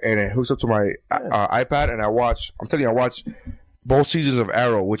Wi-Fi and it hooks up to my iPad, and I watch. I'm telling you, I watch both seasons of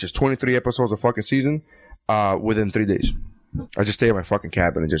Arrow, which is 23 episodes a fucking season, within 3 days. I just stay in my fucking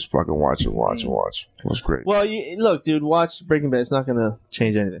cabin and just fucking watch and watch and watch. It was great. Well, look, dude, watch Breaking Bad. It's not going to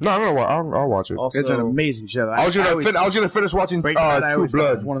change anything. No, I'm gonna I'll watch it. Also, It's an amazing show. I was gonna finish watching Breaking Bad, I True always thought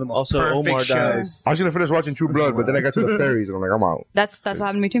Blood. was one of the most Also, perfect Omar shows. dies. I was gonna finish watching True Blood, but then I got to the fairies and I'm like, I'm out. That's what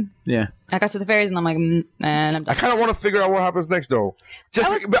happened to me too. Yeah. I got to the fairies and I'm like, and I'm I done. kind of want to figure out what happens next, though. Just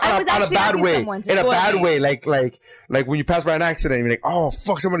I was on a actually bad asking way. someone to In a spoil bad me. way. Like when you pass by an accident, you're like, oh,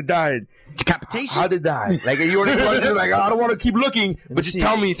 fuck, somebody died. Decapitation. How did they die? Like, you want to like, I don't want to keep looking, but just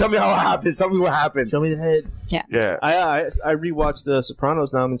tell me how it happened. Tell me what happened. Show me the head. Yeah. I rewatched The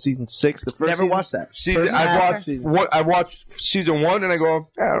Sopranos. Now I'm in season 6. The first Never season, watched that. I watched season 1 and I go,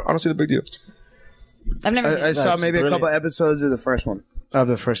 yeah, I don't see the big deal. I've never. I saw That's maybe a couple brilliant. episodes of the first one. Of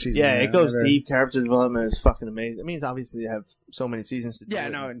the first season. Yeah, it goes never- deep. Character development is fucking amazing. I mean, it's obviously they have so many seasons to do. Yeah,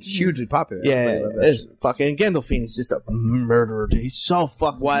 it. no, it's hugely popular. Yeah, I love that it's shit. fucking Gandolfini is just a murderer. Dude. He's so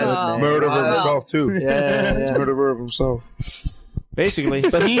fucking wild. Murderer of himself, too. Yeah. Murderer of himself. Basically,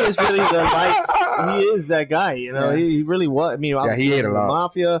 but he is really the life. He is that guy, you know. Yeah. He really was. I mean, obviously he ate a in the lot.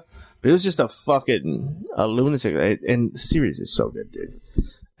 mafia, but he was just a fucking lunatic. And the series is so good, dude.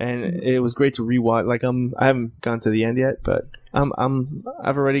 And it was great to rewatch. Like I haven't gone to the end yet, but I've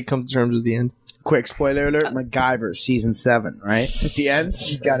already come to terms with the end. Quick spoiler alert: MacGyver season 7. Right at the end,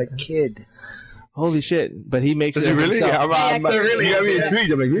 he's got a kid. Holy shit! But he makes Does it he really? himself. I'm actually you got me intrigued.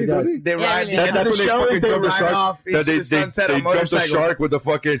 I'm like, really? Does he? They Yeah, ride. really. That's That's when they fucking jump the ride shark. off into the sunset They on jump the motorcycles. shark with the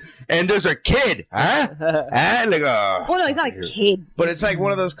fucking. And there's a kid, huh? Like Well, no, he's not a kid. But it's like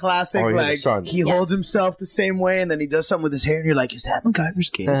one of those classic, Oh, he has a like son. he holds himself the same way, and then he does something with his hair, and you're like, "Is that MacGyver's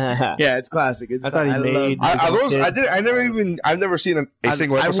kid?" Yeah, it's classic. It's I thought he made- love- Are those? I've never seen a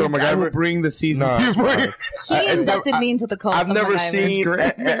single episode of I will MacGyver. bring the season. No, to you. He inducted me into the cult. I've of never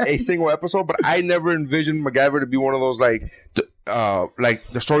MacGyver. seen a single episode, but I never envisioned MacGyver to be one of those like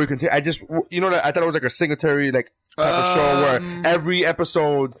the story continue. I just I thought it was like a singletary like type of show where every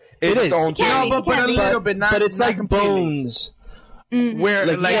episode is its own thing. Can be, but a little bit, not, but it's not like completely. Bones. Where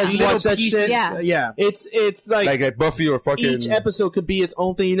Like, like you guys little watch that pieces. shit? Yeah. It's Like Buffy or fucking. each episode could be its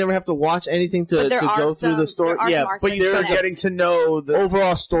own thing. You never have to watch anything to But there are go some- through the story. there are Yeah, some but You start There's getting to know the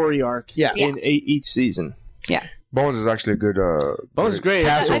overall story arc. Yeah. in each season. Yeah. Bones is actually a good. Bones is great.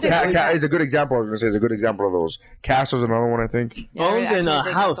 Castle I think it's is a good example. I was gonna say is a good example of those. Castle's another one, I think. Bones Yeah, and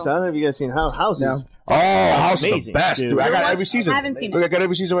actually, House. Castle. I don't know if you guys seen House. No. Oh, House is the amazing, best, dude. I got Watch- every season. I haven't seen it. Look, I got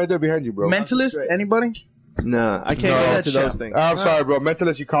every season right there behind you, bro. Mentalist. Anybody? No, I can't No. get That into show. those things. I'm sorry, bro.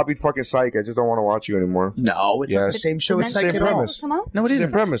 Mentalist, you copied fucking Psych. I just don't want to watch you anymore. No, it's Yeah. not the same show as Mentalist Psych Same at all. premise. Come on. No, it Same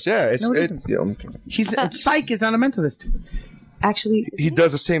isn't. premise, yeah. It's No, it it. isn't. Yeah, okay. He's Psych is not a mentalist. Actually, He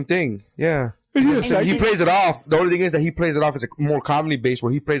does the same thing. Yeah. He plays it off. The only thing is that he plays it off as a more comedy based,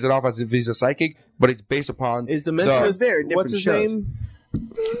 where he plays it off as if he's a psychic, but it's based upon Is the mentalist? Very different What's his shows. name?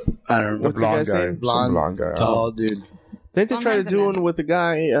 I don't know. the What's the blonde guy's guy. name? Some blonde guy. Tall dude. Didn't they try to Blonde do man's one with the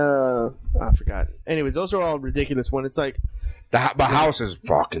guy? I forgot. Anyways, those are all ridiculous. When it's like, But House is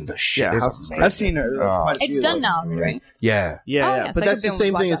fucking the shit. Yeah, It's House is amazing. I've seen her. quite a few it's of done those. now, right? Yeah. yeah, Oh, yeah. yeah, But so I that's could the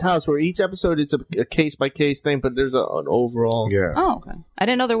same watch thing as that. House, where each episode it's a case by case thing, but there's an overall. Yeah. Oh, okay. I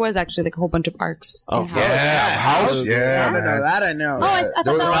didn't know there was actually like a whole bunch of arcs. Oh, in House. Yeah. House. Yeah, I don't know man. that. I know. Oh, I There thought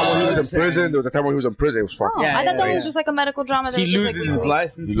was a time when he that was in prison. There was a time when he was in prison. It was fucking. Oh, Yeah, I thought that yeah, was yeah. just like a medical drama. That He was just, loses like, his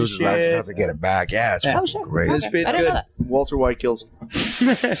license. He and loses his license, shit. has to get it back. Yeah, it's Oh, fucking shit. great. Okay. It's I didn't know good. that. Walter White kills him.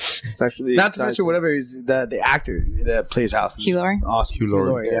 It's actually Not to mention whatever he's the actor that plays House. Hugh Laurie? Awesome. Hugh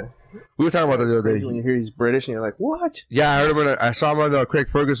Laurie. Yeah. We were talking about that the other Crazy when day. you hear he's British and you're like, what? Yeah, I heard him. I saw him on the Craig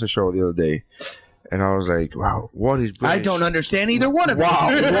Ferguson show the other day, and I was like, "Wow, one is British." I don't understand either one of them. Wow,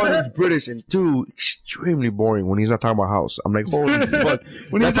 one is British, and two, extremely boring when he's not talking about House. I'm like, holy fuck.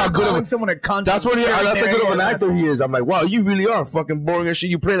 When That's he's how not good of calling a someone a cunt. That's what he. That's how good of an Yeah. actor he is. I'm like, wow, you really are fucking boring as shit.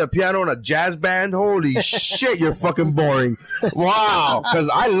 You play the piano in a jazz band. Holy shit, you're fucking boring. Wow, because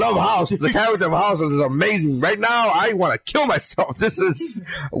I love House. The character of House is amazing. Right now, I want to kill myself. This is.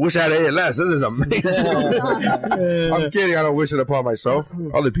 I wish I had ALS. This is amazing. I'm kidding. I don't wish it upon myself.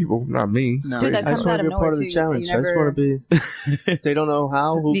 Other people, not me. Dude, that I just comes want out to of be a part nowhere of the too. challenge. You I just want to be. If they don't know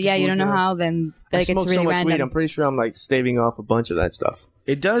how. Who, Yeah, you who's don't know there. how. Then I like it's smoke really so much random. weed. I'm pretty sure I'm like staving off a bunch of that stuff.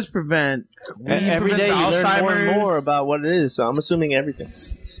 It does prevent. Every day you learn more and Alzheimer's. more about what it is. So I'm assuming everything.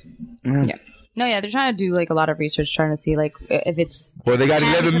 Yeah. No, yeah, they're trying to do like a lot of research, trying to see like if it's. Well, they got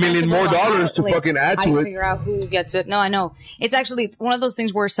 $11 million more dollars to Like, fucking add how to you it. Figure out who gets it. No, I know. It's one of those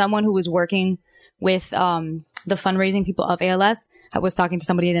things where someone who was working with the fundraising people of ALS was talking to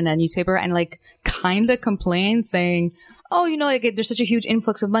somebody in a newspaper and like kind of complained, saying, "Oh, you know, like there's such a huge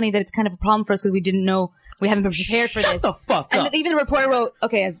influx of money that it's kind of a problem for us because we didn't know." We haven't been prepared for this. the fuck and up. even the reporter wrote,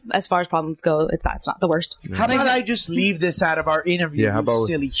 "Okay, as far as problems go, it's not the worst." How about I just leave this out of our interview? Yeah, how you about-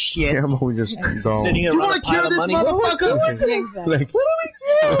 silly shit. I'm always just dumb. Sitting Do you around want a to pile cure of this money. motherfucker? Exactly. Like,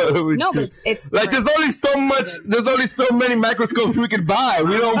 what do we No, do? but it's Like there's only so much. There's only so many microscopes we can buy.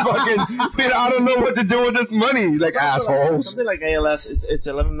 We don't fucking. I don't know what to do with this money. Like assholes. Something like ALS. It's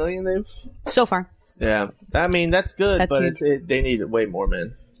 11 million. They've. so far. Yeah, I mean that's good, That's but huge. they need way more,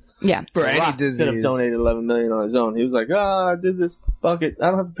 man. Yeah. For The any Rock disease. could have donated $11 million on his own. He was like, I did this. Fuck it. I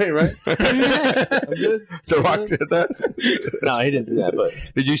don't have to pay, right? I'm good. The Rock did that. No, he didn't do that. But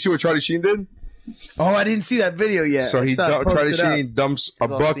Did you see what Charlie Sheen did? Oh, I didn't see that video yet. So he Charlie Charlie Sheen dumps a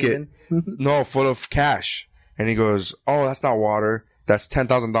all bucket, full of cash, and he goes, "Oh, that's not water. That's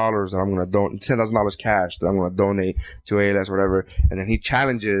 $10,000 that I'm gonna donate. $10,000 cash that I'm gonna donate to ALS, or whatever." And then he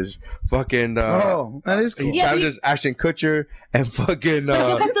challenges fucking. that is cool. He challenges Ashton Kutcher and fucking. But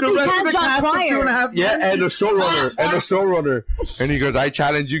he fucked up the challenge on prior. Yeah, and the showrunner, and he goes, "I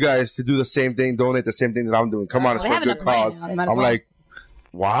challenge you guys to do the same thing, donate the same thing that I'm doing. Come on, it's for a good cause." I'm like,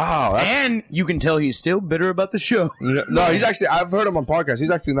 wow. And you can tell he's still bitter about the show. No, he's actually. I've heard him on podcasts. He's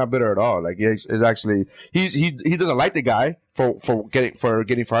actually not bitter at all. Like he's actually. He doesn't like the guy for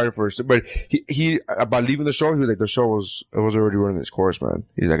getting fired first. But he about leaving the show. He was like, the show was already running its course, man.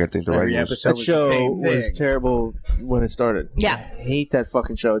 He's like, I think the writing was. that show was terrible when it started. Yeah. I hate that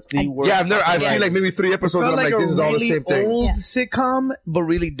fucking show. It's the worst. Yeah, I've seen like maybe 3 episodes. And I'm like, this is all the same thing. Old sitcom, but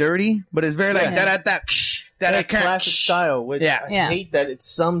really dirty. But it's very like that classic style, which I hate that it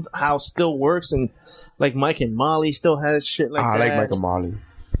somehow still works, and like Mike and Molly still has shit like that. I like Mike and Molly.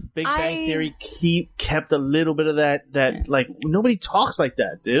 Big Bang Theory kept a little bit of that like nobody talks like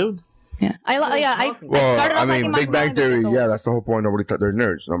that, dude. Yeah, I Well, started I off mean, liking Big Mike Bang and Theory. Molly, Yeah, that's the whole point. Nobody thought they're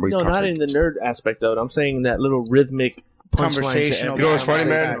nerds. Nobody. No, talks not like in the nerd aspect of it. I'm saying that little rhythmic Conversational. You know what's funny,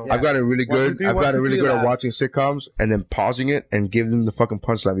 man? Yeah. I've gotten really good. I've gotten really good at watching sitcoms and then pausing it and giving them the fucking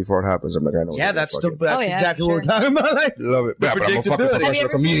punchline before it happens. I'm like, I know. Yeah, that's fucking exactly what we're talking about. Like, love it. Yeah, but I'm a fucking predictability. professional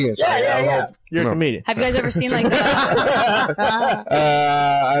comedian. So You're a comedian. Have you guys ever seen like the?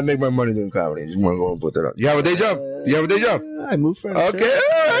 I make my money doing comedy. Just want to go and put that up. You have a day job? I move furniture. Okay,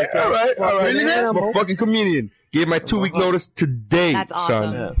 all right. Really, man? I'm a fucking comedian. Gave my 2-week notice today, That's awesome.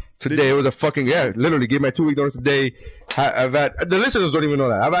 son. Yeah. Today it was a fucking literally gave my 2-week notice today. I've had the listeners don't even know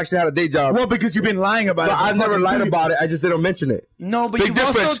that I've actually had a day job. well, because you've been lying about it. I've never lied about it. I just didn't mention it. No, but Big you've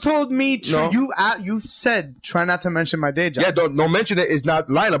difference. also told me No. you've said try not to mention my day job. Yeah, don't mention it. Is not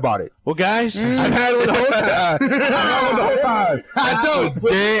lying about it. Well, guys, I've had one the whole time. I don't.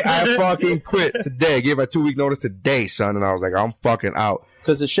 Today I fucking quit. Today I gave my 2-week notice today, son, and I was like, I'm fucking out.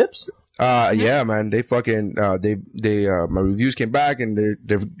 Because of ships. Yeah, man. They fucking my reviews came back and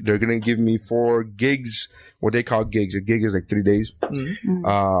they're gonna give me 4 gigs. What they call gigs. A gig is like 3 days.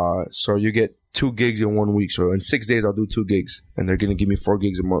 Mm-hmm. So you get 2 gigs in 1 week. So in 6 days I'll do 2 gigs, and they're gonna give me 4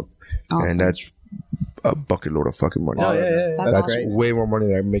 gigs a month, and that's a bucket load of fucking money. Oh, yeah. That's way more money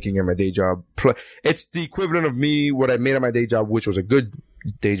than I'm making at my day job. It's the equivalent of me what I made at my day job, which was a good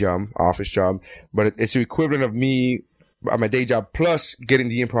day job, office job, but it's the equivalent of me at my day job plus getting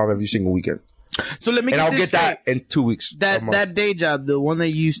the improv every single weekend. So let me. And I'll get that in 2 weeks. That day job, the one that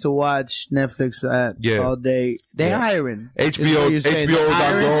you used to watch Netflix at all day, they hiring.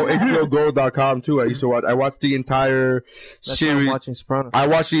 HBO.go.com too. I watched the entire series. I'm watching Sopranos. I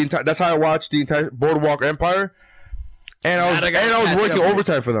watched the entire. That's how I watched the entire Boardwalk Empire. And I was working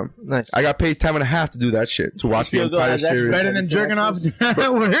overtime for them. Nice. I got paid time and a half to do that shit, to watch the entire series. Better than jerking off.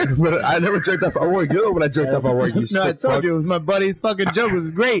 But I never jerked off at work. You're when I jerked off at work. You No, I sick told fuck. you it was my buddy's fucking joke. It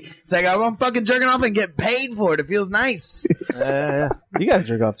was great. It's like I'm fucking jerking off and get paid for it. It feels nice. You gotta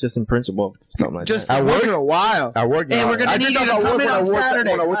jerk off just in principle, something like Just that. once in a while. I work. Hey, we're gonna need you to come in on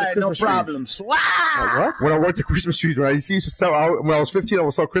Saturday. When I worked All at right, no Christmas trees. problem. Swag. When I worked at Christmas trees, when I was 15, I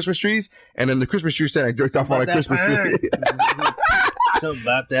would sell Christmas trees, and then the Christmas tree stand, I jerked off on a Christmas tree. Something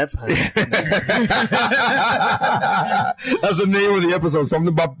about that. That's the name of the episode. Something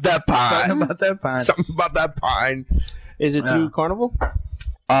about that pine. Something about that pine. Something about that pine. Is it through Carnival?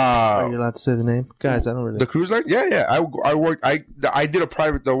 Are you allowed to say the name, guys? I don't really. The cruise line? Yeah. I worked. I did a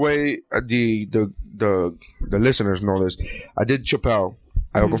private. The way the listeners know this, I did Chappelle.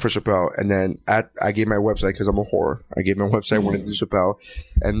 I opened for Chappelle, and then I gave my website because I'm a whore. I gave my website when I did Chappelle,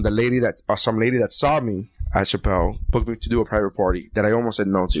 and the lady some lady that saw me at Chappelle booked me to do a private party that I almost said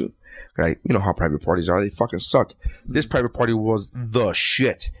no to. Right? You know how private parties are. They fucking suck. This private party was the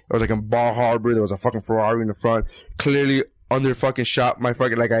shit. It was like in Bal Harbor. There was a fucking Ferrari in the front. Clearly under fucking shot my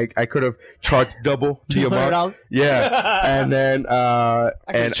fucking, like I could have charged double the amount. Yeah. And then, I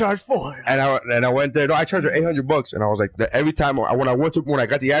could charge $400. And I went there. No, I charged her $800. And I was like, every time when I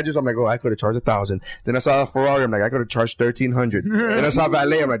got the address, I'm like, oh, I could have charged $1,000. Then I saw a Ferrari. I'm like, I could have charged $1,300. Then I saw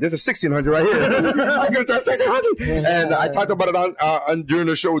valet. I'm like, there's a $1,600 right here. I could have charged $1,600. And I talked about it on during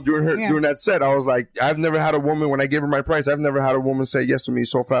the show, during that set. I was like, I've never had a woman, when I gave her my price, I've never had a woman say yes to me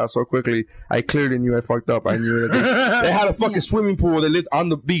so fast, so quickly. I clearly knew I fucked up. I knew it. They had a fucking swimming pool. They lived on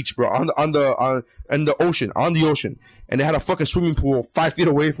the beach, bro, in the ocean, and they had a fucking swimming pool 5 feet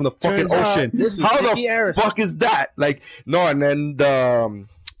away from the fucking ocean. How the fuck is that? Like, no, and then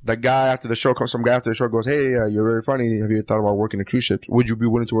the guy after the show comes, some guy after the show goes, hey, you're very funny. Have you thought about working in cruise ships? Would you be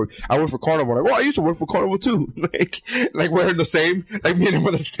willing to work? I work for Carnival. I'm like, well, I used to work for Carnival too. like we're the same. Like me and him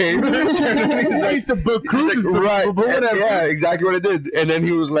were the same. I used to book cruises. Right. Yeah, exactly what I did. And then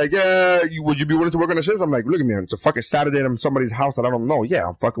he was like, yeah, would you be willing to work on the ships? I'm like, look at me. It's a fucking Saturday and I'm somebody's house that I don't know. Yeah,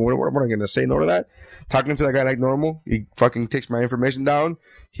 I'm fucking, what am I going to say no to that? Talking to that guy like normal. He fucking takes my information down.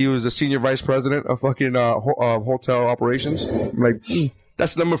 He was the senior vice president of fucking hotel operations. I'm like,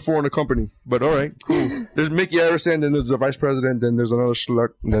 that's number 4 in the company. But all right, cool. There's Mickey Arison, then there's the vice president, then there's another schluck,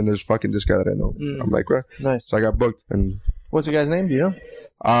 and then there's fucking this guy that I know. I'm like, right. Nice. So I got booked. And what's the guy's name? Do you know?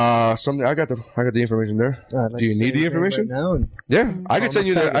 Something. I got the information there. Like do you need the information? Right now yeah, I could send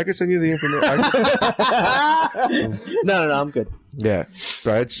you the. I could send you the information. No, I'm good. Yeah,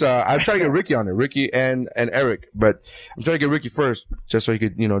 right. It's I'm trying to get Ricky on it, Ricky and Eric, but I'm trying to get Ricky first, just so he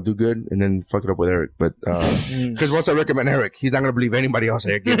could do good, and then fuck it up with Eric. But because once I recommend Eric, he's not gonna believe anybody else.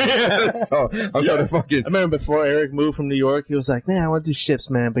 So I'm trying to fucking. I remember before Eric moved from New York, he was like, "Man, I want to do ships,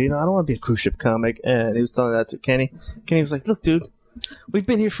 man, but I don't want to be a cruise ship comic." And he was telling that to Kenny. Kenny was like, "Look, dude. We've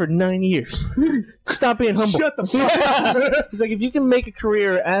been here for 9 years. Stop being humble." Shut the fuck up. He's like, if you can make a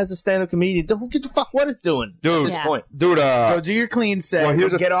career as a stand-up comedian, don't give a fuck what it's doing. Dude, at this point. Dude, go do your clean set.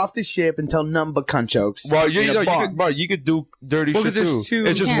 Well, get off the ship and tell nothing but cunt jokes. Well, you could do dirty shit too.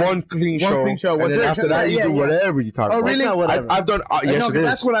 It's just one clean show. And then after that, you do whatever you talk about. Oh, really? I've done. Yes, it is.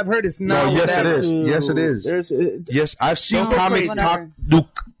 That's what I've heard. It's not. No, yes, it is. Yes, it is. Yes, I've seen comics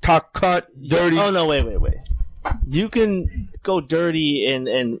talk cut dirty. Oh no, wait. You can go dirty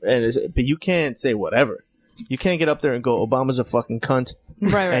but you can't say whatever. You can't get up there and go, Obama's a fucking cunt.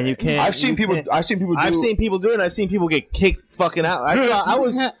 Right. And you can't. I've seen people do it. I've seen people do it. And I've seen people get kicked fucking out. I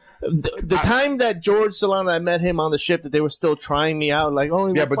was the time that George Solano, I met him on the ship, that they were still trying me out. Like,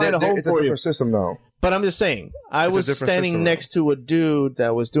 only we'll find a home it's for a you. different system though. But I'm just saying, I was standing next to a dude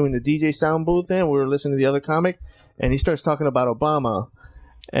that was doing the DJ sound booth, and we were listening to the other comic, and he starts talking about Obama.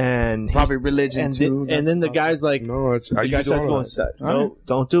 And probably religion too. And then the guy's like, "No, it's." The guy starts going, "Stop!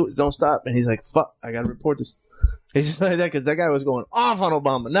 Don't do it! Don't stop!" And he's like, "Fuck! I gotta report this." He's just like that because that guy was going off on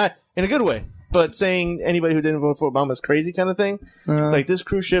Obama, not in a good way, but saying anybody who didn't vote for Obama is crazy kind of thing. It's like this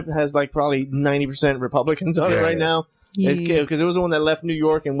cruise ship has like probably 90% Republicans on it right now. Because it was the one that left New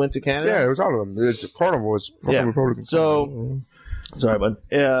York and went to Canada. Yeah, it was all of them. It's Carnival. It's fucking Republicans. So, sorry, bud.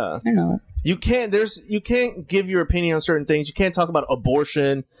 Yeah, I know it. You can't give your opinion on certain things. You can't talk about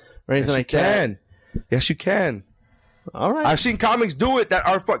abortion or anything like that. Yes, you can. All right. I've seen comics do it that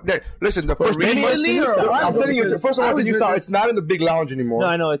are listen, the first thing I'm telling you, first of all, it's not in the big lounge anymore. No,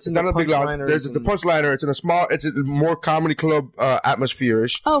 I know it's not in the big lounge. There's the Punchliner. It's in it's a more comedy club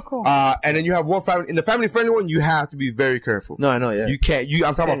atmosphere-ish. Oh, cool. And then you have one family. In the family friendly one, you have to be very careful. No, I know. Yeah. You can't.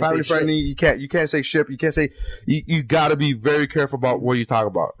 I'm talking about family friendly. You can't say ship. You can't say. You got to be very careful about what you talk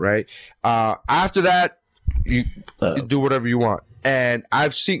about. Right. After that, you do whatever you want. And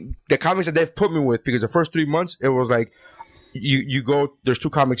I've seen the comics that they've put me with, because the first 3 months it was like you go, there's 2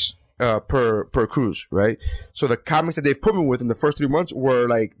 comics per cruise, right? So the comics that they've put me with in the first 3 months were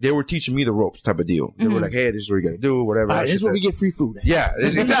like, they were teaching me the ropes type of deal. They were like, hey, this is what you gotta do, whatever. This is where we get free food. Yeah,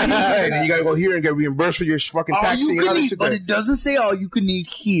 exactly. And then you gotta go here and get reimbursed for your fucking taxi and all that shit. But it doesn't say all you can eat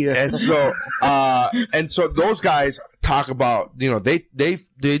here. And so those guys talk about, they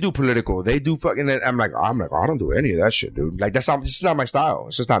do political, they do fucking. I'm like, I don't do any of that shit, dude. Like this is not my style.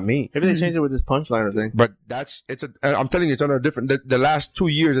 It's just not me. Maybe they changed it with this Punchliner thing. But I'm telling you, it's under a different. The last 2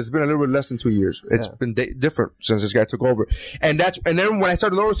 years, it's been a little bit less than 2 years. It's been different since this guy took over. And then when I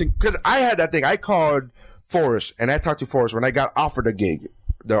started noticing, because I had that thing, I called Forrest and I talked to Forrest when I got offered a gig.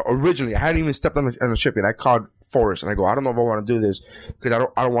 Originally, I hadn't even stepped on the ship yet. I called Forrest and I go, I don't know if I want to do this because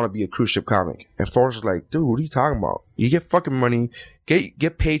I don't want to be a cruise ship comic. And Forrest was like, dude, what are you talking about? You get fucking money,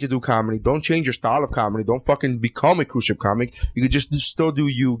 get paid to do comedy. Don't change your style of comedy. Don't fucking become a cruise ship comic. You could just still do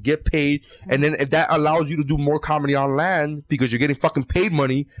you, get paid. And then if that allows you to do more comedy on land because you're getting fucking paid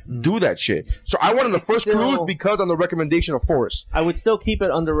money, do that shit. So I went on the first cruise because on the recommendation of Forrest. I would still keep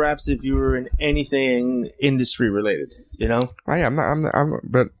it under wraps if you were in anything industry related,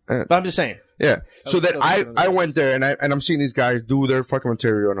 but I'm just saying. Yeah. So that I went there and I'm seeing these guys do their fucking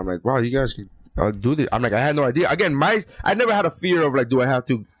material and I'm like, wow, you guys can do this. I'm like, I had no idea. Again, I never had a fear of like, do I have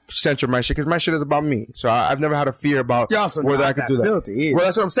to censor my shit? Because my shit is about me. So I've never had a fear about whether I could do that. Well,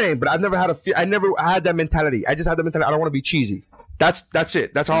 that's what I'm saying. But I've never had a fear. I never had that mentality. I just had the mentality. I don't want to be cheesy. That's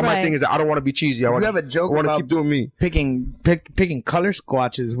it. That's all my thing is that I don't want to be cheesy. I want to keep doing me. Picking color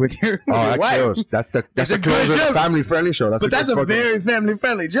squatches with your that wife. kills. That's the closer of the family friendly show. That's a very family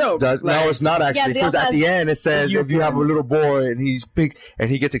friendly joke. No, it's not actually. Because at the end it says if you have a little boy and he's big and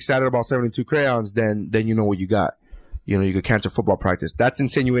he gets excited about 72 crayons, then you know what you got. you know, you could cancel football practice. That's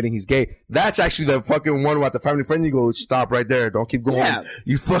insinuating he's gay. That's actually the fucking one about the family friendly. You go, stop right there. Don't keep going. Yeah.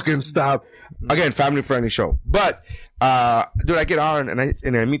 You fucking stop. Again, family friendly show. But, dude, I get on and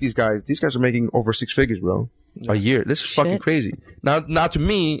I meet these guys. These guys are making over 6 figures, bro. A year. This is fucking crazy. Now to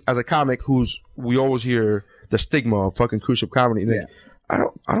me, as a comic we always hear the stigma of fucking cruise ship comedy. Like, I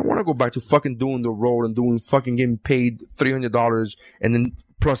don't want to go back to fucking doing the road and doing fucking getting paid $300 and then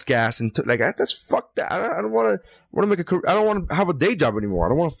plus gas and like that's fuck that. I don't want to make a career. I don't want to have a day job anymore. I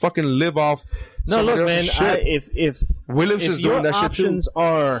don't want to fucking live off. No, look, man. If Williams is doing that shit too. Options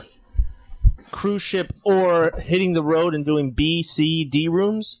are cruise ship or hitting the road and doing B, C, D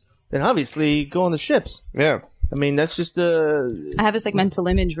rooms, then obviously go on the ships. Yeah. I mean, that's just I have this like mental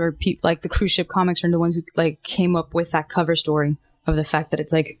image where like the cruise ship comics are the ones who like came up with that cover story of the fact that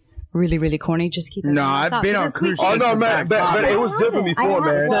it's like really, really corny. Just keep it. No, I've been on cruise ships. Oh no, man, but it was different before,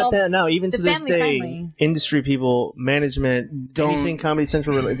 man. Not that now. Even to this day, industry people, management, anything Comedy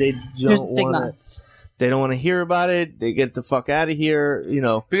Central, they don't want to. They don't want to hear about it. They get the fuck out of here. You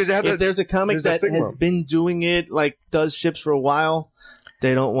know, because if there's a comic that has been doing it, like does ships for a while,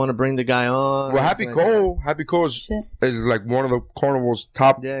 they don't want to bring the guy on. Well, Happy Cole is like one of the Carnival's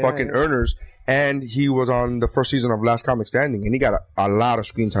top fucking earners, and he was on the first season of Last Comic Standing, and he got a lot of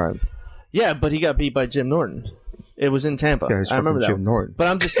screen time. Yeah, but he got beat by Jim Norton. It was in Tampa. Yeah, I remember that. Jim Norton. But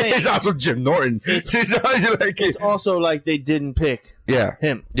I'm just saying, it's also Jim Norton. It's also like they didn't pick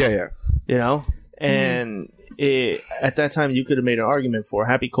him. Yeah. You know, and at that time you could have made an argument for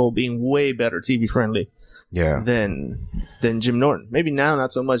Happy Cole being way better TV friendly. Yeah. Than Jim Norton. Maybe now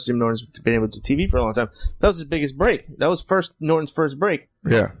not so much. Jim Norton's been able to do TV for a long time. That was his biggest break. That was Norton's first break.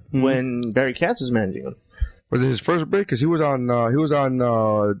 Yeah. When Barry Katz was managing him. Was it his first break? Because he was on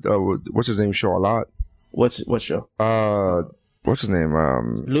what's his name show a lot. What show? What's his name?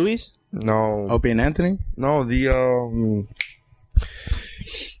 Louis? No. Opie and Anthony? No, the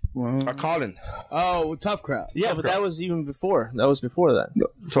Colin. Oh, Tough Crowd. Yeah, Tough but Crowd. that was even before. That was before that. No,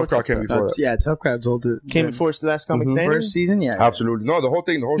 Tough Crowd came before that. Yeah, Tough Crowd's older. Came before Last Comic Standing? First season, yeah. Absolutely. No, the whole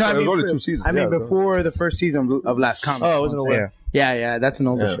show. It was only 2 seasons. I mean, before the first season of Last Comic. Oh, it wasn't aware. Yeah, that's an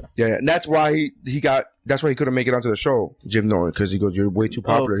older show. Yeah, and that's why that's why he couldn't make it onto the show, Jim Norton, because he goes, "You're way too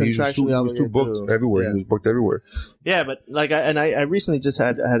popular." He was too booked everywhere. He was booked everywhere. Yeah, but like, I recently just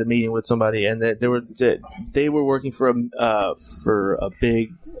had a meeting with somebody, and they were working for a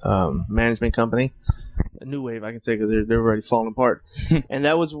big management company, a New Wave, I can say, because they're already falling apart. And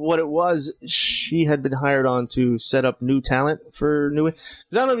that was what it was. She had been hired on to set up new talent for New Wave. Because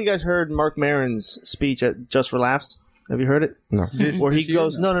I don't know if you guys heard Mark Maron's speech at Just for Laughs. Have you heard it? No. Where he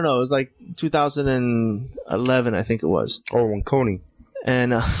goes, no. It was like 2011, I think it was. Oh, when Coney.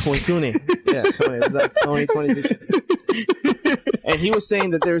 And when Cooney. Yeah, Coney. It was like Coney 2016. And he was saying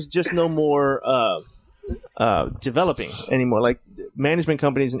that there's just no more developing anymore. Like, management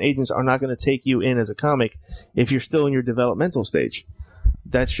companies and agents are not going to take you in as a comic if you're still in your developmental stage.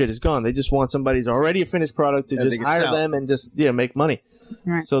 That shit is gone. They just want somebody who's already a finished product to just hire them and just make money.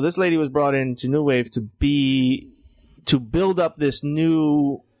 Right. So this lady was brought in to New Wave to build up this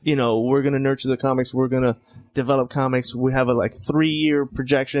new, we're going to nurture the comics. We're going to develop comics. We have a 3-year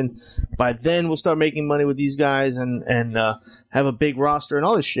projection. By then we'll start making money with these guys and have a big roster and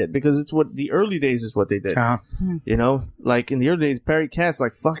all this shit, because it's what the early days is what they did. Like in the early days, Barry Katz,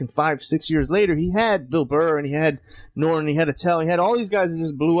 like fucking 5-6 years later, he had Bill Burr and he had Norton, he had Attell, he had all these guys that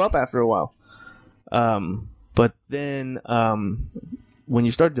just blew up after a while. But then, when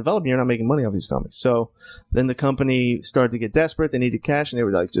you start developing, you're not making money off these comics. So then the company started to get desperate. They needed cash, and they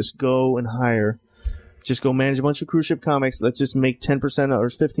were like, just go manage a bunch of cruise ship comics. Let's just make 10% or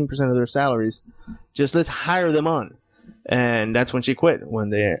 15% of their salaries. Just let's hire them on. And that's when she quit, when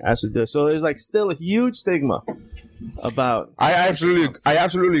they asked her to do it. So there's still a huge stigma about. I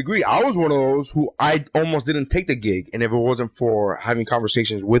absolutely agree. I was one of those who I almost didn't take the gig, and if it wasn't for having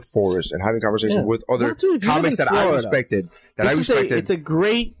conversations with Forrest and having conversations with other comics that I respected,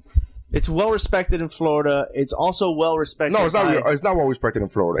 it's well respected in Florida. It's also well respected. No, it's not. It's not well respected in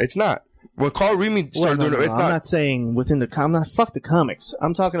Florida. It's not. When Carl Remy started doing it, it's not. I'm not saying within the fuck the comics.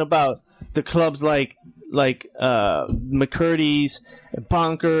 I'm talking about the clubs like McCurdy's,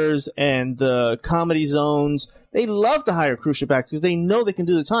 Bonkers, and the Comedy Zones. They love to hire cruise ship actors because they know they can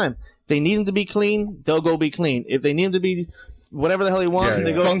do the time. If they need them to be clean, they'll go be clean. If they need them to be whatever the hell they want,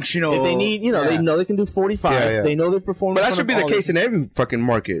 they go functional. If they need, they know they can do 45. They know they've performed. But that should be the case in every fucking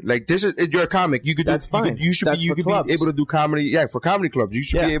market. Like, this is, you're a comic. You could. That's fine. You should be able to do comedy. Yeah, for comedy clubs, you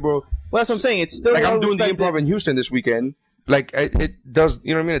should be able. Well, that's what I'm saying. It's still like I'm doing the improv in Houston this weekend. Like it does,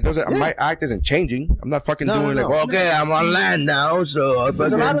 you know what I mean? It doesn't. My act isn't changing. I'm not fucking doing like, well, okay, I'm on land now, so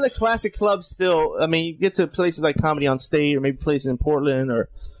there's a lot of the classic clubs still. I mean, you get to places like Comedy on State, or maybe places in Portland or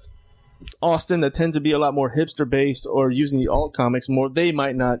Austin that tend to be a lot more hipster based, or using the alt comics more. They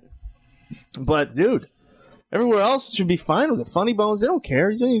might not, but dude, everywhere else should be fine with it. Funny Bones, they don't care.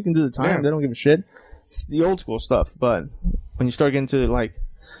 You can do the time. Yeah. They don't give a shit. It's the old school stuff, but when you start getting to like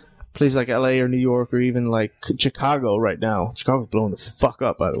places like LA or New York or even like Chicago right now. Chicago's blowing the fuck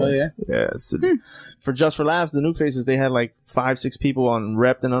up, by the way. Oh, yeah? Yeah. For Just for Laughs, the New Faces, they had like 5-6 people on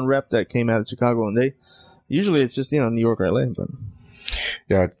Repped and Unrepped that came out of Chicago, and they usually it's just, New York or LA. But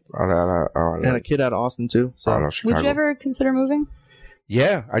yeah. And a kid out of Austin, too. So. Would you ever consider moving?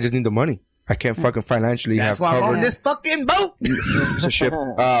 Yeah, I just need the money. I can't fucking financially That's have why covered. I'm on this fucking boat. It's a ship.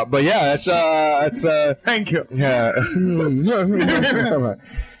 But yeah, that's Thank you. Yeah.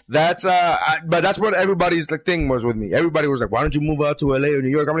 But that's what everybody's like thing was with me. Everybody was like, why don't you move out to LA or New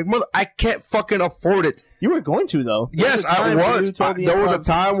York? I'm like, mother, I can't fucking afford it. You were going to, though. Yes, I was. There was a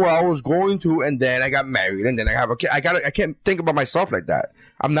time where I was going to, and then I got married, and then I have a kid. I can't think about myself like that.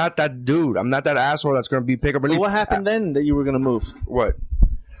 I'm not that dude. I'm not that asshole that's going to be pick up and leave. What happened then that you were going to move? What?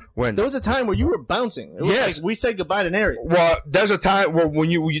 When? There was a time where you were bouncing. It was yes. Like we said goodbye to Neri. Well, there's a time where when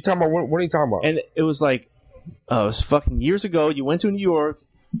you talking about, what are you talking about? And it was like, it was fucking years ago. You went to New York.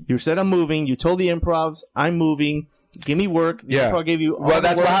 You said, I'm moving. You told the Improvs, I'm moving. Give me work. The Improv gave you all well,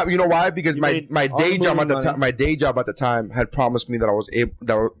 that's work. what happened. You know why? Because my day job at the time, my day job at the time had promised me that I was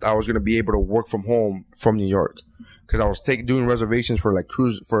going to be able to work from home from New York. Because I was doing reservations for like I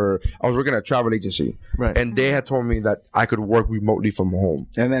was working at a travel agency, right? And they had told me that I could work remotely from home.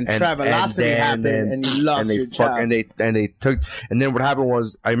 And then Travelocity happened, and you lost your job. And they took. And then what happened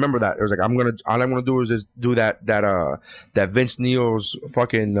was, I remember that it was like all I'm gonna do is just do that Vince Neil's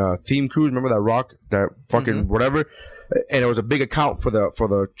fucking theme cruise. Remember that rock, that fucking whatever. And it was a big account for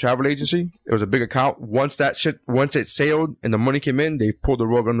the travel agency. It was a big account. Once it sailed and the money came in, they pulled the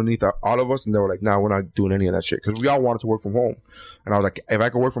rug underneath all of us, and they were like, "No, we're not doing any of that shit," because we all wanted to work from home. And I was like, if I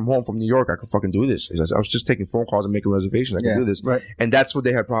could work from home from New York, I could fucking do this. I was just taking phone calls and making reservations. I could do this. Right. And that's what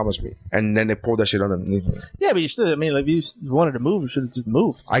they had promised me. And then they pulled that shit underneath me. Yeah, but you should. I mean, like, if you wanted to move, you should have just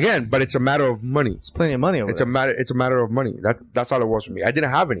moved. Again, but it's a matter of money. It's plenty of money over there. It's a matter of money. That's all it was for me. I didn't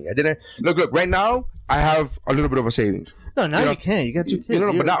have any. Look. Right now, I have a little bit of a savings. No, now you can't. You got 2 kids.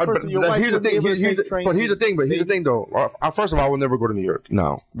 But here's the thing. Here's the thing, though. First of all, I will never go to New York.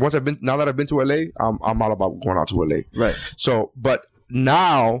 Now that I've been to LA, I'm all about going out to LA. Right. So, but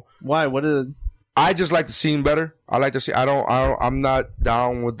now, why? What is it? I just like the scene better. I like to see. I'm not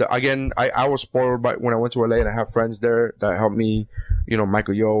down with the. Again, I was spoiled by when I went to LA, and I have friends there that helped me.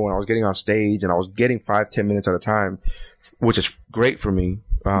 Michael Yo, when I was getting on stage, and I was getting 5-10 minutes at a time, which is great for me.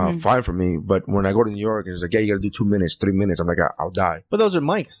 Fine for me, but when I go to New York, it's like, yeah, you gotta do 2 minutes, 3 minutes. I'm like, I'll die. But those are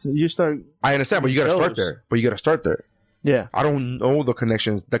mics. You start. I understand, but you gotta start there. Yeah. I don't know the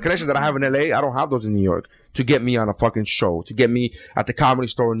connections. The connections that I have in LA, I don't have those in New York to get me on a fucking show, to get me at the Comedy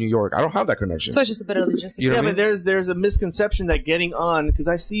Store in New York. I don't have that connection. So it's just a bit of logistics. You know what I mean? But there's a misconception that getting on, because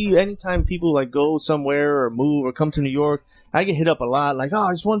I see anytime people like go somewhere or move or come to New York, I get hit up a lot. Like,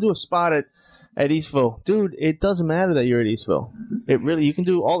 I just want to do a spot at Eastville. Dude, it doesn't matter that you're at Eastville. You can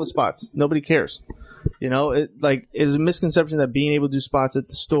do all the spots. Nobody cares. It's a misconception that being able to do spots at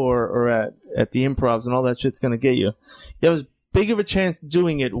the store or at the Improvs and all that shit's going to get you. You have as big of a chance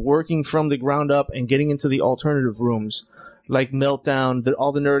doing it, working from the ground up and getting into the alternative rooms, like Meltdown,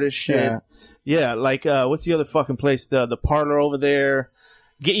 all the Nerdish shit. Yeah, like, what's the other fucking place? The Parlor over there.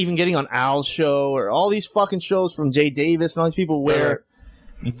 Even getting on Al's show or all these fucking shows from Jay Davis and all these people where...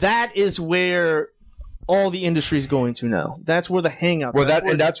 That is where all the industry is going to now. That's where the hangout. Well,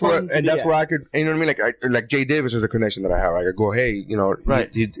 that's where I could, you know what I mean? Like Jay Davis is a connection that I have. I could go, hey,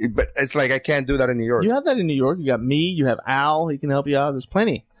 right. But it's like I can't do that in New York. You have that in New York. You got me. You have Al. He can help you out. There's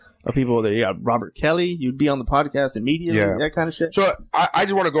plenty of people there. You got Robert Kelly. You'd be on the podcast immediately. Yeah. That kind of shit. So I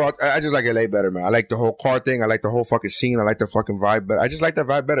just want to go out. I just like LA better, man. I like the whole car thing. I like the whole fucking scene. I like the fucking vibe better. I just like that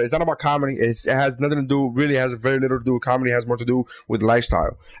vibe better. It's not about comedy. It has nothing to do, really has very little to do with comedy. It has more to do with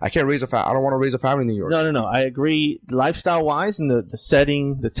lifestyle. I can't raise I don't want to raise a family in New York. No. I agree. Lifestyle wise and the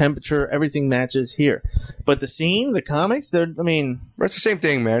setting, the temperature, everything matches here. But the scene, the comics, it's the same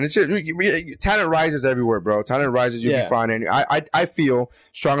thing, man. It's just, talent rises everywhere, bro. Talent rises. You'll be fine. I feel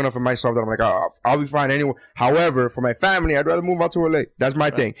strong enough in myself that I'm like, I'll be fine anywhere. However, for my family, I'd rather move out to LA. That's my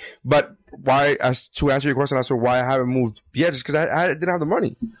thing. But to answer your question as to why I haven't moved yet, just because I didn't have the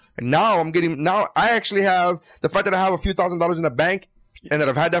money. And now I actually have the fact that I have a few $1,000s in the bank and that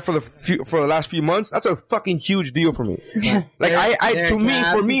I've had that for the last few months, that's a fucking huge deal for me. Yeah. Like to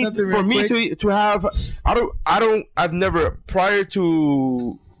have, I've never, prior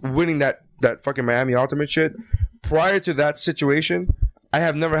to winning that fucking Miami Ultimate shit, prior to that situation, I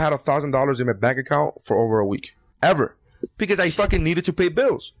have never had $1,000 in my bank account for over a week. Ever. Because I fucking needed to pay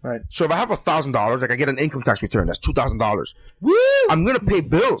bills. Right. So if I have $1,000, like I get an income tax return, that's $2,000. Woo! I'm gonna pay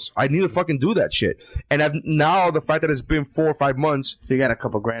bills. I need to fucking do that shit. And now the fact that it's been 4 or 5 months, so you got a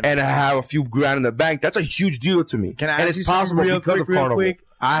couple grand, and I have a few grand in the bank, that's a huge deal to me. Can I and ask it's you possible real because quick, of Carnival.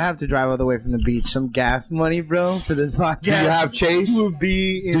 I have to drive all the way from the beach. Some gas money, bro, for this podcast. Do you have Chase? Would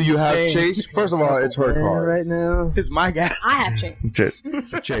be Do you have insane. Chase? First of all, it's her car right now. It's my gas. I have Chase.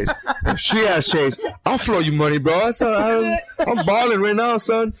 Chase. If she has Chase, I'll flow you money, bro. I'm balling right now,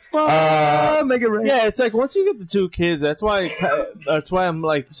 son. Make it rain. Yeah, it's like once you get the 2 kids, that's why I'm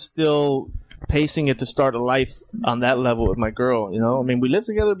like still pacing it to start a life on that level with my girl. You know, I mean, we live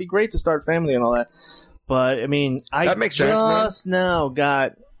together. It'd be great to start family and all that. But I mean, that makes sense, just now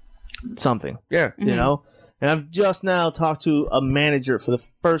got something. Yeah, you know, and I've just now talked to a manager for the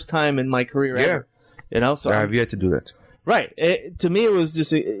first time in my career. Ever, you know, so I've yet to do that. Right. To me, it was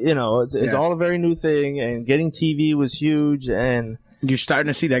just it's all a very new thing, and getting TV was huge, and you're starting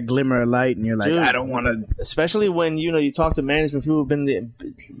to see that glimmer of light, and you're like, dude, I don't want to. Especially when you talk to management people who've been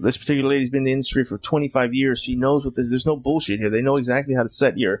this particular lady's been in the industry for 25 years. She knows what there's no bullshit here. They know exactly how to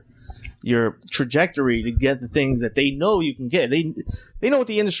set your trajectory to get the things that they know you can get. They know what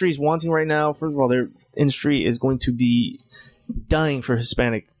the industry is wanting right now. First of all, their industry is going to be dying for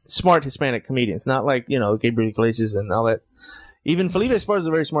smart Hispanic comedians. Not like, Gabriel Iglesias and all that. Even Felipe Esparza is a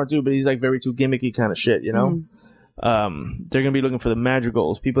very smart dude, but he's like very too gimmicky kind of shit, you know? They're going to be looking for the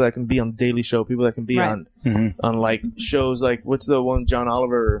madrigals, people that can be on the Daily Show, people that can be on like shows like, what's the one John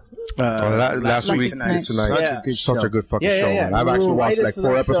Oliver? Last week tonight. Such a good fucking show. Man. I've actually watched like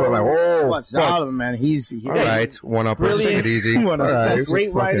 4 episodes. I'm like, oh, John Oliver, man. He's all right. One up, take it easy. All right.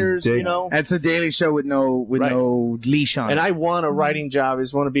 Great writers, That's a Daily Show with no leash on. And I want a writing job. I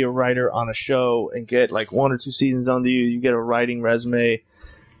just want to be a writer on a show and get like 1 or 2 seasons under you. You get a writing resume.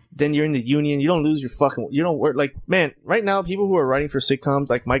 Then you're in the union. You don't lose your you don't work. Like, man, right now, people who are writing for sitcoms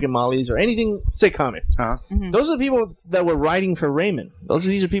like Mike and Molly's or anything sitcom, those are the people that were writing for Raymond.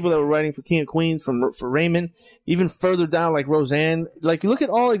 These are people that were writing for King of Queens, for Raymond. Even further down, like Roseanne. Like, look at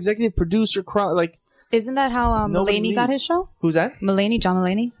all executive producer, like. Isn't that how Mulaney got his show? Who's that? John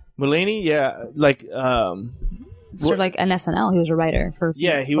Mulaney? Mulaney, yeah. Like, sort of like an SNL. He was a writer for.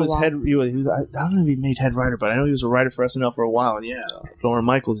 Yeah, he was head. He was. I don't know if he made head writer, but I know he was a writer for SNL for a while. And yeah, Lorne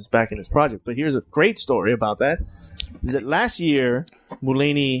Michaels is back in his project. But here's a great story about that: is that last year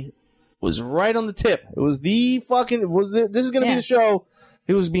Mulaney was right on the tip. It was this is going to be the show.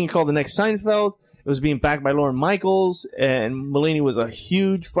 It was being called the next Seinfeld. It was being backed by Lorne Michaels, and Mulaney was a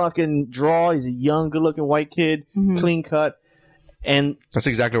huge fucking draw. He's a young, good-looking white kid, clean cut. And that's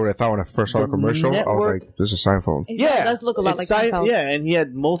exactly what I thought when I first saw the commercial. I was like, "This is Seinfeld." Yeah, it does look a lot like Seinfeld. Yeah, and he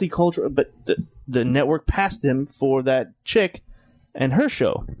had multicultural, but the network passed him for that chick and her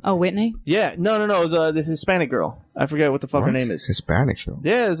show. Oh, Whitney? Yeah, no, it was the Hispanic girl. I forget what the fuck her name is. Hispanic show.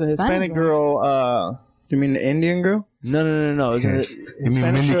 Yeah, it's a Hispanic girl. You mean the Indian girl? No. You mean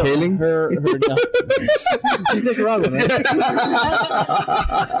Mindy Kaling? Her no. She's Nicaraguan, right?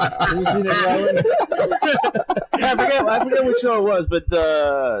 I forget which show it was, but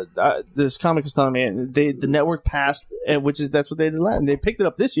this comic was telling me the network passed, that's what they did last. And they picked it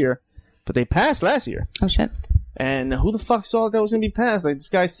up this year, but they passed last year. Oh shit! And who the fuck saw that was going to be passed? Like this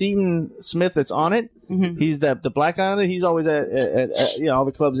guy Seton Smith that's on it. He's the black guy on it. He's always at all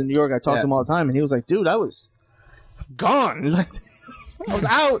the clubs in New York. I talk to him all the time, and he was like, "Dude, I was gone. Like I was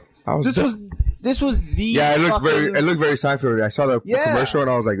out. This was the it looked very Seinfeld. I saw the commercial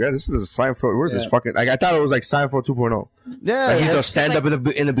and I was like, "Yeah, this is Seinfeld. Where's this fucking?" Like I thought it was like Seinfeld 2.0. Yeah, like he does stand up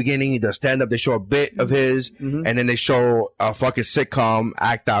in the beginning. He does stand up. They show a bit of his, and then they show a fucking sitcom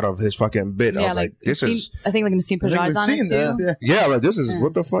act out of his fucking bit. I was like, "This is." I think like Nassim Pedrad's on it too. Yeah, like this is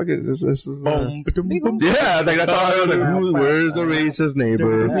what the fuck is this? This is yeah, like that's all I was like. Where's the racist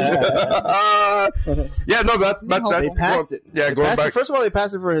neighbor? Yeah, no, that's they passed it. Yeah, going back. First of all, they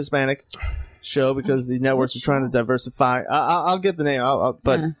passed it for a Hispanic show because the networks are trying to diversify. I'll get the name, I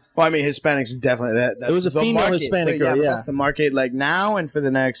mean, Hispanics definitely that. It was a female Hispanic girl. Yeah, that's the market like now and for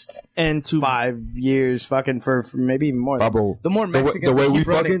the next 5 years, fucking for maybe even more. The more Mexicans, the way we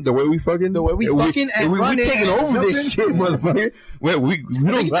fucking, and we taking over this shit, motherfucker. We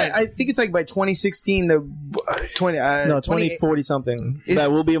don't. I think it's like by 2016, the 2040 something.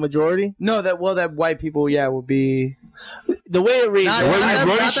 That will be a majority. No, that white people, will be. the way it reads, Not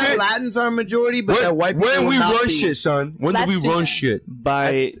that Latins are a majority, but that white people when we will not run be. shit, son. When do we run shit?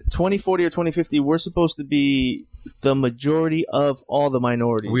 by 2040 or 2050, we're supposed to be the majority of all the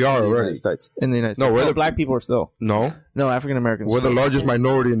minorities. We are in the already. United States. In the United No, States. we're The the- black people are still. No, African Americans. we're the largest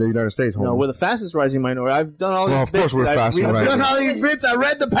minority in the United States. Homie. No, we're the fastest rising minority. I've done all these Well, of course bits we're that I've fastest researched. rising. Done all these bits. I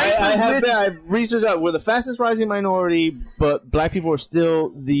read the papers. I've researched out. We're the fastest rising minority, but black people are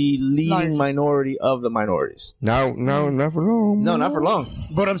still the leading minority of the minorities. No, not for long. No, not for long.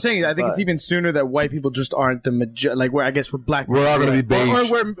 But I'm saying, I think it's even sooner that white people just aren't the majority. Like, where I guess we're black. We're all gonna be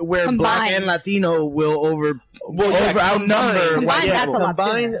beige. Or where black and Latino will outnumber. Combined, that's a lot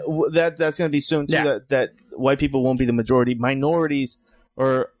Combined, sooner. that's going to be soon too. Yeah. That white people won't be the majority. Minorities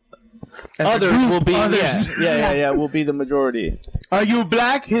or others will be. Yeah, will be the majority. Are you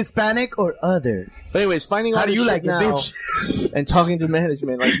black, Hispanic, or other? But anyways, finding How all do this you shit like it, now bitch? and talking to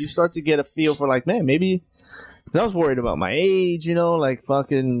management, like you start to get a feel for like, man, maybe I was worried about my age, like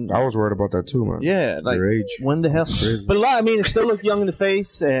fucking. I was worried about that too, man. Yeah, like your age. when the hell? But a lot, I mean, it still look young in the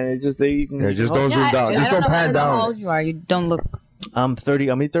face, and it's just you can. Yeah, just don't zoom down. I Just don't know pan how down. old you are. You don't look. I'm 30.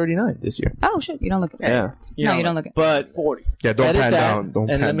 I'm 39 this year. Oh shit! You don't look. Yeah. No, you don't look it. But 40. Yeah, don't Edit pan that, down. Don't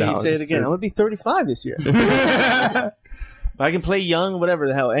and pan let down. me say it again. I'm gonna be 35 this year. I can play young, whatever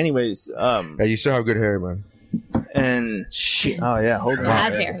the hell. Anyways, Yeah, you still have good hair, man. and shit. Oh yeah, hold on.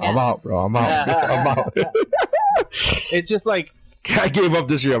 Has hair. I'm Yeah. out, bro. I'm out. I'm out. It's just like I gave up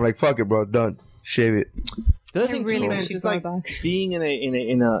this year. I'm like, fuck it, bro. Done. Shave it. the other I thing really too, man. wish It's you just brought like it back. being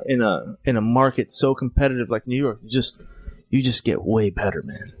in a market so competitive like New York. You just get way better,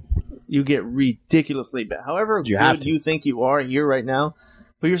 man. You get ridiculously better. However good you think you are here right now,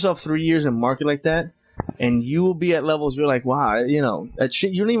 put yourself 3 years in a market like that, and you will be at levels you're like, wow, that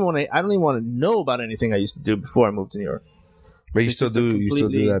shit. You don't even want to. I don't even want to know about anything I used to do before I moved to New York. But you It's still just a do. You still do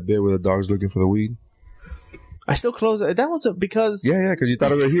completely- that bit where the dog's looking for the weed. I still close it. That was because Yeah, because you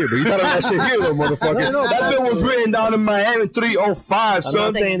thought of it here, but you thought of that shit here, though, motherfucker. No, that bit was written down in Miami 305, I'm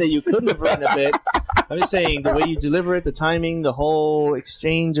son. not saying that you couldn't have written a bit. I'm just saying the way you deliver it, the timing, the whole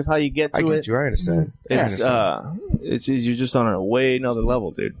exchange of how you get to I it. get you. I understand. I It's understand. it's you're just on a way another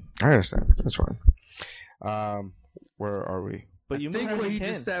level, dude. I understand. That's fine. Where are we? But you I think move what when he you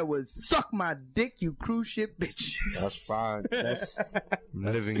just can. said was, suck my dick, you cruise ship bitch. That's fine. I'm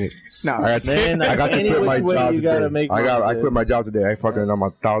living it. No, I got, Man, I got to any quit which my way job you gotta today. make I money, quit my job today. I fucking I'm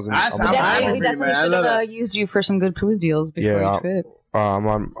 1,000. That's I'm how on- I We agree, man. definitely I should love have that. used you for some good cruise deals before Yeah, you quit. I'm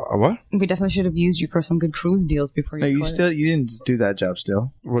on what? We definitely should have used you for some good cruise deals before you No, quit. you didn't do that job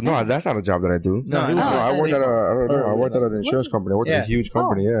still. Well, no, that's not a job that I do. No, he was I worked at I worked at an What? insurance company. I worked at a huge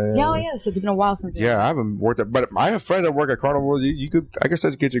company. Yeah. Yeah, yeah. So it's been a while since. Yeah, I haven't worked at, but I have friends that work at Carnival. You could, I guess,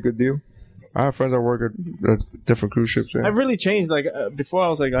 that get you a good deal. I have friends that work at different cruise ships. Yeah. I've really changed. Like before, I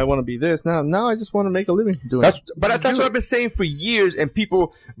was like, I want to be this. Now I just want to make a living doing. That's it. what I've been saying for years. And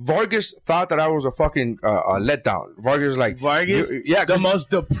people, Vargas thought that I was a fucking letdown. Vargas like Vargas, yeah, the most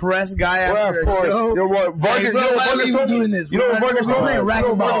depressed guy well, after of course. a show. You know what Vargas, Hey, bro, why are you doing this? You know what We're Vargas not- told me? we're You not know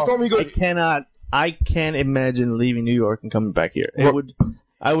what Vargas racquetball. told me? He goes, I can't imagine leaving New York and coming back here.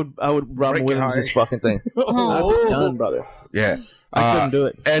 I would Robin Break it Williams hard. this fucking thing. I'm done, brother. yeah. I couldn't do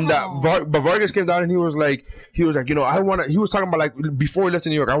it. And but Vargas came down and he was like, he was talking about like before he left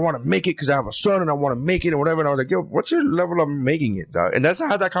New York, I want to make it because I have a son and I want to make it and whatever. And I was like, yo, what's your level of making it, dog? And that's how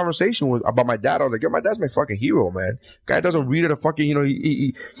I had that conversation about my dad. I was like, yo, my dad's my fucking hero, man. Guy doesn't read at a fucking,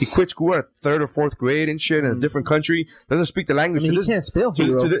 he quit school at 3rd or 4th grade and shit in a different country. Doesn't speak the language. He can't spell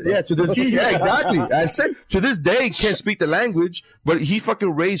hero. Yeah, exactly. I said to this day can't speak the language, but he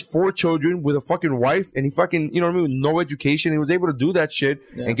fucking raised 4 children with a fucking wife, and he fucking, you know what I mean, with no education. He was able to do that shit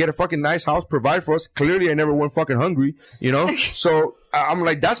and get a fucking nice house, provide for us. Clearly, I never went fucking hungry, you know. So I'm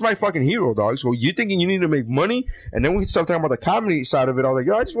like, that's my fucking hero, dog. So you thinking you need to make money, and then we start talking about the comedy side of it. I was like,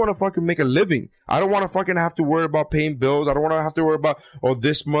 yo, I just want to fucking make a living. I don't want to fucking have to worry about paying bills. I don't want to have to worry about,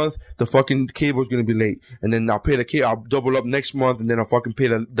 this month the fucking cable's gonna be late, and then I'll pay the cable. I'll double up next month, and then I'll fucking pay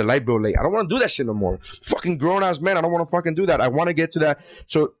the light bill late. I don't want to do that shit no more. Fucking grown ass man. I don't want to fucking do that. I want to get to that.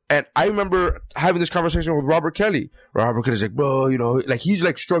 So, and I remember having this conversation with Robert Kelly. Robert Kelly's like, bro, like he's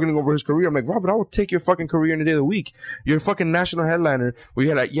like struggling over his career. I'm like, Robert, I will take your fucking career any day of the week. You're a fucking national headliner. We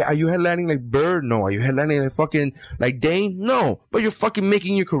had like, yeah, are you headlining like Bird? No. Are you headlining like fucking like Dane? No. But you're fucking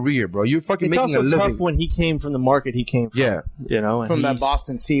making your career, bro. You're fucking It's making a also living. tough when he came from the market he came from. Yeah. And From that he's-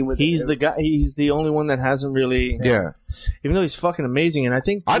 Boston scene with He's the guy. He's the only one that hasn't really. Yeah. Even though he's fucking amazing, and I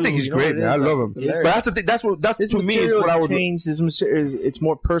think he's you know great, what it man. is, I love though? him. His- But that's the thing. That's his to me is material what I has would. changed. His material is it's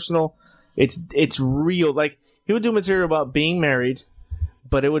more personal. It's real. Like he would do material about being married,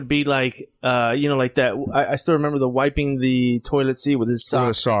 but it would be like like that. I still remember the wiping the toilet seat with his With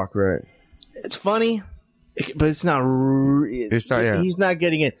a sock. sock, right? It's funny, but it's not. It's not. Yeah. He's not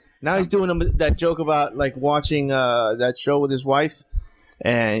getting it. Now he's doing that joke about like watching that show with his wife,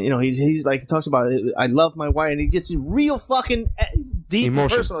 and he's like he talks about I love my wife, and he gets real fucking deep,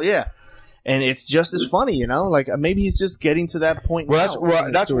 emotional, personal, yeah. And it's just as funny, like maybe he's just getting to that point.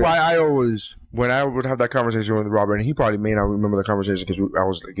 Well, that's why I always, when I would have that conversation with Robert, and he probably may not remember the conversation because I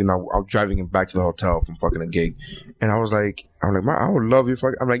was like, I was driving him back to the hotel from fucking a gig, and I was like, I would love you.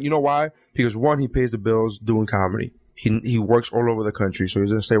 I'm like, you know why? Because one, he pays the bills doing comedy. He works all over the country, so he's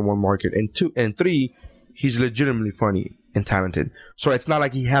gonna stay in one market. And two, and three, he's legitimately funny and talented. So it's not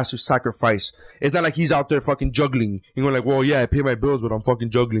like he has to sacrifice. It's not like he's out there fucking juggling. You're going like, well, yeah, I pay my bills, but I'm fucking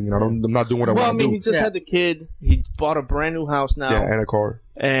juggling and I'm not doing what I want to do. Well, I mean, he just had the kid. He bought a brand new house now. Yeah, and a car.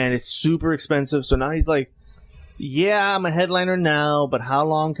 And it's super expensive. So now he's like, yeah, I'm a headliner now, but how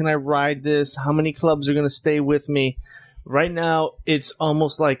long can I ride this? How many clubs are going to stay with me? Right now, it's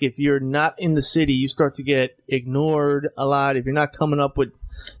almost like if you're not in the city, you start to get ignored a lot. If you're not coming up with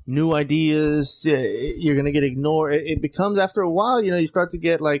new ideas, you're going to get ignored. It becomes, after a while, you start to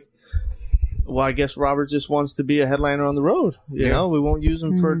get like, well, I guess Robert just wants to be a headliner on the road. You know, we won't use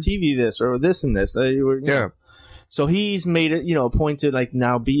him for TV this or this and this. Yeah. So he's made it, a point to like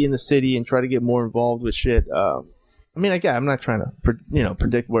now be in the city and try to get more involved with shit. I mean, again, I'm not trying to,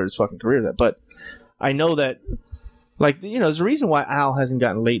 predict where his fucking career is at, but I know that, like, there's a reason why Al hasn't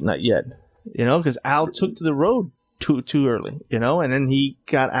gotten late night yet, because Al took to the road too early, and then he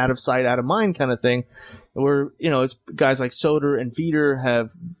got out of sight, out of mind kind of thing, where, it's guys like Soder and Feeder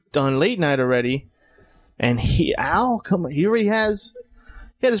have done late night already, and he already has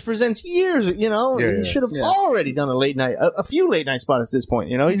his presents years, he should have already done a late night, a few late night spots at this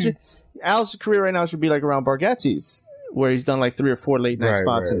point, Al's career right now should be like around Bargatze's, where he's done like 3 or 4 late night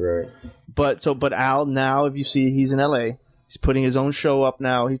spots. Right. But Al now, if you see, he's in LA, he's putting his own show up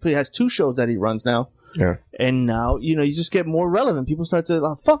now. He has 2 shows that he runs now. Yeah. And now, you just get more relevant. People start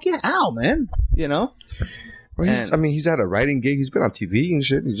to, fuck yeah, Al, man. Well, he's had a writing gig. He's been on TV and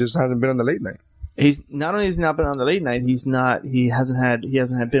shit. He just hasn't been on the late night. He's not only has he not been on the late night, he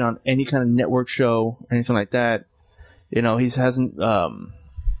hasn't been on any kind of network show or anything like that. He's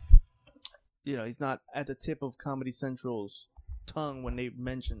not at the tip of Comedy Central's tongue when they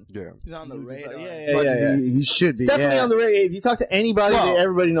mention. Yeah. He's on the radar. Yeah. He should be. He's definitely on the radar. If you talk to anybody,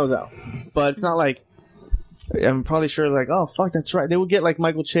 everybody knows Al. But it's not like, I'm probably sure like, oh, fuck, that's right. They would get like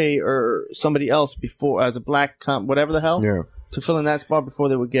Michael Che or somebody else before, as a black whatever the hell, to fill in that spot before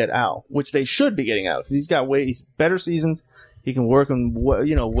they would get Al, which they should be getting Al, because he's better seasoned. He can work on,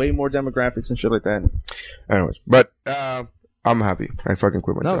 way more demographics and shit like that. Anyways, but, I'm happy. I fucking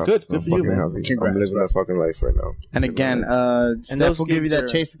quit my job. No, good for you, man. I'm living that fucking life right now. And again, Steph will give you that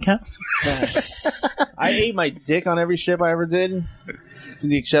Chase account. I ate my dick on every ship I ever did, to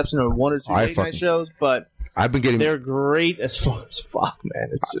the exception of 1 or 2 late night shows. But they're great as far as fuck, man.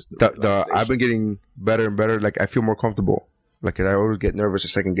 It's just I've been getting better and better. Like I feel more comfortable. Like I always get nervous to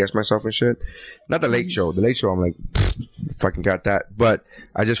second guess myself and shit. Not the late show. The late show, I'm like, fucking got that. But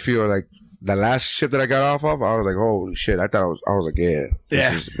I just feel like. The last ship that I got off of, I was like, holy shit. I was like,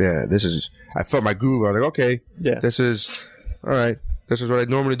 this is, I felt my groove. I was like, okay, this is, all right. This is what I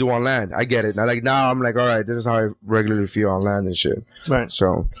normally do on land. I get it. Now I'm like, all right, this is how I regularly feel on land and shit. Right.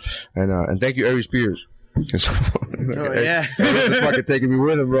 So, and thank you, Ari Spears. Yeah. He was fucking taking me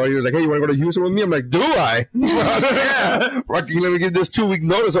with him, bro. He was like, hey, you want to go to Houston with me? I'm like, do I? Yeah. Fucking let me give this 2-week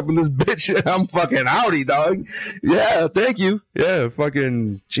notice up in this bitch. I'm fucking outie, dog. Yeah, thank you. Yeah,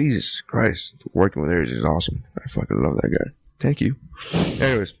 fucking Jesus Christ. Working with Aries is awesome. I fucking love that guy. Thank you.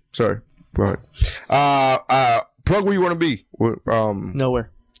 Anyways, sorry. Go ahead. Plug where you want to be.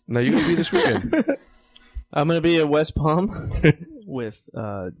 Nowhere. Now you're going to be this weekend. I'm going to be at West Palm with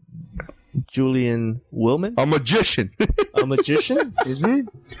Julian Willman. A magician. A magician? Is he?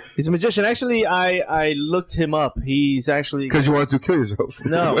 He's a magician. Actually, I looked him up. He's actually... Because you wanted to kill yourself.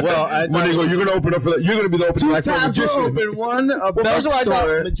 No, well... when they go, you're going to open up for that. You're going to be the opening night for a magician. Open one, a that's why I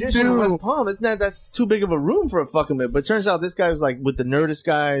thought magician in West two. Palm. That's too big of a room for a fucking bit. But it turns out this guy was like with the Nerdist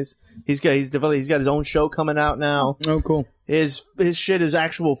guys. He's got his own show coming out now. Oh, cool. His shit is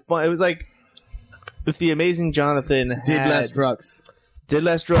actual fun. It was like if the Amazing Jonathan Did less drugs,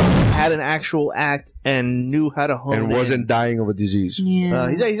 had an actual act, and knew how to hone and wasn't dying of a disease. Yeah.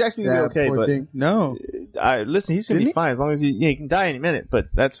 He's actually gonna be okay, but no. Listen, he's gonna be fine as long as he can die any minute. But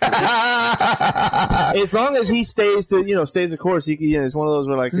that's as long as he stays the course. He can, it's one of those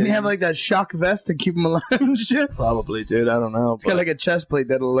where like doesn't he have like that shock vest to keep him alive and shit? Probably, dude. I don't know. He's got like a chest plate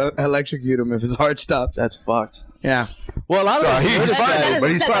that'll electrocute him if his heart stops. That's fucked. Yeah. Well, a lot of he's Nerdist fine, guys-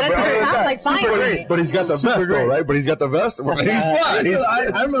 but he's fine. But other than that, like fine. super great. But he's got the vest, though, right? But he's got the vest. Well, he's fine.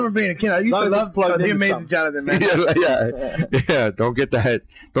 I remember being a kid. I used to love the Amazing Jonathan, man. Yeah. Don't get that.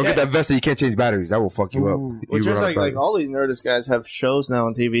 Don't get that vest that you can't change batteries. That will fuck you up. Which You is run out like all these Nerdist guys have shows now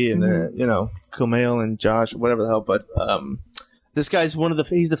on TV, and they're Kumail and Josh, whatever the hell. But this guy's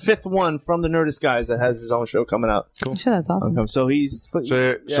he's the fifth one from the Nerdist guys that has his own show coming out. Cool. Sure, that's awesome. So he's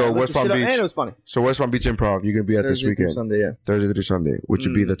So West Palm Beach. And it was funny. So West Palm Beach Improv, you're gonna be at this Thursday through weekend. Sunday, yeah. Thursday through Sunday, which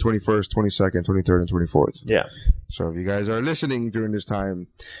would be the 21st, 22nd, 23rd, and 24th. Yeah. So if you guys are listening during this time,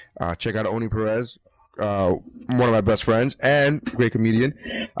 check out Oni Perez, one of my best friends and great comedian.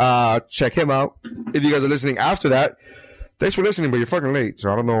 Check him out. If you guys are listening after that, thanks for listening, but you're fucking late, so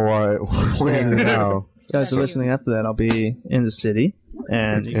I don't know why we're ending now. If you guys are listening after that, I'll be in the city,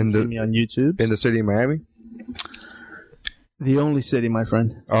 and you can see me on YouTube. In the city of Miami? The only city, my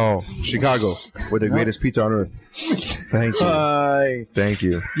friend. Oh, Chicago, with the greatest pizza on earth. Thank you. Thank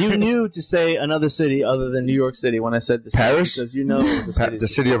you. You knew to say another city other than New York City when I said the city. Paris? Because you know the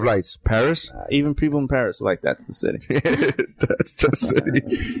city of lights. Paris? Even people in Paris are like, that's the city. That's the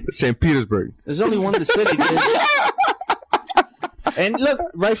city. St. Petersburg. There's only one the city, dude. And look,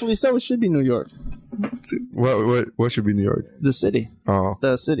 rightfully so, it should be New York. What should be New York? The city. Oh.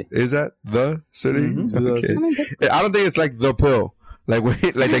 The city. Is that the city? Mm-hmm. Okay. I don't think it's like the pill. Like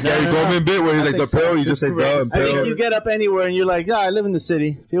the Gary Goldman bit where he's like the pill, you just say the and I pill. think you get up anywhere and you're like, I live in the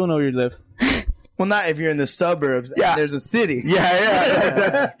city. People know where you live. Well, not if you're in the suburbs. Yeah. There's a city.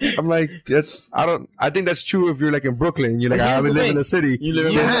 Yeah. I'm like, I think that's true if you're like in Brooklyn. You're like, I haven't lived in the city. You live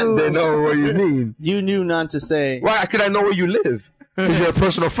in They know what you mean. You knew not to say. Why could I know where you live? Because you're a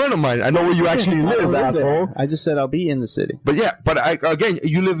personal friend of mine. I know where you actually live, asshole. I just said I'll be in the city. But again,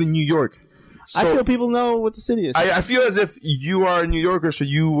 you live in New York. So I feel people know what the city is. I feel as if you are a New Yorker, so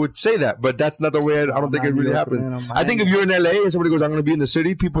you would say that. But that's not the way. I don't think it really happens. I think if you're in LA and somebody goes, I'm going to be in the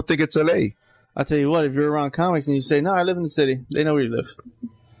city, people think it's LA. I'll tell you what, if you're around comics and you say, no, I live in the city, they know where you live.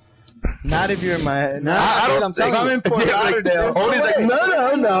 Not if you're in my... I don't think I'm in Fort Lauderdale. Only's like,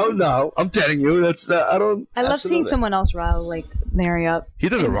 no. I'm telling you, that's... I don't... I love seeing someone else rile Mary up. He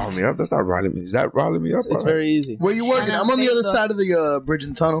doesn't rile me up. That's not riling me. Is that riling me up? It's very easy. Where you working? I'm on the other side of the bridge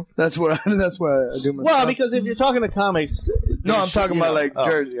and tunnel. That's where I do my Well, because if you're talking to comics... No, I'm talking about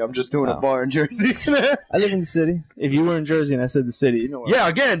Jersey. I'm just doing a bar in Jersey. I live in the city. If you were in Jersey and I said the city, you know what? Yeah,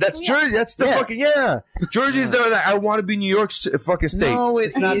 again, that's Jersey. That's the fucking... Yeah. Jersey's the... I want to be New York's fucking state. No,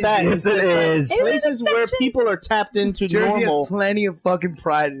 it's not that. Yes, it is. Places where people are tapped into Jersey normal. has plenty of fucking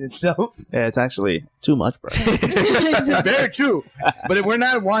pride in itself. Yeah, it's actually too much, bro. Very true. But if we're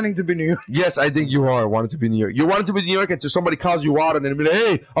not wanting to be New York. Yes, I think you are wanting to be New York. You wanted to be New York until somebody calls you out and then be like,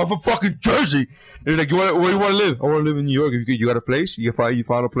 hey, I'm from fucking Jersey. And you're like, where do you want to live? I want to live in New York. You got a place? You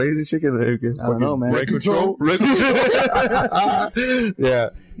found a place and shit? I don't know, man. Rent control? Yeah.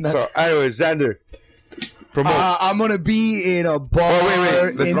 So, anyway, Xander. Promote. I'm going to be in a bar.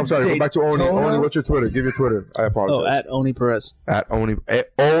 Oh, wait. I'm sorry. Go back to Oni. Daytona. Oni, what's your Twitter? Give your Twitter. I apologize. Oh, at Oni Perez. At Oni.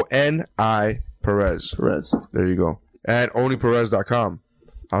 O-N-I Perez. Perez. There you go. At OniPerez.com.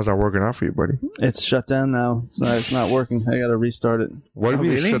 How's that working out for you, buddy? It's shut down now. It's not working. I got to restart it. What do you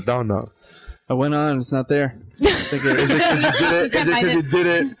mean it's shut down now? I went on. It's not there. Is it because you did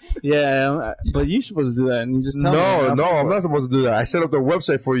it? Yeah, but you're supposed to do that, and you just tell me. No, I'm not supposed to do that. I set up the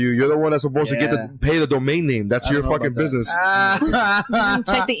website for you. You're the one that's supposed to get pay the domain name. That's your fucking business. Check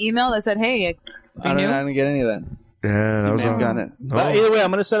the email that said, "Hey, I didn't get any of that. Yeah, that was gotten it. But either way, I'm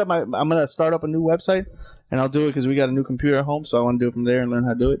gonna start up a new website, and I'll do it because we got a new computer at home, so I want to do it from there and learn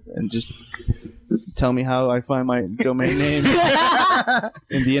how to do it, and just tell me how I find my domain name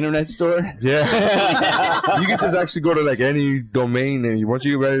in the internet store. Yeah. You can just actually go to like any domain name. Once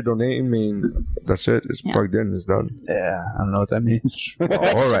you get your domain name, that's it. It's plugged in. It's done. Yeah, I don't know what that means.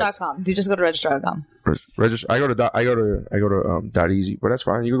 Register.com. Do you just go to register.com? Register. I go to .easy, but that's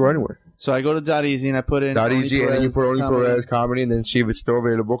fine. You can go anywhere. So I go to .easy and I put in .easy and then you put Oni comedy. Perez comedy and then see if it's still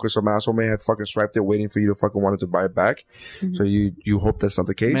available because some asshole may have fucking swiped it waiting for you to fucking want it to buy it back. Mm-hmm. So you hope that's not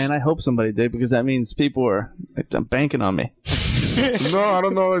the case. Man, I hope somebody did because that means people are banking on me. No, I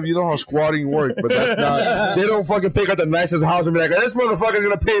don't know if you know how squatting works, but that's not. They don't fucking pick out the nicest house and be like, this motherfucker's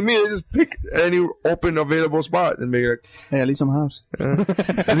gonna pay me. They just pick any open available spot and be like, hey, at least some house.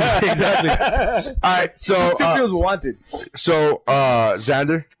 Exactly. All right, so feels wanted. So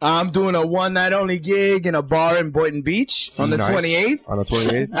Xander, I'm doing a one night only gig in a bar in Boynton Beach on the 28th. On the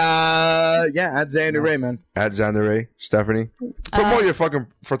 28th. Yeah, at Xander Ray, man. At Xander Ray, Stephanie, promote your fucking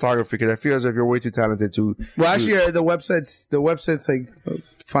photography because I feel as if you're way too talented to. Well, actually, the website's like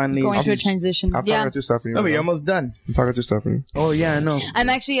finally Going through a transition. I'm Yeah. talking to Stephanie. No, but you're almost done. I'm talking to Stephanie. Oh yeah, I know. I'm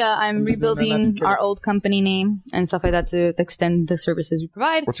actually I'm rebuilding our old company name and stuff like that to extend the services we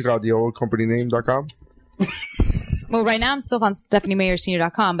provide. What's it called? The old company name.com? Well, right now I'm still on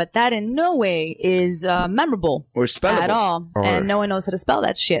StephanieMayersSenior.com, but that in no way is memorable Or spellable. at all. Oh, And right. no one knows how to spell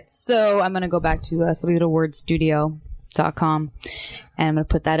that shit. So I'm going to go back to 3littlewordstudio.com and I'm going to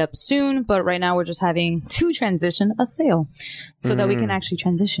put that up soon. But right now we're just having to transition a sale so that we can actually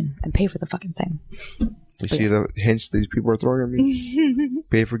transition and pay for the fucking thing. You see the hints these people are throwing at me?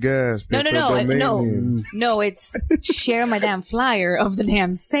 Pay for gas. Pay for domain name. No, it's share my damn flyer of the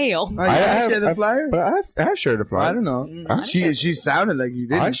damn sale. Oh, you share the flyer? But I have shared the flyer. I don't know. She sounded like you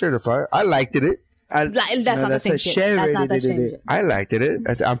did. I shared the flyer. I liked it. That's not the same shit. That's not the same shit. I liked it.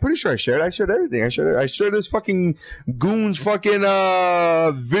 I'm pretty sure I shared. I shared everything. I shared this fucking goons fucking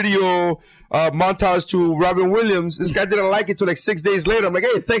video montage to Robin Williams. This guy didn't like it till like 6 days later. I'm like,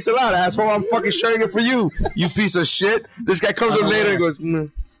 hey, thanks a lot, asshole. I'm fucking sharing it for you, you piece of shit. This guy comes up later and goes,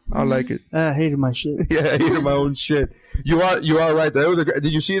 I like it. I hated my shit. Yeah, I hated my own shit. You are right.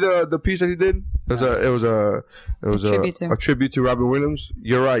 Did you see the piece that he did? It was a tribute to Robin Williams.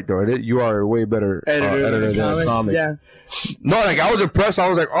 You're right though. You are a way better editor than a comic. Yeah. No, like I was impressed. I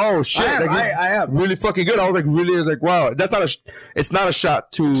was like, oh shit, I am really fucking good. I was like, wow, it's not a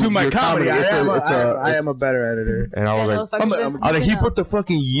shot to my your comedy. I It's am a better editor. and I was like, he put the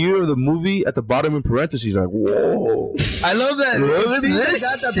fucking year of the movie at the bottom in parentheses. Like, whoa, I love that. Look at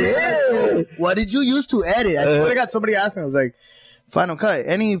this shit. What did you use to edit? I swear to God, somebody asked me. I was like, Final Cut.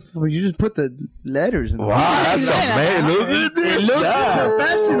 You just put the letters in. Wow, that's amazing. Look at this. It looks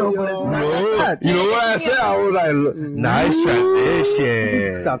professional, but it's not. You know what I said? I was like, nice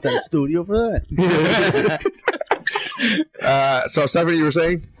transition. Stop that studio for that. So, Stephanie, you were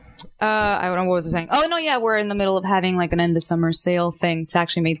saying? I don't know what was I saying. Oh no, yeah, we're in the middle of having like an end of summer sale thing to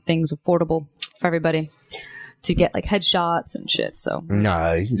actually make things affordable for everybody to get like headshots and shit. So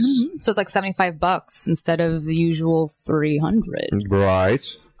Nice. so it's like $75 instead of the usual $300. Right.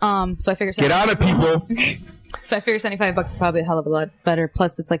 So I figure Get on it, people. So I figure $75 is probably a hell of a lot better.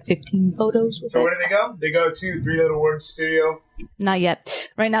 Plus, it's like 15 photos with So it. where do they go? They go to 3 Little Word Studio. Not yet.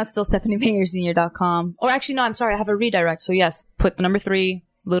 Right now, it's still StephanieMayersSenior.com. Or actually, no, I'm sorry. I have a redirect. So yes, put the number 3,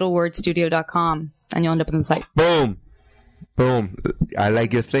 littlewordstudio.com, and you'll end up on the site. Boom. I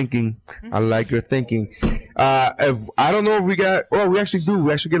like your thinking. I like your thinking. If I don't know if we got, we actually do.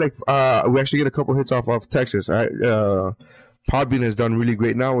 We actually get a couple hits off of Texas. All right. Podbean has done really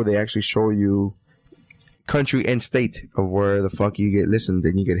great now where they actually show you country and state of where the fuck you get listened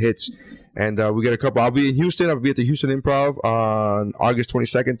and you get hits. And we get a couple. I'll be in Houston. I'll be at the Houston Improv on August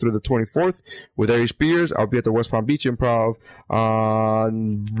 22nd through the 24th with Ari Spears. I'll be at the West Palm Beach Improv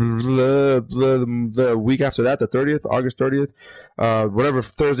on the week after that, the 30th, August 30th. Whatever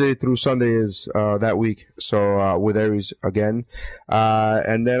Thursday through Sunday is that week. So with Aries again.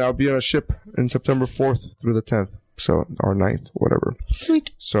 And then I'll be on a ship in September 4th through the 10th. So, or 9th, whatever.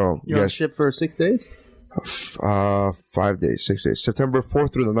 Sweet. So, You're on ship for 6 days? 5 days, 6 days. September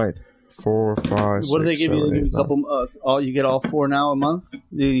 4th through the 9th. 4, 5, 6, What do they give you? They give you a couple. You get all 4 now a month.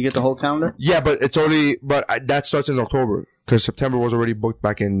 You get the whole calendar. Yeah, but it's only. But that starts in October because September was already booked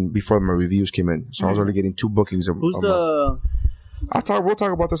back in before my reviews came in. So I was already getting 2 bookings a Who's month. the? We'll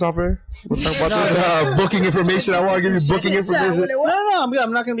talk about this off air. We'll talk about this booking information. I want to give you booking information. No, I'm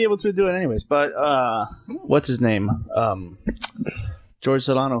not going to be able to do it anyways. But what's his name? George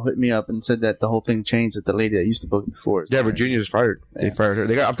Solano hit me up and said that the whole thing changed. That the lady that used to book before. Yeah, Virginia just fired. Yeah. They fired her.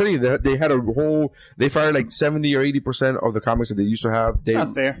 I'm telling you, they had a whole. They fired like 70 or 80% of the comics that they used to have.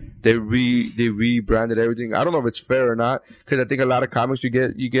 Not fair. They rebranded everything. I don't know if it's fair or not because I think a lot of comics you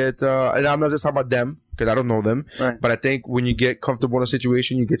get, and I'm not just talking about them because I don't know them. Right. But I think when you get comfortable in a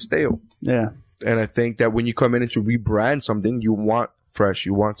situation, you get stale. Yeah. And I think that when you come in and to rebrand something, you want fresh.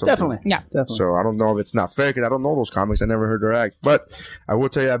 You want something. Definitely. Yeah. Definitely. So I don't know if it's not fair because I don't know those comics. I never heard their act. But I will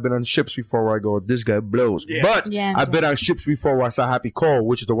tell you, I've been on ships before where I go, this guy blows. Yeah. But I've been on ships before where I saw Happy Cole,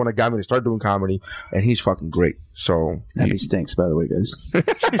 which is the one that got me to start doing comedy. And he's fucking great. So Happy stinks, by the way, guys.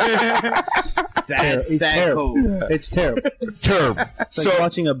 It's terrible. It's terrible. Terrible. It's like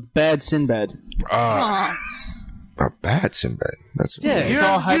watching a bad Sinbad. A bad Sinbad. That's it's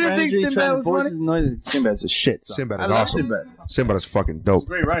all high energy, trying to voice noises. Sinbad's a shit. So. Sinbad is awesome. Sinbad is fucking dope.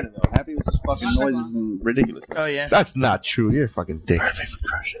 Great writer though. Happy with his fucking noises and ridiculous. Oh yeah. That's not true. You're a fucking dick. Perfect for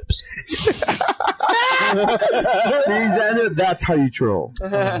cruise ships. See, Xander, that's how you troll.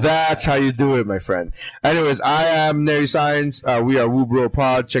 That's how you do it, my friend. Anyways, I am Nary Science. We are Woobro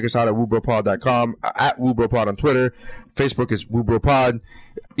Pod. Check us out at woobropod.com, at woobropod on Twitter. Facebook is woobropod.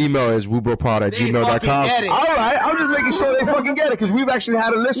 Email is woobropod@gmail.com. All right, I'm just making sure they fucking get get it because we've actually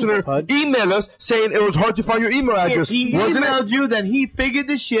had a listener email us saying it was hard to find your email address. If he Wasn't emailed it? you, then he figured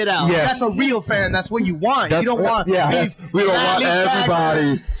this shit out. Yes. That's a real fan. That's what you want. You don't want these we don't want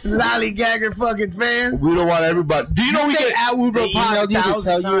everybody. lollygagger fucking fans. We don't want everybody. Do you know we get at Woodrow They emailed you to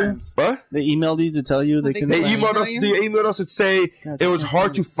tell you. what? They emailed you to tell you they couldn't. They find emailed us. you? They emailed us and say it was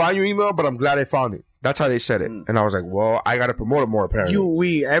hard to find your email, but I'm glad I found it. That's how they said it, and I was like, "Well, I gotta promote it more."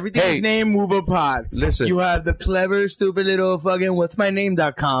 Apparently, everything's Hey. named Wooba Pod. Listen. You have the clever, stupid little fucking what's my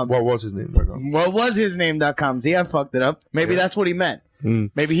name.com. What was his name? What was his name.com? See, I fucked it up. Maybe that's what he meant.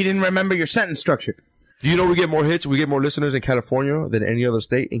 Maybe he didn't remember your sentence structure. Do you know we get more hits? We get more listeners in California than any other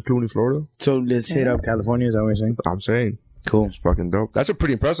state, including Florida. So let's hit up California. Is that what you're saying? I'm saying, Cool. it's fucking dope. That's a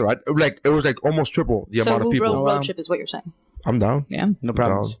pretty impressive. It was like almost triple the So amount of who people. wrote road trip is what you're saying. I'm down. Yeah. No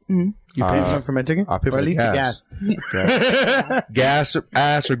problems. You paid for my ticket? I pay Or for at the least gas. the gas. Gas,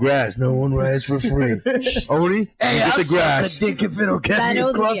 ass, or grass. No one rides for free. Only get the grass. Dick if it'll get That me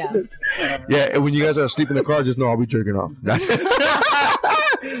old- across yeah. it. Yeah, and when you guys are asleep in the car, just know I'll be jerking off. That's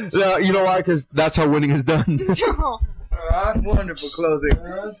no, you know why? Because that's how winning is done. Wonderful closing.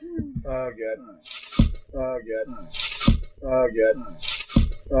 Oh, God. Oh, God. Oh, God.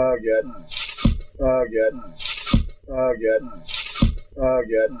 Oh, God. Oh, God. Oh, God. Oh,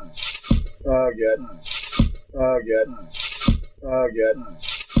 God. Oh, God. Oh, God. Oh, God.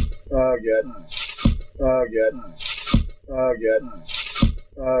 Oh, God. Oh, God. Oh, God.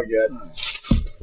 Oh, God.